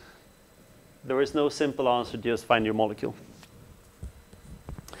fuzzy. There is no simple answer, just find your molecule.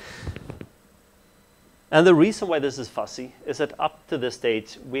 And the reason why this is fuzzy is that up to this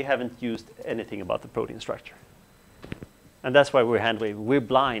stage, we haven't used anything about the protein structure. And that's why we're handling. We're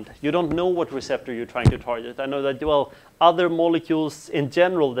blind. You don't know what receptor you're trying to target. I know that, well, other molecules in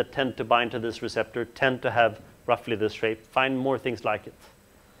general that tend to bind to this receptor tend to have roughly this shape. Find more things like it.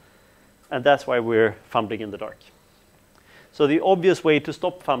 And that's why we're fumbling in the dark. So the obvious way to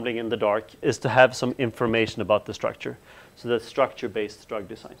stop fumbling in the dark is to have some information about the structure. So that's structure-based drug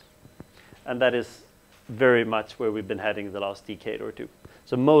design. And that is very much where we've been heading the last decade or two.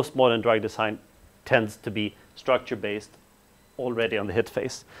 So most modern drug design tends to be structure-based already on the hit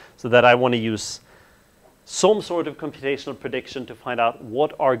phase. So that I want to use some sort of computational prediction to find out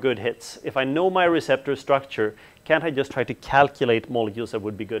what are good hits. If I know my receptor structure, can't I just try to calculate molecules that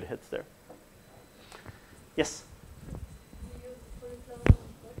would be good hits there? Yes? Do you use fully cloned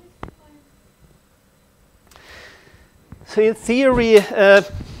bodies to find? So in theory,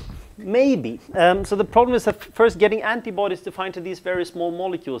 maybe. So the problem is that first getting antibodies to find to these very small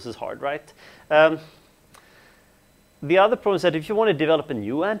molecules is hard, right? The other problem is that if you want to develop a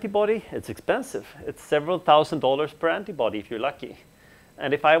new antibody, it's expensive. It's several $1,000s per antibody if you're lucky.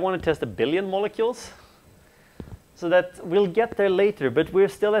 And if I want to test 1 billion molecules, so that we'll get there later, but we're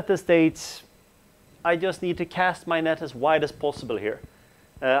still at the stage, I just need to cast my net as wide as possible here.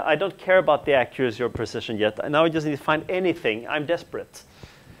 I don't care about the accuracy or precision yet. Now I just need to find anything. I'm desperate.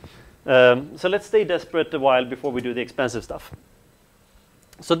 So let's stay desperate a while before we do the expensive stuff.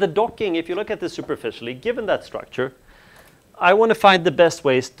 So the docking, if you look at this superficially, given that structure, I want to find the best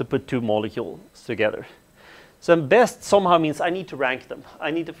ways to put two molecules together. So best somehow means I need to rank them. I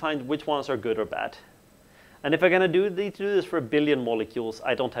need to find which ones are good or bad. And if I'm going to do this for 1 billion molecules,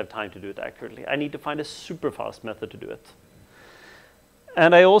 I don't have time to do it accurately. I need to find a super fast method to do it.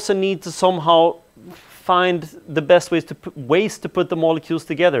 And I also need to somehow find the best ways to put the molecules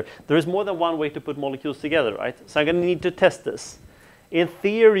together. There is more than one way to put molecules together, right? So I'm going to need to test this. In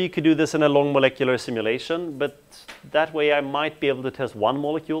theory, you could do this in a long molecular simulation, but that way I might be able to test one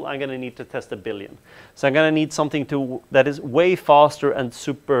molecule. I'm going to need to test 1 billion. So I'm going to need something that is way faster and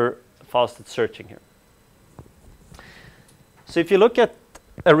super fast at searching here. So if you look at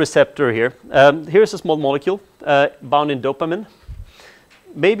a receptor here, here's a small molecule bound in dopamine.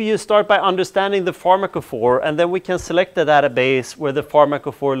 Maybe you start by understanding the pharmacophore, and then we can select a database where the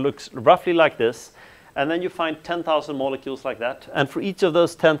pharmacophore looks roughly like this. And then you find 10,000 molecules like that. And for each of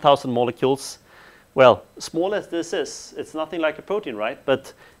those 10,000 molecules, well, small as this is, it's nothing like a protein, right?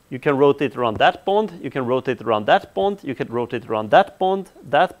 But you can rotate around that bond, you can rotate around that bond, you can rotate around that bond,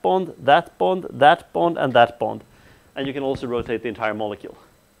 that bond, that bond, that bond, and that bond. And you can also rotate the entire molecule.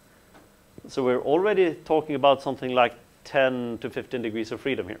 So we're already talking about something like 10 to 15 degrees of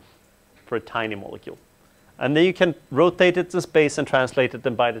freedom here for a tiny molecule. And then you can rotate it in space and translate it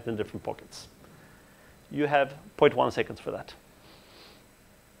and bind it in different pockets. You have 0.1 seconds for that.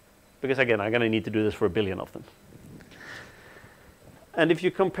 Because again, I'm going to need to do this for 1 billion of them. And if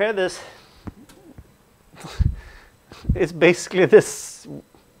you compare this, it's basically this.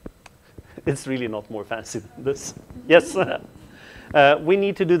 It's really not more fancy than this. Yes, we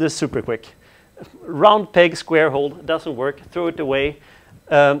need to do this super quick. Round peg, square hole, doesn't work, throw it away.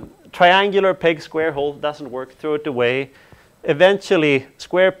 Triangular peg, square hole, doesn't work, throw it away. Eventually,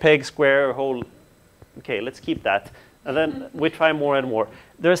 square peg, square hole. Okay, let's keep that. And then we try more and more.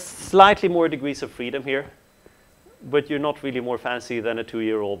 There's slightly more degrees of freedom here, but you're not really more fancy than a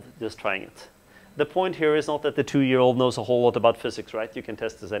 2-year-old just trying it. The point here is not that the 2-year-old knows a whole lot about physics, right? You can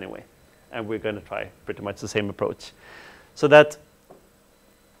test this anyway. And we're going to try pretty much the same approach. So that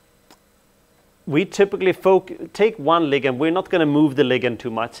we typically take one ligand. We're not going to move the ligand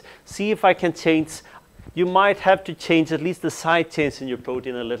too much. See if I can change. You might have to change at least the side chains in your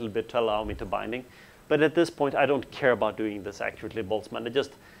protein a little bit to allow me to binding. But at this point, I don't care about doing this accurately, Boltzmann.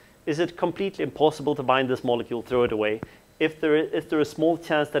 Is it completely impossible to bind this molecule? Throw it away. If there is a small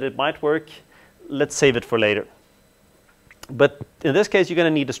chance that it might work, let's save it for later. But in this case, you're going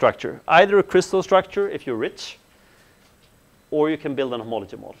to need a structure. Either a crystal structure, if you're rich, or you can build an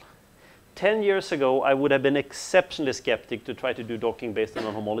homology model. 10 years ago, I would have been exceptionally skeptic to try to do docking based on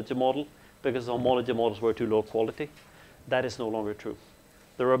a homology model, because the homology models were too low quality. That is no longer true.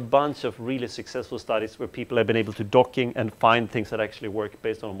 There are a bunch of really successful studies where people have been able to docking and find things that actually work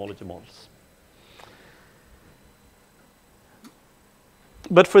based on homology models.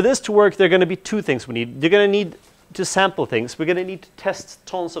 But for this to work, there are going to be two things we need. You're going to need to sample things. We're going to need to test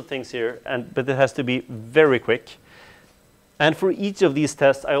tons of things here, but it has to be very quick. And for each of these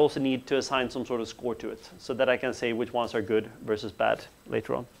tests, I also need to assign some sort of score to it so that I can say which ones are good versus bad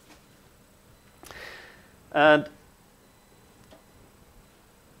later on. And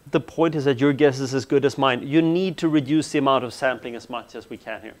the point is that your guess is as good as mine. You need to reduce the amount of sampling as much as we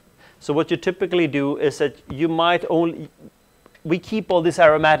can here. So what you typically do is that you might we keep all these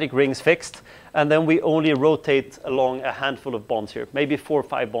aromatic rings fixed, and then we only rotate along a handful of bonds here, maybe 4 or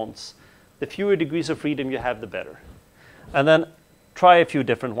 5 bonds. The fewer degrees of freedom you have, the better. And then try a few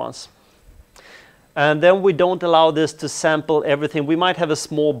different ones. And then we don't allow this to sample everything. We might have a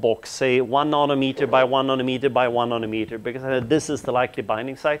small box, say 1 nanometer by 1 nanometer by 1 nanometer, because this is the likely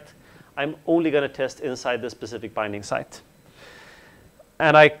binding site. I'm only going to test inside the specific binding site.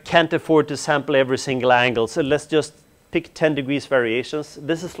 And I can't afford to sample every single angle, so let's just pick 10 degrees variations.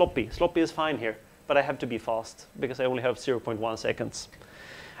 This is sloppy. Sloppy is fine here, but I have to be fast because I only have 0.1 seconds.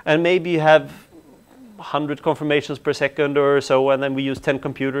 And maybe you have 100 confirmations per second or so, and then we use 10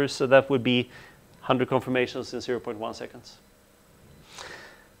 computers, so that would be 100 conformations in 0.1 seconds.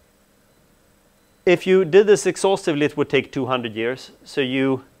 If you did this exhaustively, it would take 200 years. So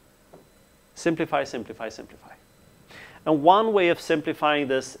you simplify, simplify, simplify. And one way of simplifying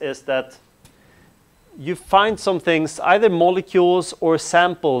this is that you find some things, either molecules or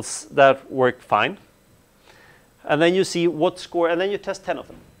samples that work fine. And then you see what score, and then you test 10 of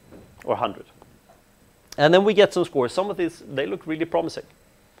them, or 100. And then we get some scores. Some of these, they look really promising.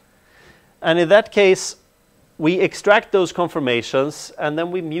 And in that case, we extract those conformations, and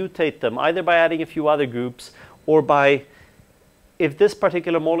then we mutate them, either by adding a few other groups, or by, if this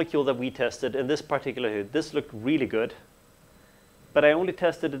particular molecule that we tested, in this particular here, this looked really good, but I only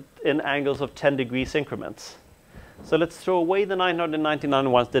tested it in angles of 10 degrees increments. So let's throw away the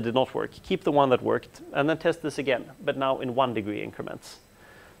 999 ones that did not work, keep the one that worked, and then test this again, but now in 1 degree increments.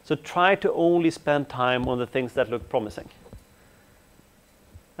 So try to only spend time on the things that look promising.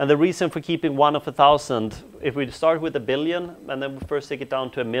 And the reason for keeping 1 of 1,000, if we start with 1 billion, and then we first take it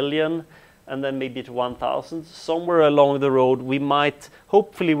down to 1 million, and then maybe to 1,000, somewhere along the road, we might,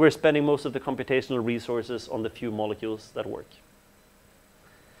 hopefully we're spending most of the computational resources on the few molecules that work.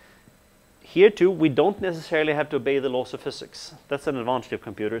 Here too, we don't necessarily have to obey the laws of physics. That's an advantage of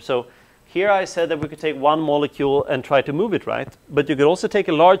computers. So here I said that we could take one molecule and try to move it, right? But you could also take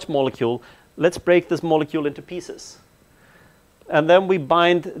a large molecule. Let's break this molecule into pieces. And then we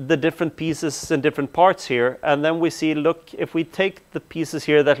bind the different pieces in different parts here. And then we see, look, if we take the pieces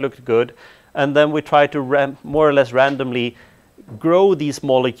here that looked good, and then we try to more or less randomly grow these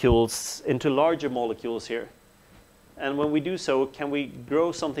molecules into larger molecules here. And when we do so, can we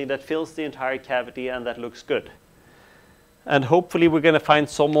grow something that fills the entire cavity and that looks good? And hopefully we're going to find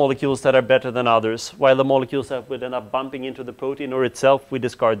some molecules that are better than others, while the molecules that would end up bumping into the protein or itself, we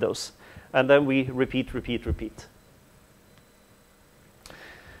discard those. And then we repeat, repeat, repeat.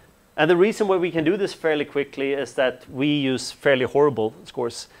 And the reason why we can do this fairly quickly is that we use fairly horrible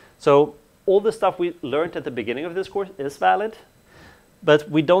scores. So all the stuff we learned at the beginning of this course is valid. But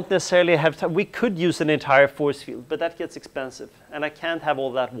we don't necessarily have time. We could use an entire force field, but that gets expensive. And I can't have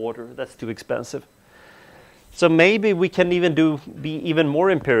all that water. That's too expensive. So maybe we can even be even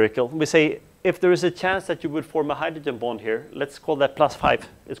more empirical. We say, if there is a chance that you would form a hydrogen bond here, let's call that +5.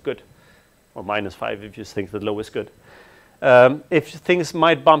 It's good. Or -5 if you think that low is good. If things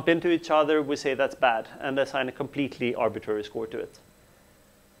might bump into each other, we say that's bad. And assign a completely arbitrary score to it.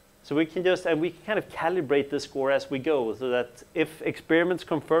 So we can just, and we can kind of calibrate the score as we go, so that if experiments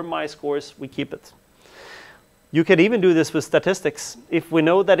confirm my scores, we keep it. You can even do this with statistics. If we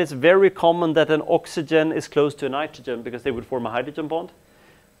know that it's very common that an oxygen is close to a nitrogen because they would form a hydrogen bond,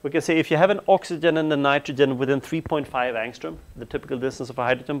 we can say if you have an oxygen and a nitrogen within 3.5 angstrom, the typical distance of a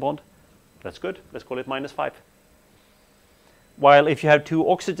hydrogen bond, that's good. Let's call it -5. While if you have two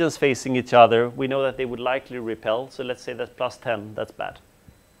oxygens facing each other, we know that they would likely repel. So let's say that's +10. That's bad.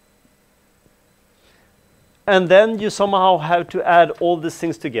 And then you somehow have to add all these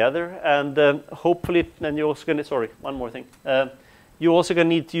things together, and hopefully, then you're also going to, sorry, one more thing. You're also going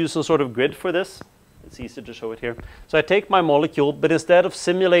to need to use some sort of grid for this. It's easier to show it here. So I take my molecule, but instead of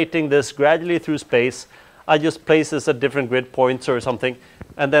simulating this gradually through space, I just place this at different grid points or something,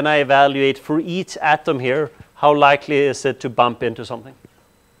 and then I evaluate for each atom here, how likely is it to bump into something.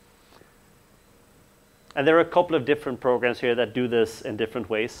 And there are a couple of different programs here that do this in different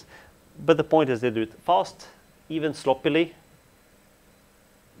ways. But the point is they do it fast, even sloppily.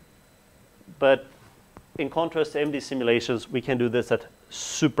 But in contrast to MD simulations, we can do this at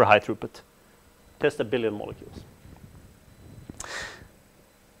super high throughput. Test 1 billion molecules.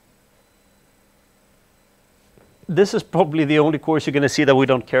 This is probably the only course you're going to see that we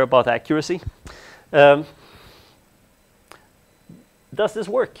don't care about accuracy. Does this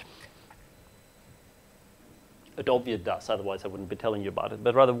work? It obviously does, otherwise I wouldn't be telling you about it.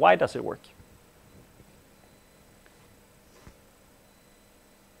 But rather, why does it work?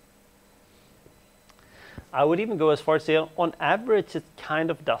 I would even go as far as say, on average, it kind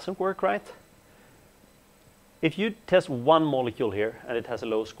of doesn't work right. If you test one molecule here and it has a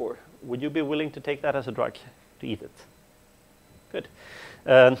low score, would you be willing to take that as a drug, to eat it? Good.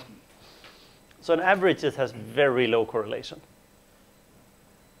 So on average, it has very low correlation.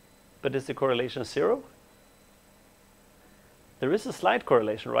 But is the correlation 0? There is a slight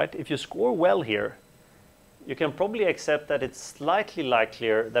correlation, right? If you score well here, you can probably accept that it's slightly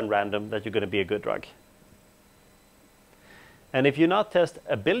likelier than random that you're going to be a good drug. And if you not test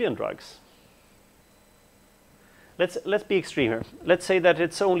 1 billion drugs, let's be extreme here. Let's say that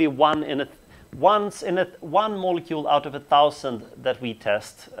it's only one molecule out of 1,000 that we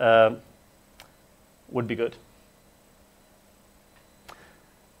test would be good.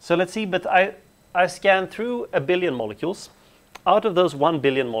 So let's see, but I scan through 1 billion molecules. Out of those 1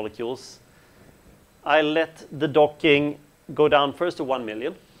 billion molecules, I let the docking go down first to 1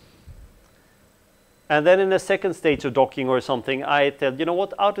 million. And then in a second stage of docking or something, I tell, you know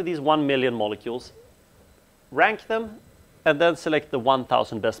what, out of these 1 million molecules, rank them and then select the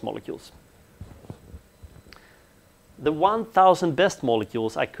 1,000 best molecules. The 1,000 best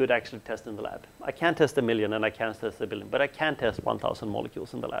molecules I could actually test in the lab. I can't test 1 million and I can't test 1 billion, but I can test 1,000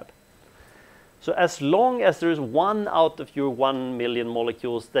 molecules in the lab. So as long as there is one out of your 1 million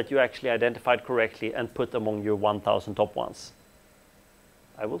molecules that you actually identified correctly and put among your 1,000 top ones,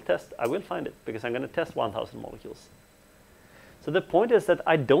 I will find it because I'm going to test 1,000 molecules. So the point is that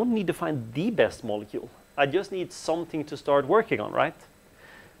I don't need to find the best molecule. I just need something to start working on, right?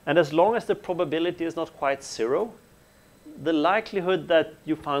 And as long as the probability is not quite 0, the likelihood that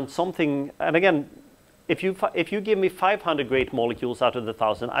you found something, and again, if you give me 500 great molecules out of the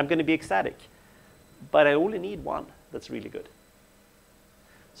 1,000, I'm going to be ecstatic. But I only need one that's really good.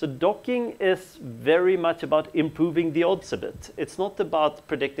 So docking is very much about improving the odds a bit. It's not about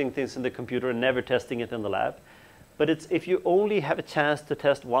predicting things in the computer and never testing it in the lab. But it's if you only have a chance to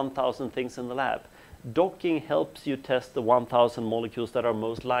test 1,000 things in the lab, docking helps you test the 1,000 molecules that are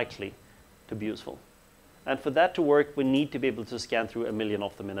most likely to be useful. And for that to work, we need to be able to scan through 1 million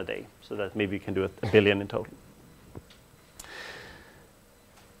of them in a day, so that maybe we can do it 1 billion in total.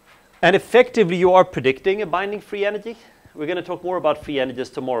 And effectively, you are predicting a binding free energy. We're going to talk more about free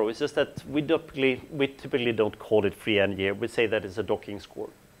energies tomorrow. It's just that we typically don't call it free energy. We say that it's a docking score.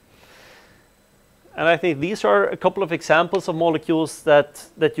 And I think these are a couple of examples of molecules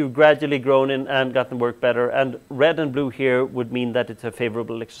that you've gradually grown in and gotten work better. And red and blue here would mean that it's a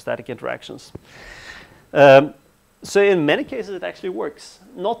favorable electrostatic interactions. So in many cases, it actually works.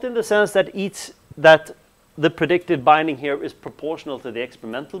 Not in the sense that the predicted binding here is proportional to the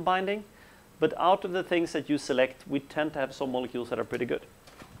experimental binding, but out of the things that you select, we tend to have some molecules that are pretty good.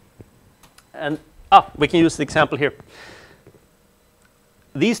 And we can use the example here.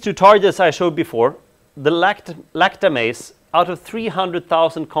 These two targets I showed before, the lactamase, out of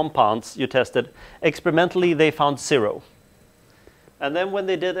 300,000 compounds you tested, experimentally they found 0. And then when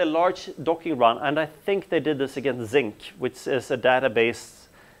they did a large docking run, and I think they did this against zinc, which is a database,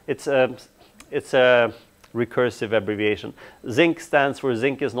 it's a recursive abbreviation. Zinc stands for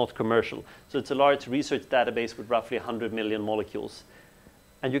zinc is not commercial. So it's a large research database with roughly 100 million molecules.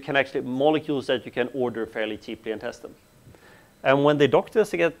 And you can actually, molecules that you can order fairly cheaply and test them. And when they docked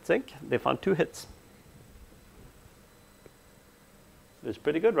this against zinc, they found 2 hits. It's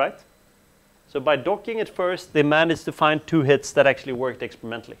pretty good, right? So by docking it first, they managed to find 2 hits that actually worked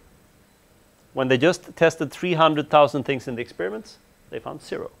experimentally. When they just tested 300,000 things in the experiments, they found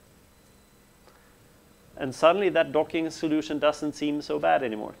 0. And suddenly that docking solution doesn't seem so bad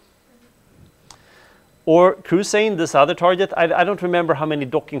anymore. Or Crusane, this other target, I don't remember how many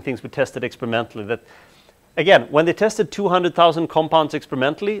docking things we tested experimentally. That, again, when they tested 200,000 compounds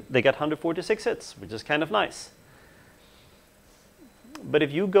experimentally, they got 146 hits, which is kind of nice. But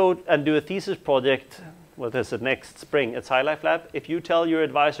if you go and do a thesis project, what is it, next spring at SciLife Lab, if you tell your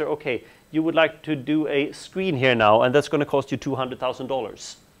advisor, okay, you would like to do a screen here now, and that's going to cost you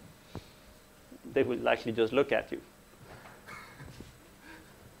 $200,000. They will likely just look at you.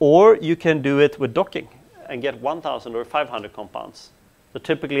 Or you can do it with docking and get 1,000 or 500 compounds. So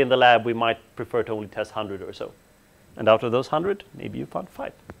typically in the lab, we might prefer to only test 100 or so. And out of those 100, maybe you found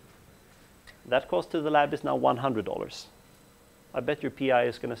 5. That cost to the lab is now $100. I bet your PI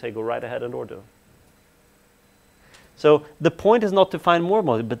is going to say, go right ahead and order. So the point is not to find more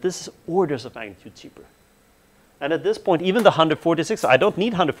molecules, but this is orders of magnitude cheaper. And at this point, even the 146, I don't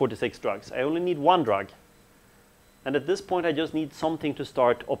need 146 drugs. I only need 1 drug. And at this point, I just need something to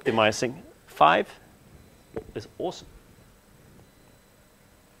start optimizing. 5 is awesome.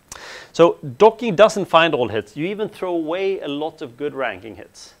 So docking doesn't find all hits. You even throw away a lot of good ranking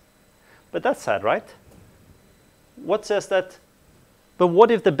hits. But that's sad, right? What says that? But what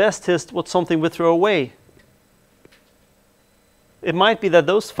if the best hit was something we throw away? It might be that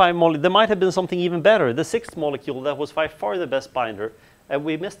those 5 molecules, there might have been something even better. The 6th molecule that was by far the best binder, and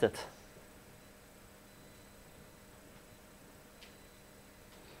we missed it.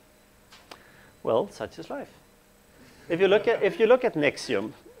 Well, such is life. If you look at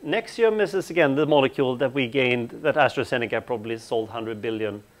Nexium, Nexium is again the molecule that we gained, that AstraZeneca probably sold $100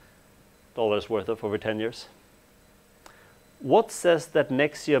 billion worth of over 10 years. What says that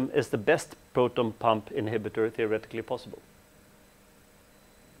Nexium is the best proton pump inhibitor theoretically possible?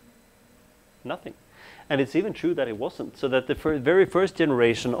 Nothing. And it's even true that it wasn't. So that the very first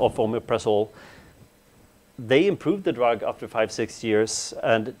generation of omeprazole, they improved the drug after 5-6 years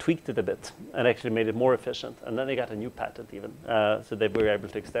and tweaked it a bit and actually made it more efficient. And then they got a new patent even, so they were able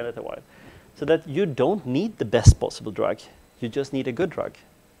to extend it a while. So that you don't need the best possible drug, you just need a good drug.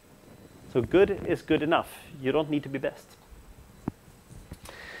 So good is good enough. You don't need to be best.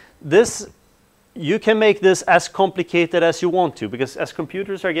 This, you can make this as complicated as you want to, because as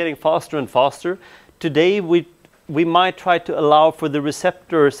computers are getting faster and faster, today we might try to allow for the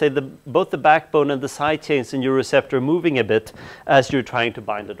receptor, say both the backbone and the side chains in your receptor moving a bit as you're trying to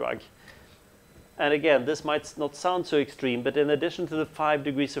bind the drug. And again, this might not sound so extreme, but in addition to the 5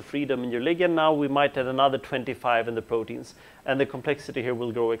 degrees of freedom in your ligand, now we might add another 25 in the proteins, and the complexity here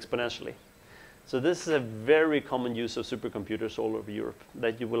will grow exponentially. So this is a very common use of supercomputers all over Europe,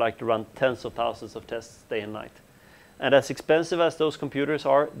 that you would like to run tens of thousands of tests day and night. And as expensive as those computers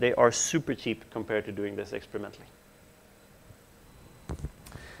are, they are super cheap compared to doing this experimentally.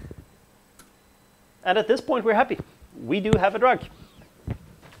 And at this point, we're happy. We do have a drug.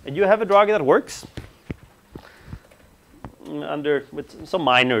 And you have a drug that works with some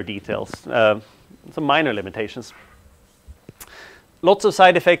minor details, some minor limitations. Lots of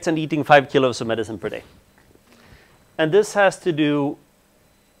side effects and eating 5 kilos of medicine per day. And this has to do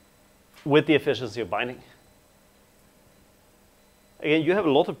with the efficiency of binding. Again, you have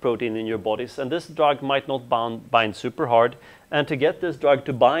a lot of protein in your bodies, and this drug might not bind super hard. And to get this drug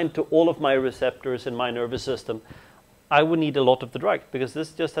to bind to all of my receptors in my nervous system, I would need a lot of the drug, because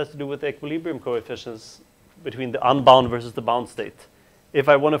this just has to do with the equilibrium coefficients between the unbound versus the bound state. If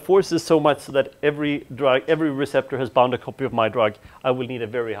I want to force this so much so that every receptor has bound a copy of my drug, I will need a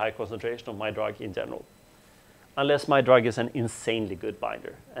very high concentration of my drug in general. Unless my drug is an insanely good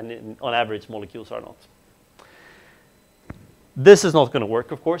binder, and on average molecules are not. This is not going to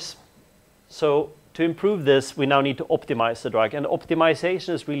work, of course. So to improve this, we now need to optimize the drug. And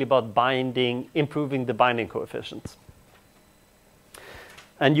optimization is really about improving the binding coefficients.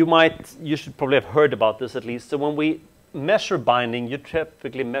 And you should probably have heard about this at least. So when we measure binding, you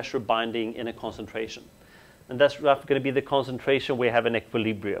typically measure binding in a concentration. And that's going to be the concentration we have in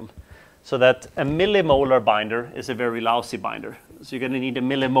equilibrium. So that a millimolar binder is a very lousy binder. So you're going to need a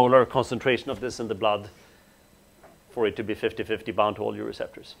millimolar concentration of this in the blood for it to be 50-50 bound to all your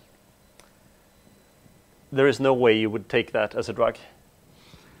receptors. There is no way you would take that as a drug.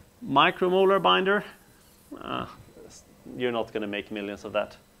 Micromolar binder, you're not going to make millions of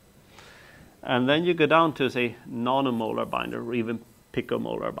that. And then you go down to, say, nanomolar binder or even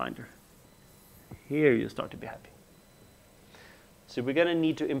picomolar binder. Here you start to be happy. So we're going to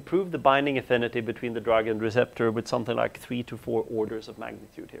need to improve the binding affinity between the drug and receptor with something like 3 to 4 orders of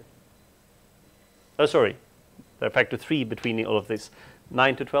magnitude here. Oh, sorry, there are factor 3 between all of this,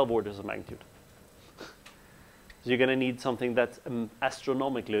 9 to 12 orders of magnitude. So you're going to need something that's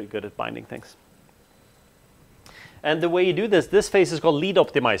astronomically good at binding things. And the way you do this phase is called lead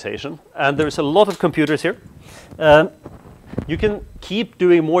optimization. And there's a lot of computers here. You can keep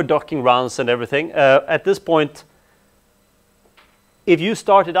doing more docking rounds and everything. At this point, if you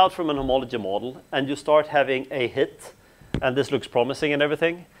started out from an homology model and you start having a hit, and this looks promising and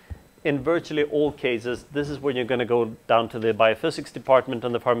everything, in virtually all cases, this is when you're going to go down to the biophysics department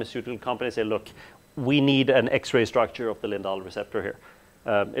and the pharmaceutical company and say, look, we need an X-ray structure of the Lindahl receptor here.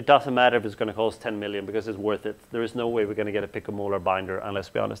 It doesn't matter if it's going to cost 10 million because it's worth it. There is no way we're going to get a picomolar binder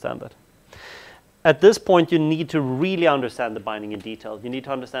unless we understand that. At this point, you need to really understand the binding in detail. You need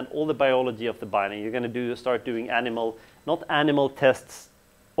to understand all the biology of the binding. You're going to start doing not animal tests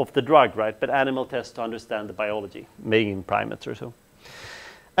of the drug, right, but animal tests to understand the biology, maybe in primates or so.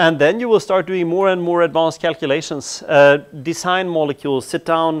 And then you will start doing more and more advanced calculations. Design molecules, sit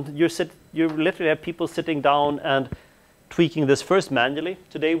down. You literally have people sitting down and tweaking this first manually.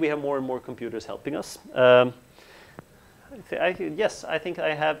 Today we have more and more computers helping us. Yes, I think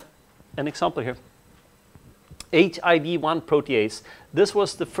I have an example here. HIV-1 protease. This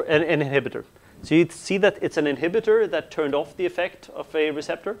was an inhibitor. So you see that it's an inhibitor that turned off the effect of a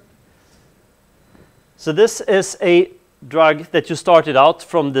receptor. So this is a drug that you started out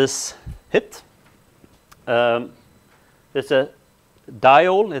from this hit. It's a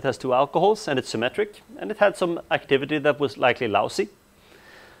diol, it has 2 alcohols, and it's symmetric, and it had some activity that was likely lousy.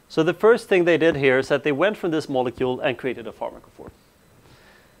 So the first thing they did here is that they went from this molecule and created a pharmacophore.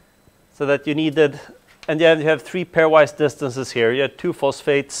 So that you needed, and yeah, you have 3 pairwise distances here. You had 2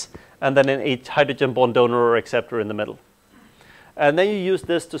 phosphates, and then an H hydrogen bond donor or acceptor in the middle. And then you use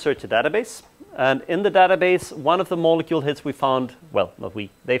this to search a database. And in the database, one of the molecule hits we found, well, not we,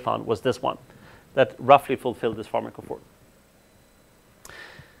 they found, was this one that roughly fulfilled this pharmacophore.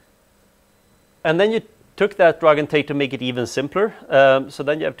 And then you took that drug and to make it even simpler. So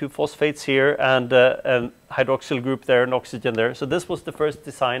then you have two phosphates here and an hydroxyl group there and oxygen there. So this was the first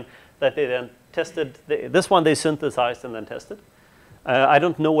design that they then tested. This one they synthesized and then tested. I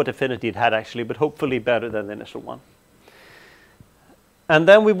don't know what affinity it had actually, but hopefully better than the initial one. And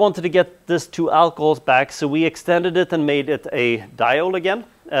then we wanted to get this two alcohols back, so we extended it and made it a diol again.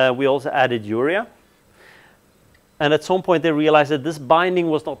 We also added urea. And at some point they realized that this binding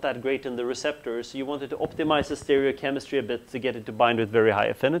was not that great in the receptors, so you wanted to optimize the stereochemistry a bit to get it to bind with very high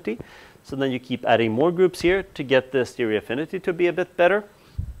affinity. So then you keep adding more groups here to get the stereoaffinity to be a bit better.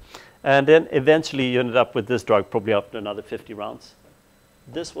 And then eventually you ended up with this drug probably after another 50 rounds.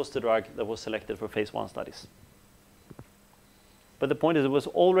 This was the drug that was selected for phase 1 studies. But the point is, it was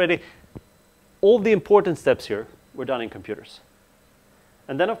already, all the important steps here were done in computers.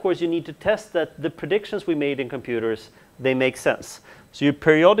 And then, of course, you need to test that the predictions we made in computers, they make sense. So you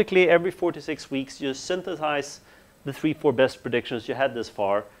periodically, every 4 to 6 weeks, you synthesize the 3-4 best predictions you had this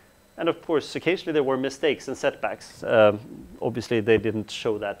far. And of course, occasionally there were mistakes and setbacks. Obviously, they didn't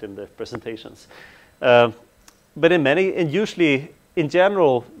show that in the presentations. But usually, in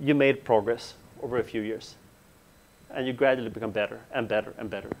general, you made progress over a few years. And you gradually become better and better and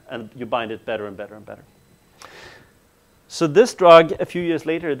better. And you bind it better and better and better. So this drug, a few years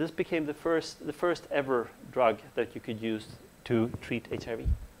later, this became the first ever drug that you could use to treat HIV.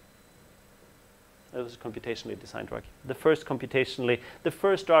 It was a computationally designed drug. The first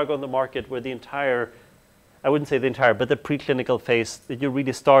drug on the market where the entire, I wouldn't say the entire, but the preclinical phase that you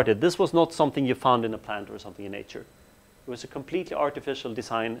really started. This was not something you found in a plant or something in nature. It was a completely artificial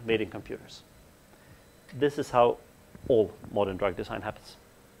design made in computers. This is how all modern drug design happens.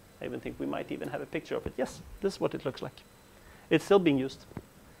 I even think we might even have a picture of it. Yes, this is what it looks like. It's still being used.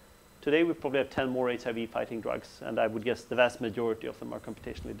 Today we probably have 10 more HIV fighting drugs, and I would guess the vast majority of them are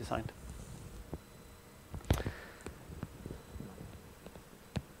computationally designed.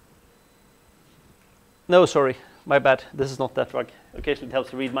 No, sorry, my bad. This is not that drug. Occasionally it helps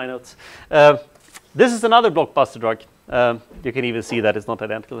to read my notes. This is another blockbuster drug. You can even see that it's not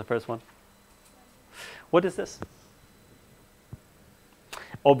identical to the first one. What is this?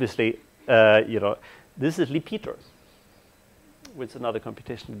 Obviously, this is Lipitor, which is another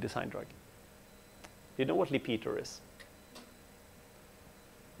computationally designed drug. You know what Lipitor is?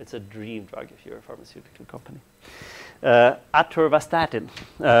 It's a dream drug if you're a pharmaceutical company. Atorvastatin.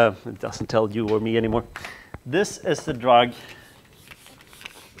 It doesn't tell you or me anymore. This is the drug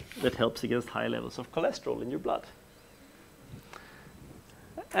that helps against high levels of cholesterol in your blood.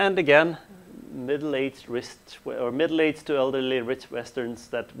 And again, middle-aged to elderly rich Westerns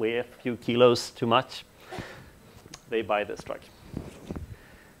that weigh a few kilos too much, they buy this drug.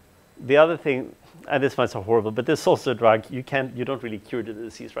 The other thing, and this might sound horrible, but this is also a drug you don't really cure the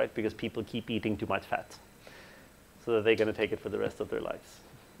disease, right? Because people keep eating too much fat, so that they're going to take it for the rest of their lives.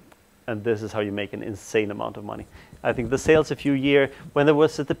 And this is how you make an insane amount of money. I think the sales a few years, when it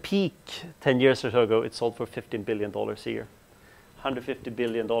was at the peak 10 years or so ago, it sold for $15 billion a year, $150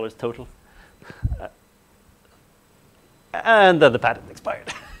 billion total. And then the patent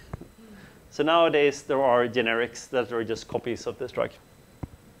expired. So nowadays there are generics that are just copies of this drug.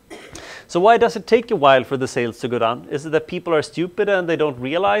 So why does it take a while for the sales to go down? Is it that people are stupid and they don't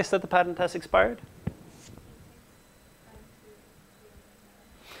realize that the patent has expired?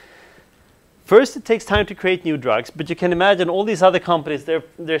 First, it takes time to create new drugs, but you can imagine all these other companies,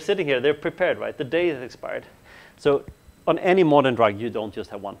 they're sitting here, they're prepared, right? The day it expired. So on any modern drug, you don't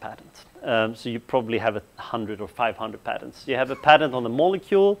just have one patent. So you probably have 100 or 500 patents. You have a patent on the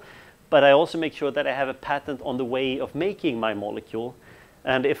molecule, but I also make sure that I have a patent on the way of making my molecule.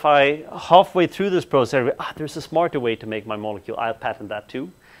 And if I, halfway through this process, there's a smarter way to make my molecule, I'll patent that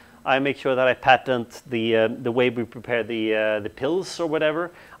too. I make sure that I patent the way we prepare the pills or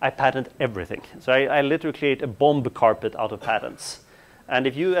whatever. I patent everything. So I literally create a bomb carpet out of patents. And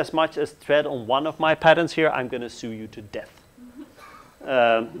if you as much as tread on one of my patents here, I'm going to sue you to death.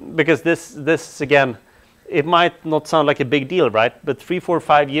 Because this again, it might not sound like a big deal, right? But 3, 4,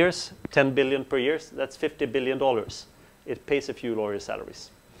 5 years, 10 billion per year, that's $50 billion. It pays a few lawyers'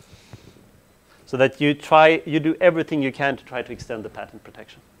 salaries. So that you do everything you can to try to extend the patent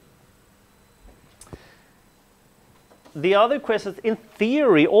protection. The other question, in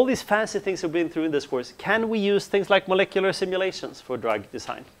theory, all these fancy things we've been through in this course, can we use things like molecular simulations for drug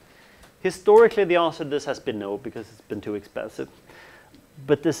design? Historically, the answer to this has been no, because it's been too expensive.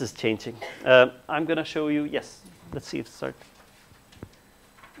 But this is changing. I'm going to show you, yes, let's see if it starts.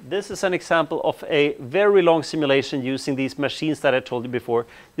 This is an example of a very long simulation using these machines that I told you before.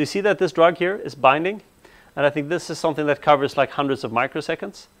 You see that this drug here is binding? And I think this is something that covers like hundreds of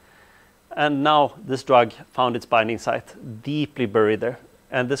microseconds. And now this drug found its binding site deeply buried there.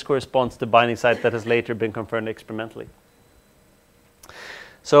 And this corresponds to the binding site that has later been confirmed experimentally.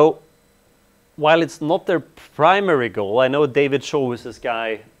 So while it's not their primary goal, I know David Shaw was this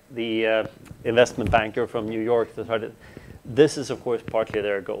guy, the investment banker from New York that started. This is, of course, partly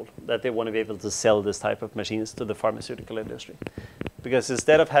their goal, that they want to be able to sell this type of machines to the pharmaceutical industry. Because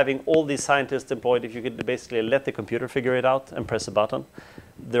instead of having all these scientists employed, if you could basically let the computer figure it out and press a button,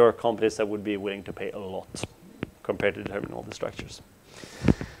 there are companies that would be willing to pay a lot compared to determining all the structures.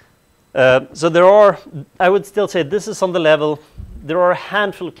 So there are, I would still say this is on the level, there are a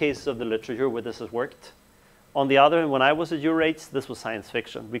handful of cases of the literature where this has worked. On the other hand, when I was at your age, this was science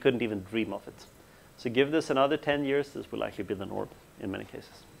fiction. We couldn't even dream of it. So give this another 10 years, this will likely be the norm in many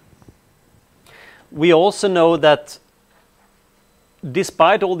cases. We also know that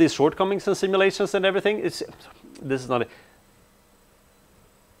despite all these shortcomings in simulations and everything, this is not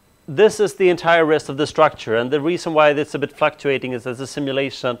this is the entire rest of the structure, and the reason why it's a bit fluctuating is that the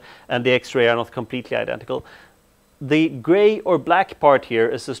simulation and the X-ray are not completely identical. The gray or black part here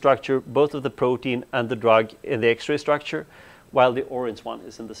is the structure, both of the protein and the drug in the X-ray structure, while the orange one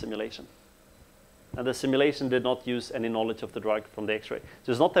is in the simulation. And the simulation did not use any knowledge of the drug from the X-ray.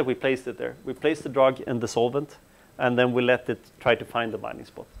 So it's not that we placed it there. We placed the drug in the solvent, and then we let it try to find the binding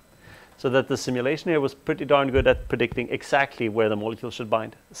spot. So that the simulation here was pretty darn good at predicting exactly where the molecule should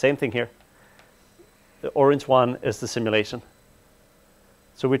bind. Same thing here. The orange one is the simulation.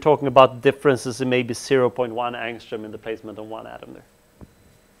 So we're talking about differences in maybe 0.1 angstrom in the placement of one atom there.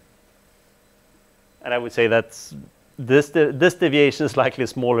 And I would say that's this deviation is likely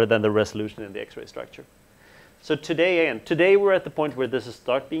smaller than the resolution in the X-ray structure. So today we're at the point where this is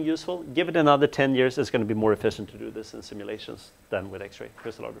start being useful. Give it another 10 years, it's going to be more efficient to do this in simulations than with X-ray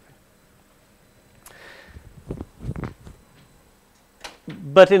crystallography.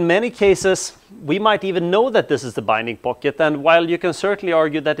 But in many cases, we might even know that this is the binding pocket. And while you can certainly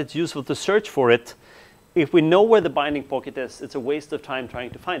argue that it's useful to search for it, if we know where the binding pocket is, it's a waste of time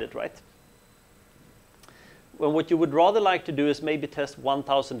trying to find it, right? Well, what you would rather like to do is maybe test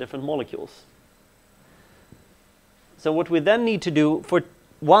 1,000 different molecules. So what we then need to do for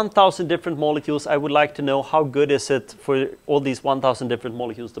 1,000 different molecules, I would like to know how good is it for all these 1,000 different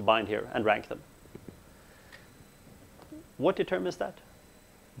molecules to bind here and rank them. What determines that?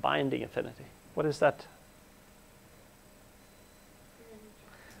 Binding affinity. What is that?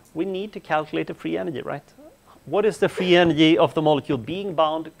 We need to calculate the free energy, right? What is the free energy of the molecule being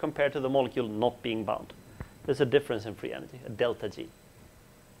bound compared to the molecule not being bound? There's a difference in free energy, a delta G.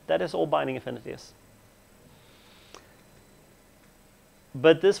 That is all binding affinity is.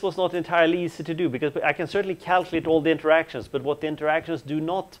 But this was not entirely easy to do because I can certainly calculate all the interactions, but what the interactions do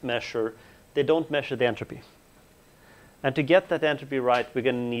not measure, they don't measure the entropy. And to get that entropy right, we're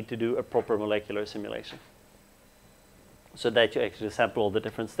going to need to do a proper molecular simulation so that you actually sample all the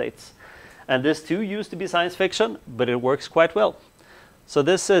different states. And this too used to be science fiction, but it works quite well. So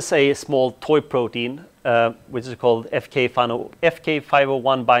this is a small toy protein, which is called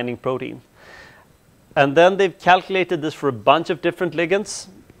FK501 binding protein. And then they've calculated this for a bunch of different ligands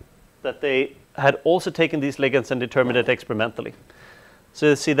that they had also taken these ligands and determined it experimentally. So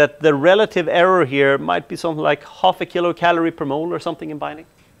you see that the relative error here might be something like 0.5 kilocalorie per mole or something in binding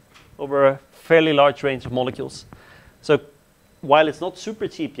over a fairly large range of molecules. So while it's not super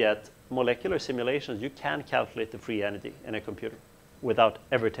cheap yet, molecular simulations, you can calculate the free energy in a computer without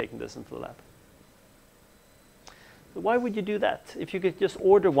ever taking this into the lab. So why would you do that? If you could just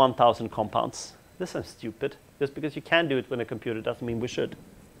order 1,000 compounds, this sounds stupid. Just because you can do it when a computer doesn't mean we should.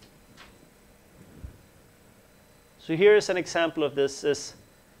 So here is an example of this. Is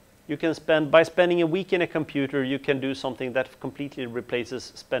you can spend, by spending a week in a computer, you can do something that completely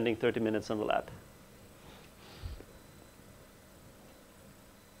replaces spending 30 minutes in the lab.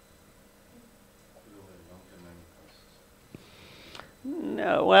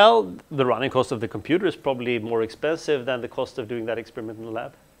 No, well, the running cost of the computer is probably more expensive than the cost of doing that experiment in the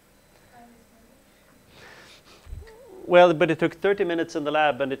lab. Well, but it took 30 minutes in the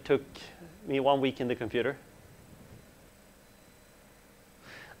lab and it took me 1 week in the computer.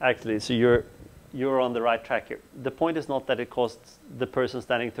 Actually, so you're on the right track here. The point is not that it costs the person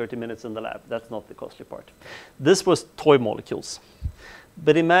standing 30 minutes in the lab. That's not the costly part. This was toy molecules.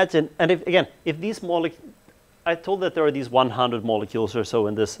 But imagine, and if these molecules, I told that there are these 100 molecules or so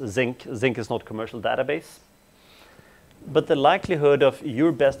in this zinc. Zinc is not a commercial database. But the likelihood of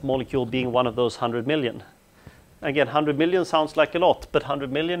your best molecule being one of those 100 million. Again, 100 million sounds like a lot, but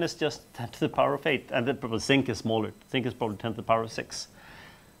 100 million is just 10 to the power of 8. And then zinc is smaller. Zinc is probably 10 to the power of 6.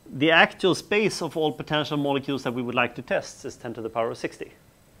 The actual space of all potential molecules that we would like to test is 10 to the power of 60.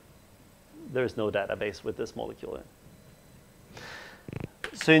 There is no database with this molecule in.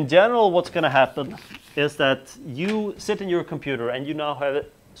 So in general, what's going to happen is that you sit in your computer and you now have a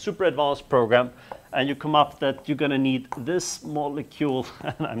super advanced program, and you come up that you're going to need this molecule,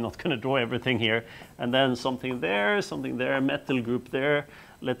 and I'm not going to draw everything here, and then something there, methyl group there.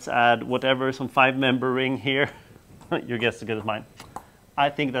 Let's add whatever, some 5-member ring here. Your guess is as good as mine. I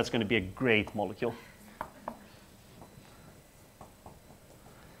think that's going to be a great molecule.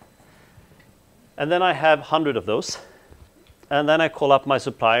 And then I have 100 of those. And then I call up my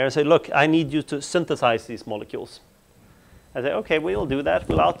supplier and say, look, I need you to synthesize these molecules. I say, OK, we'll do that.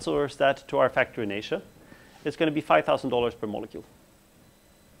 We'll outsource that to our factory in Asia. It's going to be $5,000 per molecule.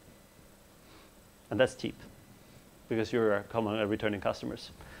 And that's cheap, because you're common returning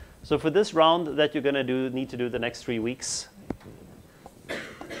customers. So for this round that you're going to need to do the next 3 weeks,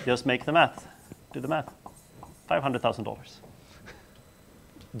 just make the math. Do the math. $500,000.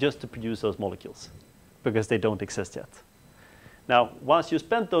 Just to produce those molecules, because they don't exist yet. Now, once you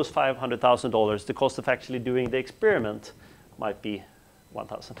spent those $500,000, the cost of actually doing the experiment might be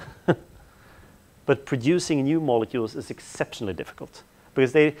 $1,000. But producing new molecules is exceptionally difficult,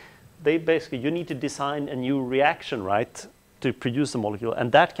 because they basically, you need to design a new reaction, right, to produce a molecule,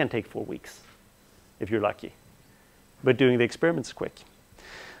 and that can take 4 weeks, if you're lucky. But doing the experiments is quick.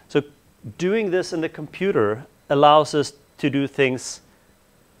 So doing this in the computer allows us to do things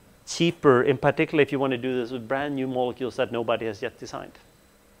cheaper, in particular if you want to do this with brand new molecules that nobody has yet designed.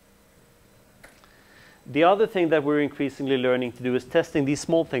 The other thing that we're increasingly learning to do is testing these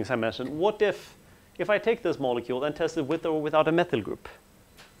small things I mentioned. What if I take this molecule and test it with or without a methyl group?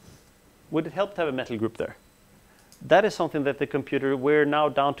 Would it help to have a methyl group there? That is something that the computer, we're now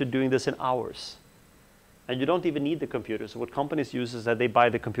down to doing this in hours. And you don't even need the computer. So what companies use is that they buy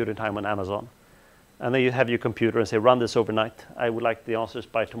the computer time on Amazon. And then you have your computer and say, run this overnight. I would like the answers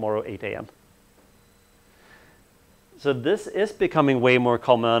by tomorrow, 8 a.m. So this is becoming way more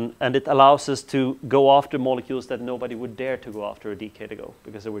common, and it allows us to go after molecules that nobody would dare to go after a decade ago,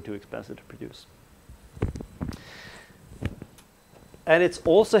 because they were too expensive to produce. And it's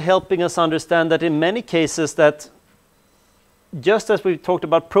also helping us understand that in many cases that, just as we talked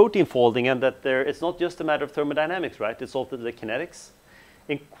about protein folding, and that it's not just a matter of thermodynamics, right? It's also the kinetics.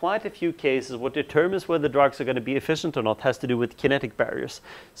 In quite a few cases, what determines whether drugs are going to be efficient or not has to do with kinetic barriers.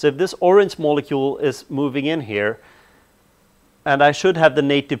 So if this orange molecule is moving in here, and I should have the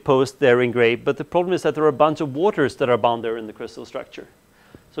native post there in gray, but the problem is that there are a bunch of waters that are bound there in the crystal structure.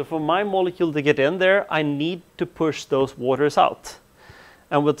 So for my molecule to get in there, I need to push those waters out.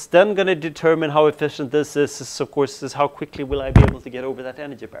 And what's then going to determine how efficient this is, of course, is how quickly will I be able to get over that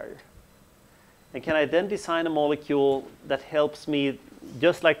energy barrier. And can I then design a molecule that helps me,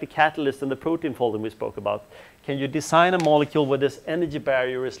 just like the catalyst and the protein folding we spoke about, can you design a molecule where this energy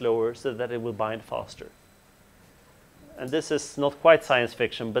barrier is lower so that it will bind faster? And this is not quite science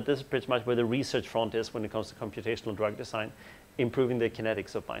fiction, but this is pretty much where the research front is when it comes to computational drug design, improving the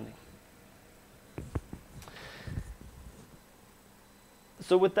kinetics of binding.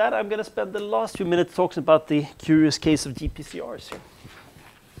 So with that, I'm going to spend the last few minutes talking about the curious case of GPCRs here,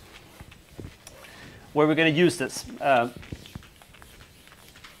 where we're going to use this. And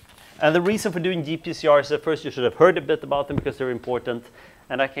the reason for doing GPCRs is that first you should have heard a bit about them because they're important,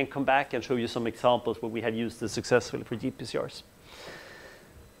 and I can come back and show you some examples where we have used this successfully for GPCRs.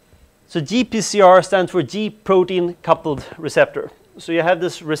 So GPCR stands for G protein coupled receptor. So you have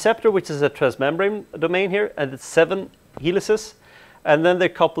this receptor, which is a transmembrane domain here, and it's 7 helices, and then they're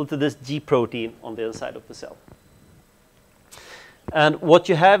coupled to this G protein on the inside of the cell. And what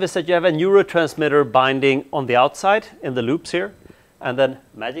you have is that you have a neurotransmitter binding on the outside in the loops here, and then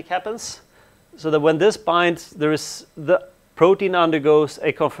magic happens. So that when this binds, the protein undergoes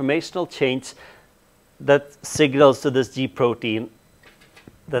a conformational change that signals to this G protein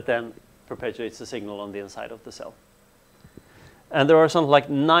that then perpetuates the signal on the inside of the cell. And there are something like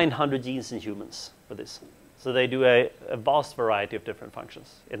 900 genes in humans for this. So they do a vast variety of different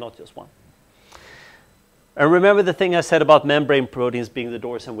functions, and not just one. And remember the thing I said about membrane proteins being the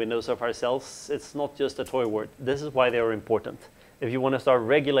doors and windows of our cells? It's not just a toy word. This is why they are important. If you want to start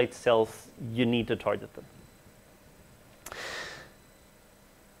regulate cells, you need to target them.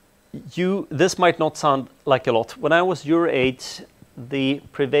 This might not sound like a lot. When I was your age, the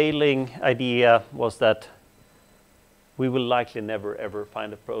prevailing idea was that we will likely never ever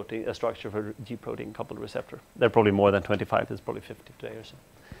find a structure for G protein coupled receptor. There are probably more than 25. There's probably 50 today or so.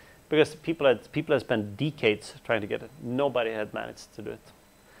 Because people had spent decades trying to get it. Nobody had managed to do it.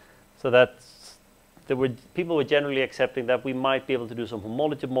 So people were generally accepting that we might be able to do some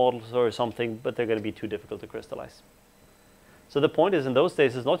homology models or something, but they're going to be too difficult to crystallize. So the point is, in those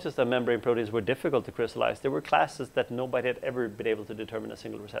days, it's not just that membrane proteins were difficult to crystallize. There were classes that nobody had ever been able to determine a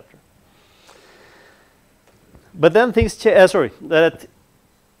single receptor. But then things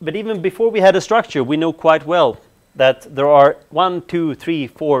but even before we had a structure, we know quite well that there are 1, 2, 3,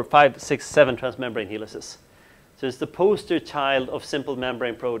 4, 5, 6, 7 transmembrane helices. So it's the poster child of simple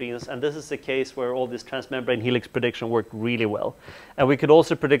membrane proteins, and this is the case where all this transmembrane helix prediction worked really well. And we could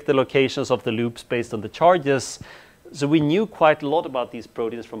also predict the locations of the loops based on the charges. So we knew quite a lot about these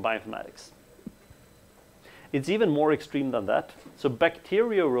proteins from bioinformatics. It's even more extreme than that. So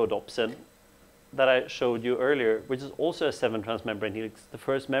bacteriorhodopsin, that I showed you earlier, which is also a 7 transmembrane helix, the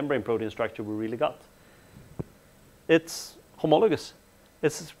first membrane protein structure we really got. It's homologous.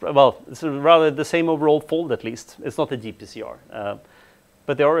 It's rather the same overall fold, at least. It's not a GPCR,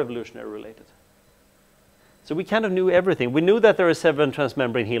 but they are evolutionary related. So we kind of knew everything. We knew that there are 7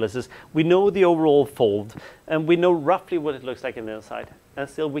 transmembrane helices. We know the overall fold, and we know roughly what it looks like in the inside. And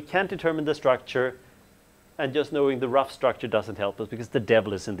still, we can't determine the structure, and just knowing the rough structure doesn't help us because the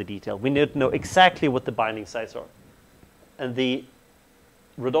devil is in the detail. We need to know exactly what the binding sites are. And the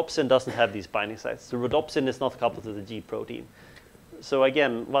rhodopsin doesn't have these binding sites. The rhodopsin is not coupled to the G protein. So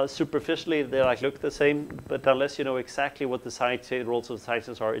again, while superficially they look the same, but unless you know exactly what the site roles of the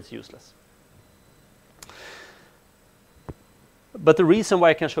sites are, it's useless. But the reason why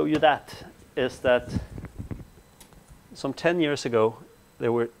I can show you that is that some 10 years ago,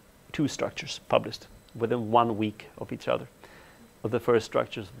 there were 2 structures published within 1 week of each other, of the first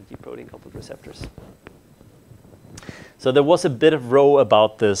structures of the G protein coupled receptors. So there was a bit of row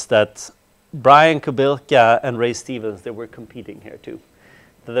about this, that Brian Kubilka and Ray Stevens, they were competing here too.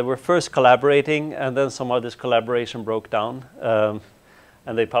 They were first collaborating, and then somehow this collaboration broke down,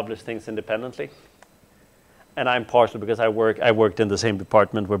 and they published things independently. And I'm partial because I worked in the same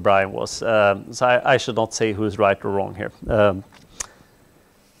department where Brian was, so I should not say who's right or wrong here.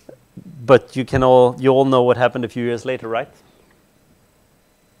 But you all know what happened a few years later, right?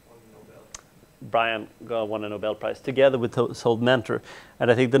 Brian won a Nobel Prize together with his old mentor. And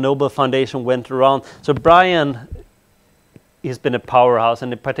I think the Nobel Foundation went around. So Brian, he's been a powerhouse,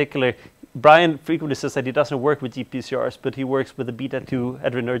 and in particular, Brian frequently says that he doesn't work with GPCRs, but he works with the beta-2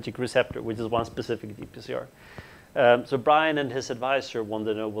 adrenergic receptor, which is one specific GPCR. So Brian and his advisor won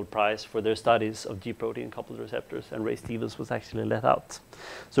the Nobel Prize for their studies of G protein coupled receptors, and Ray Stevens was actually let out.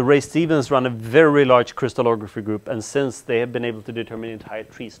 So Ray Stevens ran a very large crystallography group, and since they have been able to determine entire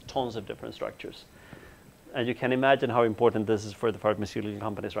trees, tons of different structures. And you can imagine how important this is for the pharmaceutical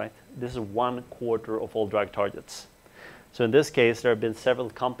companies, right? This is 1/4 of all drug targets. So in this case, there have been several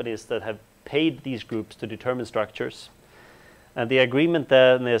companies that have paid these groups to determine structures. And the agreement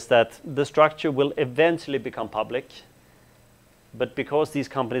then is that the structure will eventually become public. But because these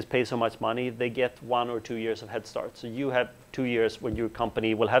companies pay so much money, they get 1 or 2 years of head start. So you have 2 years when your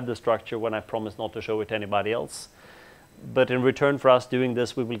company will have the structure when I promise not to show it to anybody else. But in return for us doing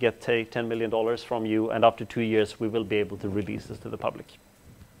this, we will get $10 million from you. And after 2 years, we will be able to release this to the public.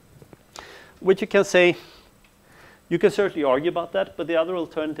 Which you can say, you can certainly argue about that, but the other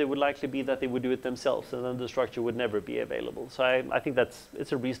alternative would likely be that they would do it themselves, and then the structure would never be available. So I think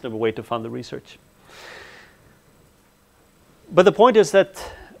it's a reasonable way to fund the research. But the point is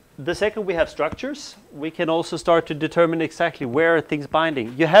that the second we have structures, we can also start to determine exactly where are things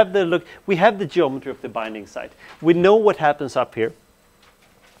binding. We have the geometry of the binding site. We know what happens up here.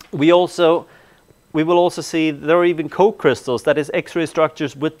 We will also see there are even co-crystals, that is X-ray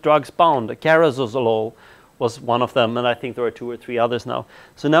structures with drugs bound. Carrazolol was one of them, and I think there are 2 or 3 others now.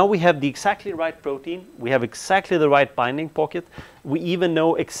 So now we have the exactly right protein, we have exactly the right binding pocket, we even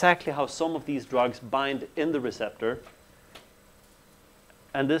know exactly how some of these drugs bind in the receptor.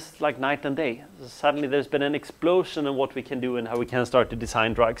 And this is like night and day. So suddenly there's been an explosion in what we can do and how we can start to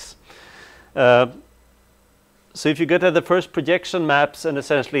design drugs. So if you get at the first projection maps and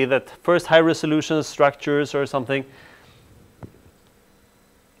essentially that first high resolution structures or something,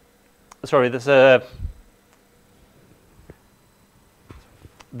 sorry, this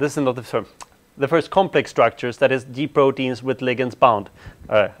is not the term. The first complex structures, that is G proteins with ligands bound.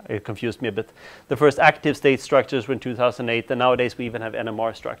 It confused me a bit. The first active state structures were in 2008, and nowadays we even have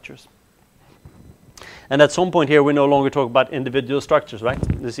NMR structures. And at some point here, we no longer talk about individual structures, right?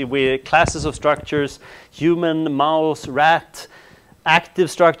 You see, we classes of structures, human, mouse, rat, active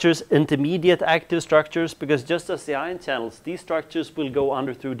structures, intermediate active structures, because just as the ion channels, these structures will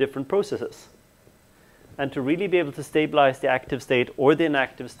go through different processes. And to really be able to stabilize the active state or the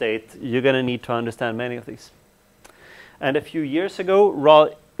inactive state, you're going to need to understand many of these. And a few years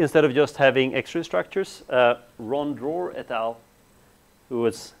ago, instead of just having X-ray structures, Ron Dror et al., who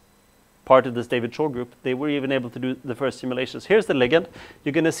was part of this David Shore group, they were even able to do the first simulations. Here's the ligand.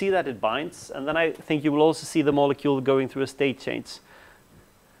 You're going to see that it binds, and then I think you will also see the molecule going through a state change.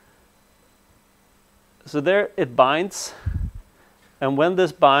 So there it binds, and when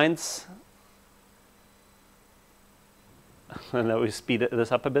this binds, and now we speed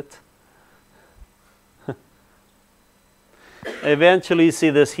this up a bit. Eventually you see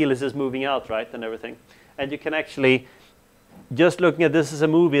this helices moving out, right, and everything. And you can actually, just looking at this as a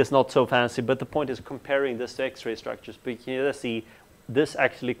movie is not so fancy, but the point is comparing this to X-ray structures. But you can see this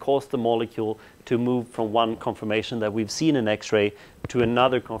actually caused the molecule to move from one conformation that we've seen in X-ray to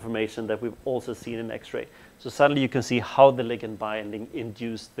another conformation that we've also seen in X-ray. So suddenly you can see how the ligand binding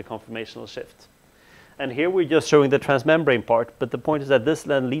induced the conformational shift. And here we're just showing the transmembrane part, but the point is that this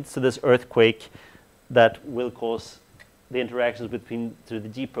then leads to this earthquake that will cause the interactions between the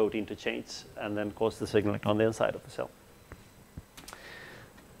G protein to change and then cause the signaling on the inside of the cell.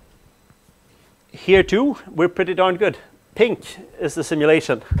 Here too, we're pretty darn good. Pink is the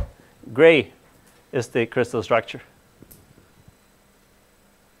simulation. Gray is the crystal structure.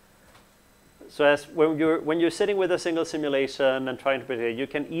 So as when you're sitting with a single simulation and trying to predict, you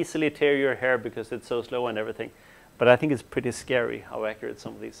can easily tear your hair because it's so slow and everything. But I think it's pretty scary how accurate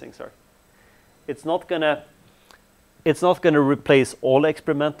some of these things are. It's not gonna replace all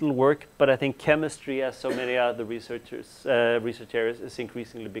experimental work, but I think chemistry, as so many other research areas, is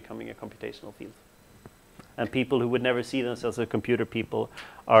increasingly becoming a computational field. And people who would never see themselves as computer people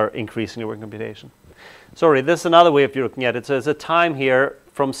are increasingly working computation. Sorry, this is another way of looking at it. So there's a time here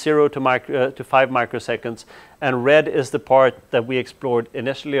from 0 to 5 microseconds, and red is the part that we explored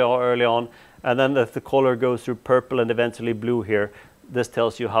initially or early on, and then as the color goes through purple and eventually blue here, this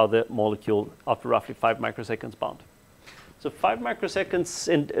tells you how the molecule after roughly 5 microseconds bound. So 5 microseconds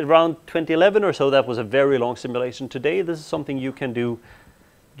in around 2011 or so, that was a very long simulation. Today, this is something you can do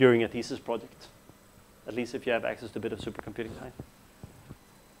during a thesis project, at least if you have access to a bit of supercomputing time.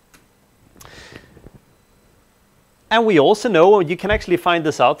 And we also know, and you can actually find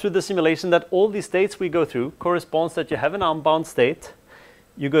this out through the simulation, that all these states we go through corresponds that you have an unbound state,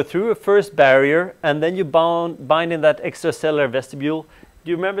 you go through a first barrier, and then you bind in that extracellular vestibule.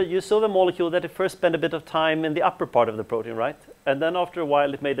 Do you remember, you saw the molecule that it first spent a bit of time in the upper part of the protein, right? And then after a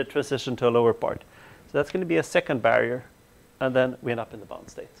while, it made a transition to a lower part. So that's going to be a second barrier, and then we end up in the bound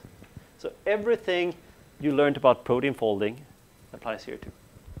state. So everything you learned about protein folding applies here too.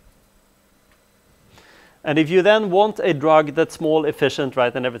 And if you then want a drug that's small, efficient,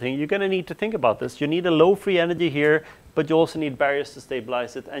 right, and everything, you're going to need to think about this. You need a low free energy here, but you also need barriers to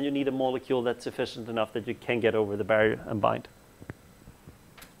stabilize it, and you need a molecule that's efficient enough that you can get over the barrier and bind.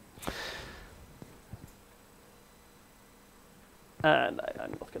 And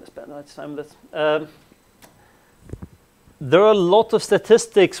I'm not going to spend much time on this. There are a lot of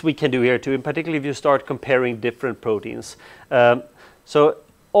statistics we can do here too, and particularly if you start comparing different proteins. So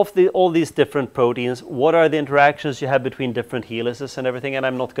of all these different proteins, what are the interactions you have between different helices and everything? And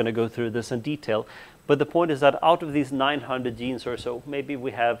I'm not going to go through this in detail. But the point is that out of these 900 genes or so, maybe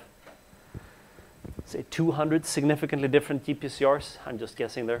we have, say, 200 significantly different GPCRs. I'm just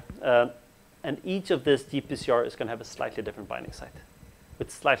guessing there. And each of this GPCR is going to have a slightly different binding site with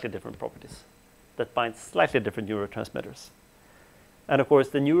slightly different properties that bind slightly different neurotransmitters. And of course,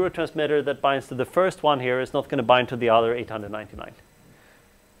 the neurotransmitter that binds to the first one here is not going to bind to the other 899.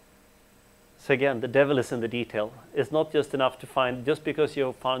 So again, the devil is in the detail. It's not just enough to find, just because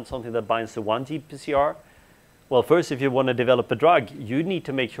you found something that binds to one GPCR. Well, first, if you want to develop a drug, you need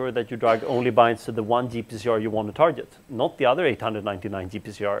to make sure that your drug only binds to the one GPCR you want to target, not the other 899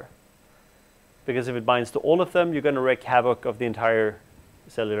 GPCR. Because if it binds to all of them, you're going to wreak havoc of the entire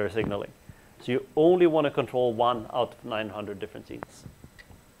cellular signaling. So you only want to control one out of 900 different genes.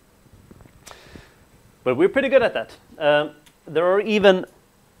 But we're pretty good at that. There are even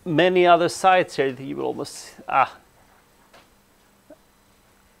many other sites here that you will almost...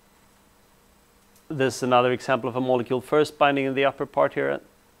 This is another example of a molecule first binding in the upper part here.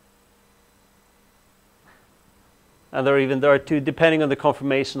 And there are two, depending on the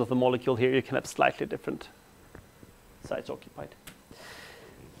conformation of the molecule here, you can have slightly different sites occupied.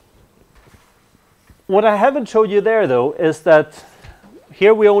 What I haven't showed you there, though, is that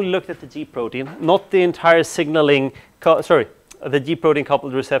here we only looked at the G protein, not the entire signaling, the G protein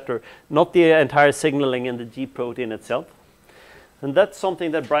coupled receptor, not the entire signaling in the G protein itself. And that's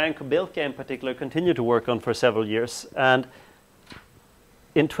something that Brian Kobilka in particular continued to work on for several years. And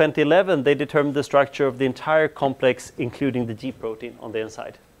in 2011, they determined the structure of the entire complex, including the G protein on the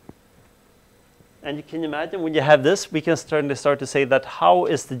inside. And you can imagine when you have this, we can certainly start to say that how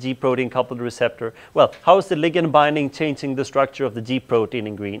is the G protein coupled receptor? Well, how is the ligand binding changing the structure of the G protein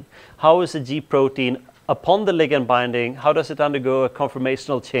in green? How is the G protein upon the ligand binding? How does it undergo a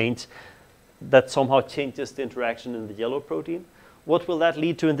conformational change that somehow changes the interaction in the yellow protein? What will that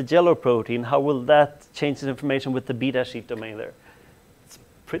lead to in the yellow protein? How will that change the information with the beta sheet domain there? It's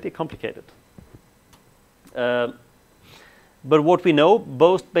pretty complicated. But what we know,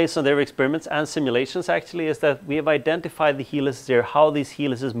 both based on their experiments and simulations actually, is that we have identified the helices here, how these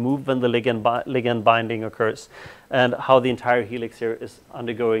helices move when the ligand binding occurs, and how the entire helix here is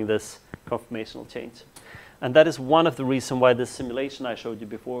undergoing this conformational change. And that is one of the reasons why this simulation I showed you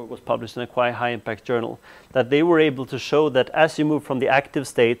before was published in a quite high impact journal, that they were able to show that as you move from the active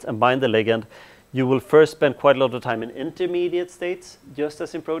state and bind the ligand, you will first spend quite a lot of time in intermediate states, just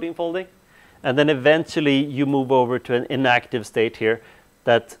as in protein folding. And then eventually you move over to an inactive state here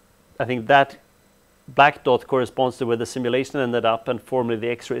that I think that black dot corresponds to where the simulation ended up, and formally the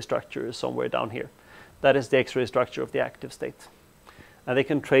X-ray structure is somewhere down here. That is the X-ray structure of the active state. And they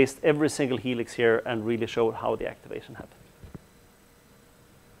can trace every single helix here and really show how the activation happened.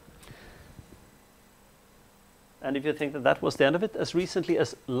 And if you think that that was the end of it, as recently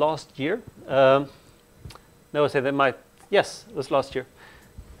as last year, no, I say they might, yes, it was last year.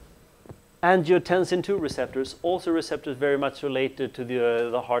 Angiotensin II receptors, also receptors very much related to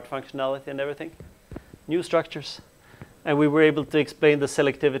the heart functionality and everything. New structures. And we were able to explain the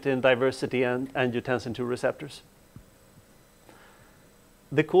selectivity and diversity and angiotensin II receptors.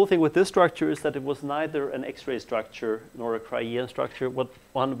 The cool thing with this structure is that it was neither an X-ray structure nor a cryo-EM structure, but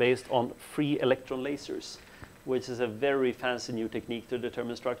one based on free electron lasers, which is a very fancy new technique to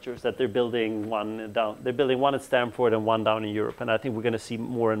determine structures that they're building one down. They're building one at Stanford and one down in Europe, and I think we're going to see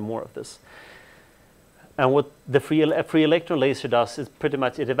more and more of this. And what the free electron laser does is pretty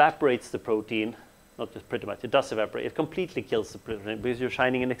much it evaporates the protein, not just pretty much, it does evaporate. It completely kills the protein because you're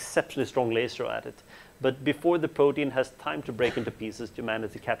shining an exceptionally strong laser at it. But before the protein has time to break into pieces, you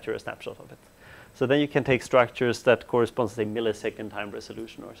manage to capture a snapshot of it. So then you can take structures that correspond to, say, millisecond time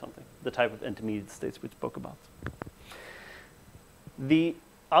resolution or something, the type of intermediate states we spoke about. The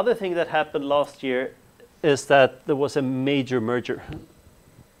other thing that happened last year is that there was a major merger.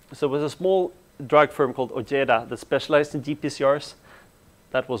 So it was a small drug firm called Ojeda that specialized in GPCRs.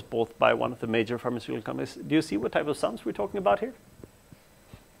 That was bought by one of the major pharmaceutical companies. Do you see what type of sums we're talking about here?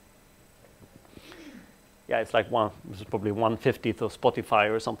 Yeah, it's like this is probably 1/50th of Spotify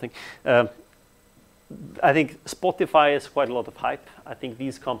or something. I think Spotify is quite a lot of hype. I think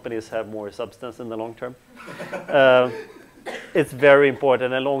these companies have more substance in the long term. It's very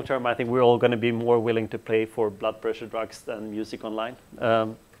important. In the long term, I think we're all going to be more willing to pay for blood pressure drugs than music online.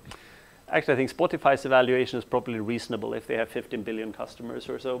 Actually, I think Spotify's evaluation is probably reasonable if they have 15 billion customers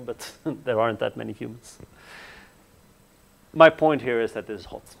or so, but there aren't that many humans. My point here is that this is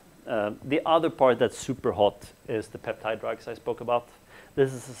hot. The other part that's super hot is the peptide drugs I spoke about.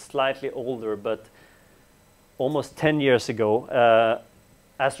 This is slightly older, but almost 10 years ago,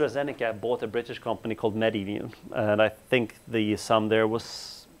 AstraZeneca bought a British company called MedImmune, and I think the sum there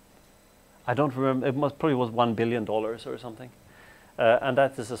was, I don't remember, it probably was $1 billion or something. And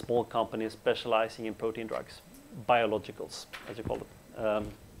that is a small company specializing in protein drugs, biologicals, as you call it.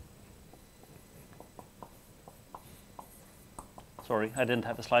 Sorry, I didn't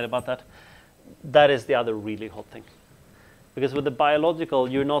have a slide about that. That is the other really hot thing. Because with the biological,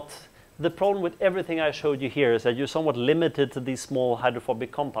 you're not, the problem with everything I showed you here is that you're somewhat limited to these small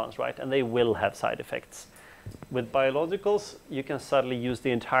hydrophobic compounds, right? And they will have side effects. With biologicals, you can suddenly use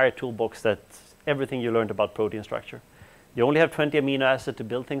the entire toolbox, that everything you learned about protein structure. You only have 20 amino acids to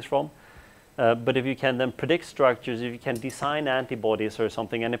build things from. But if you can then predict structures, if you can design antibodies or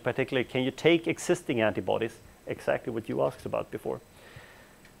something, and in particular, can you take existing antibodies, exactly what you asked about before.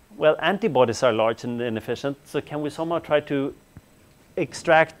 Well, antibodies are large and inefficient, so can we somehow try to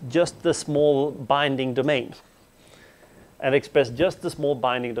extract just the small binding domain and express just the small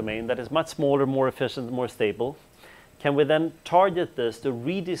binding domain that is much smaller, more efficient, more stable? Can we then target this to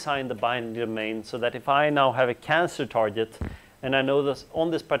redesign the binding domain so that if I now have a cancer target and I know this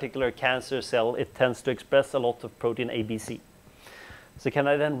on this particular cancer cell, it tends to express a lot of protein ABC. So can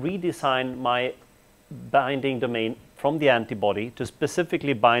I then redesign my binding domain from the antibody to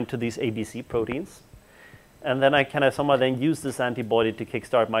specifically bind to these ABC proteins? And then can I somehow then use this antibody to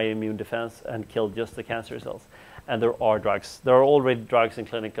kickstart my immune defense and kill just the cancer cells? And there are drugs. There are already drugs in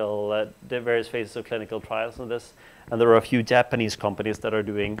clinical, various phases of clinical trials on this. And there are a few Japanese companies that are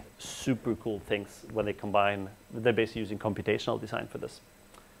doing super cool things when they combine, they're basically using computational design for this.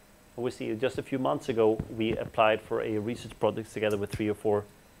 And we see just a few months ago, we applied for a research project together with 3 or 4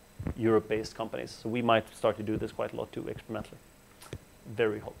 Europe-based companies. So we might start to do this quite a lot too, experimentally.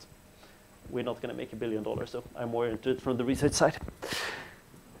 Very hot. We're not going to make $1 billion, so I'm more into it from the research side.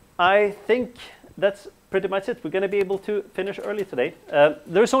 I think that's pretty much it. We're going to be able to finish early today.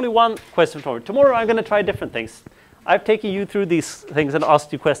 There's only one question tomorrow. Tomorrow I'm going to try different things. I've taken you through these things and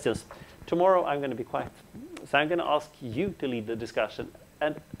asked you questions. Tomorrow I'm going to be quiet. So I'm going to ask you to lead the discussion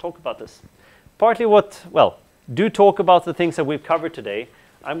and talk about this. Partly do talk about the things that we've covered today.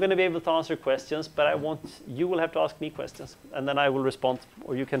 I'm going to be able to answer questions, but you will have to ask me questions, and then I will respond,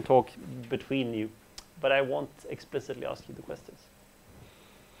 or you can talk between you. But I won't explicitly ask you the questions.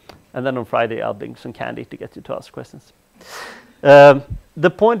 And then on Friday, I'll bring some candy to get you to ask questions. The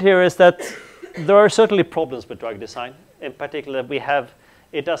point here is that there are certainly problems with drug design. In particular,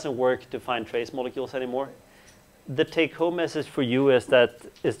 it doesn't work to find trace molecules anymore. The take-home message for you is the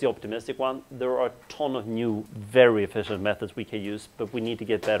optimistic one. There are a ton of new, very efficient methods we can use, but we need to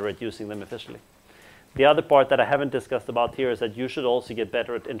get better at using them efficiently. The other part that I haven't discussed about here is that you should also get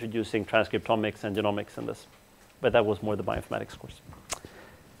better at introducing transcriptomics and genomics in this. But that was more the bioinformatics course.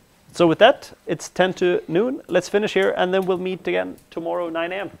 So with that, it's 10 to noon. Let's finish here, and then we'll meet again tomorrow,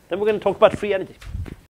 9 a.m. Then we're going to talk about free energy.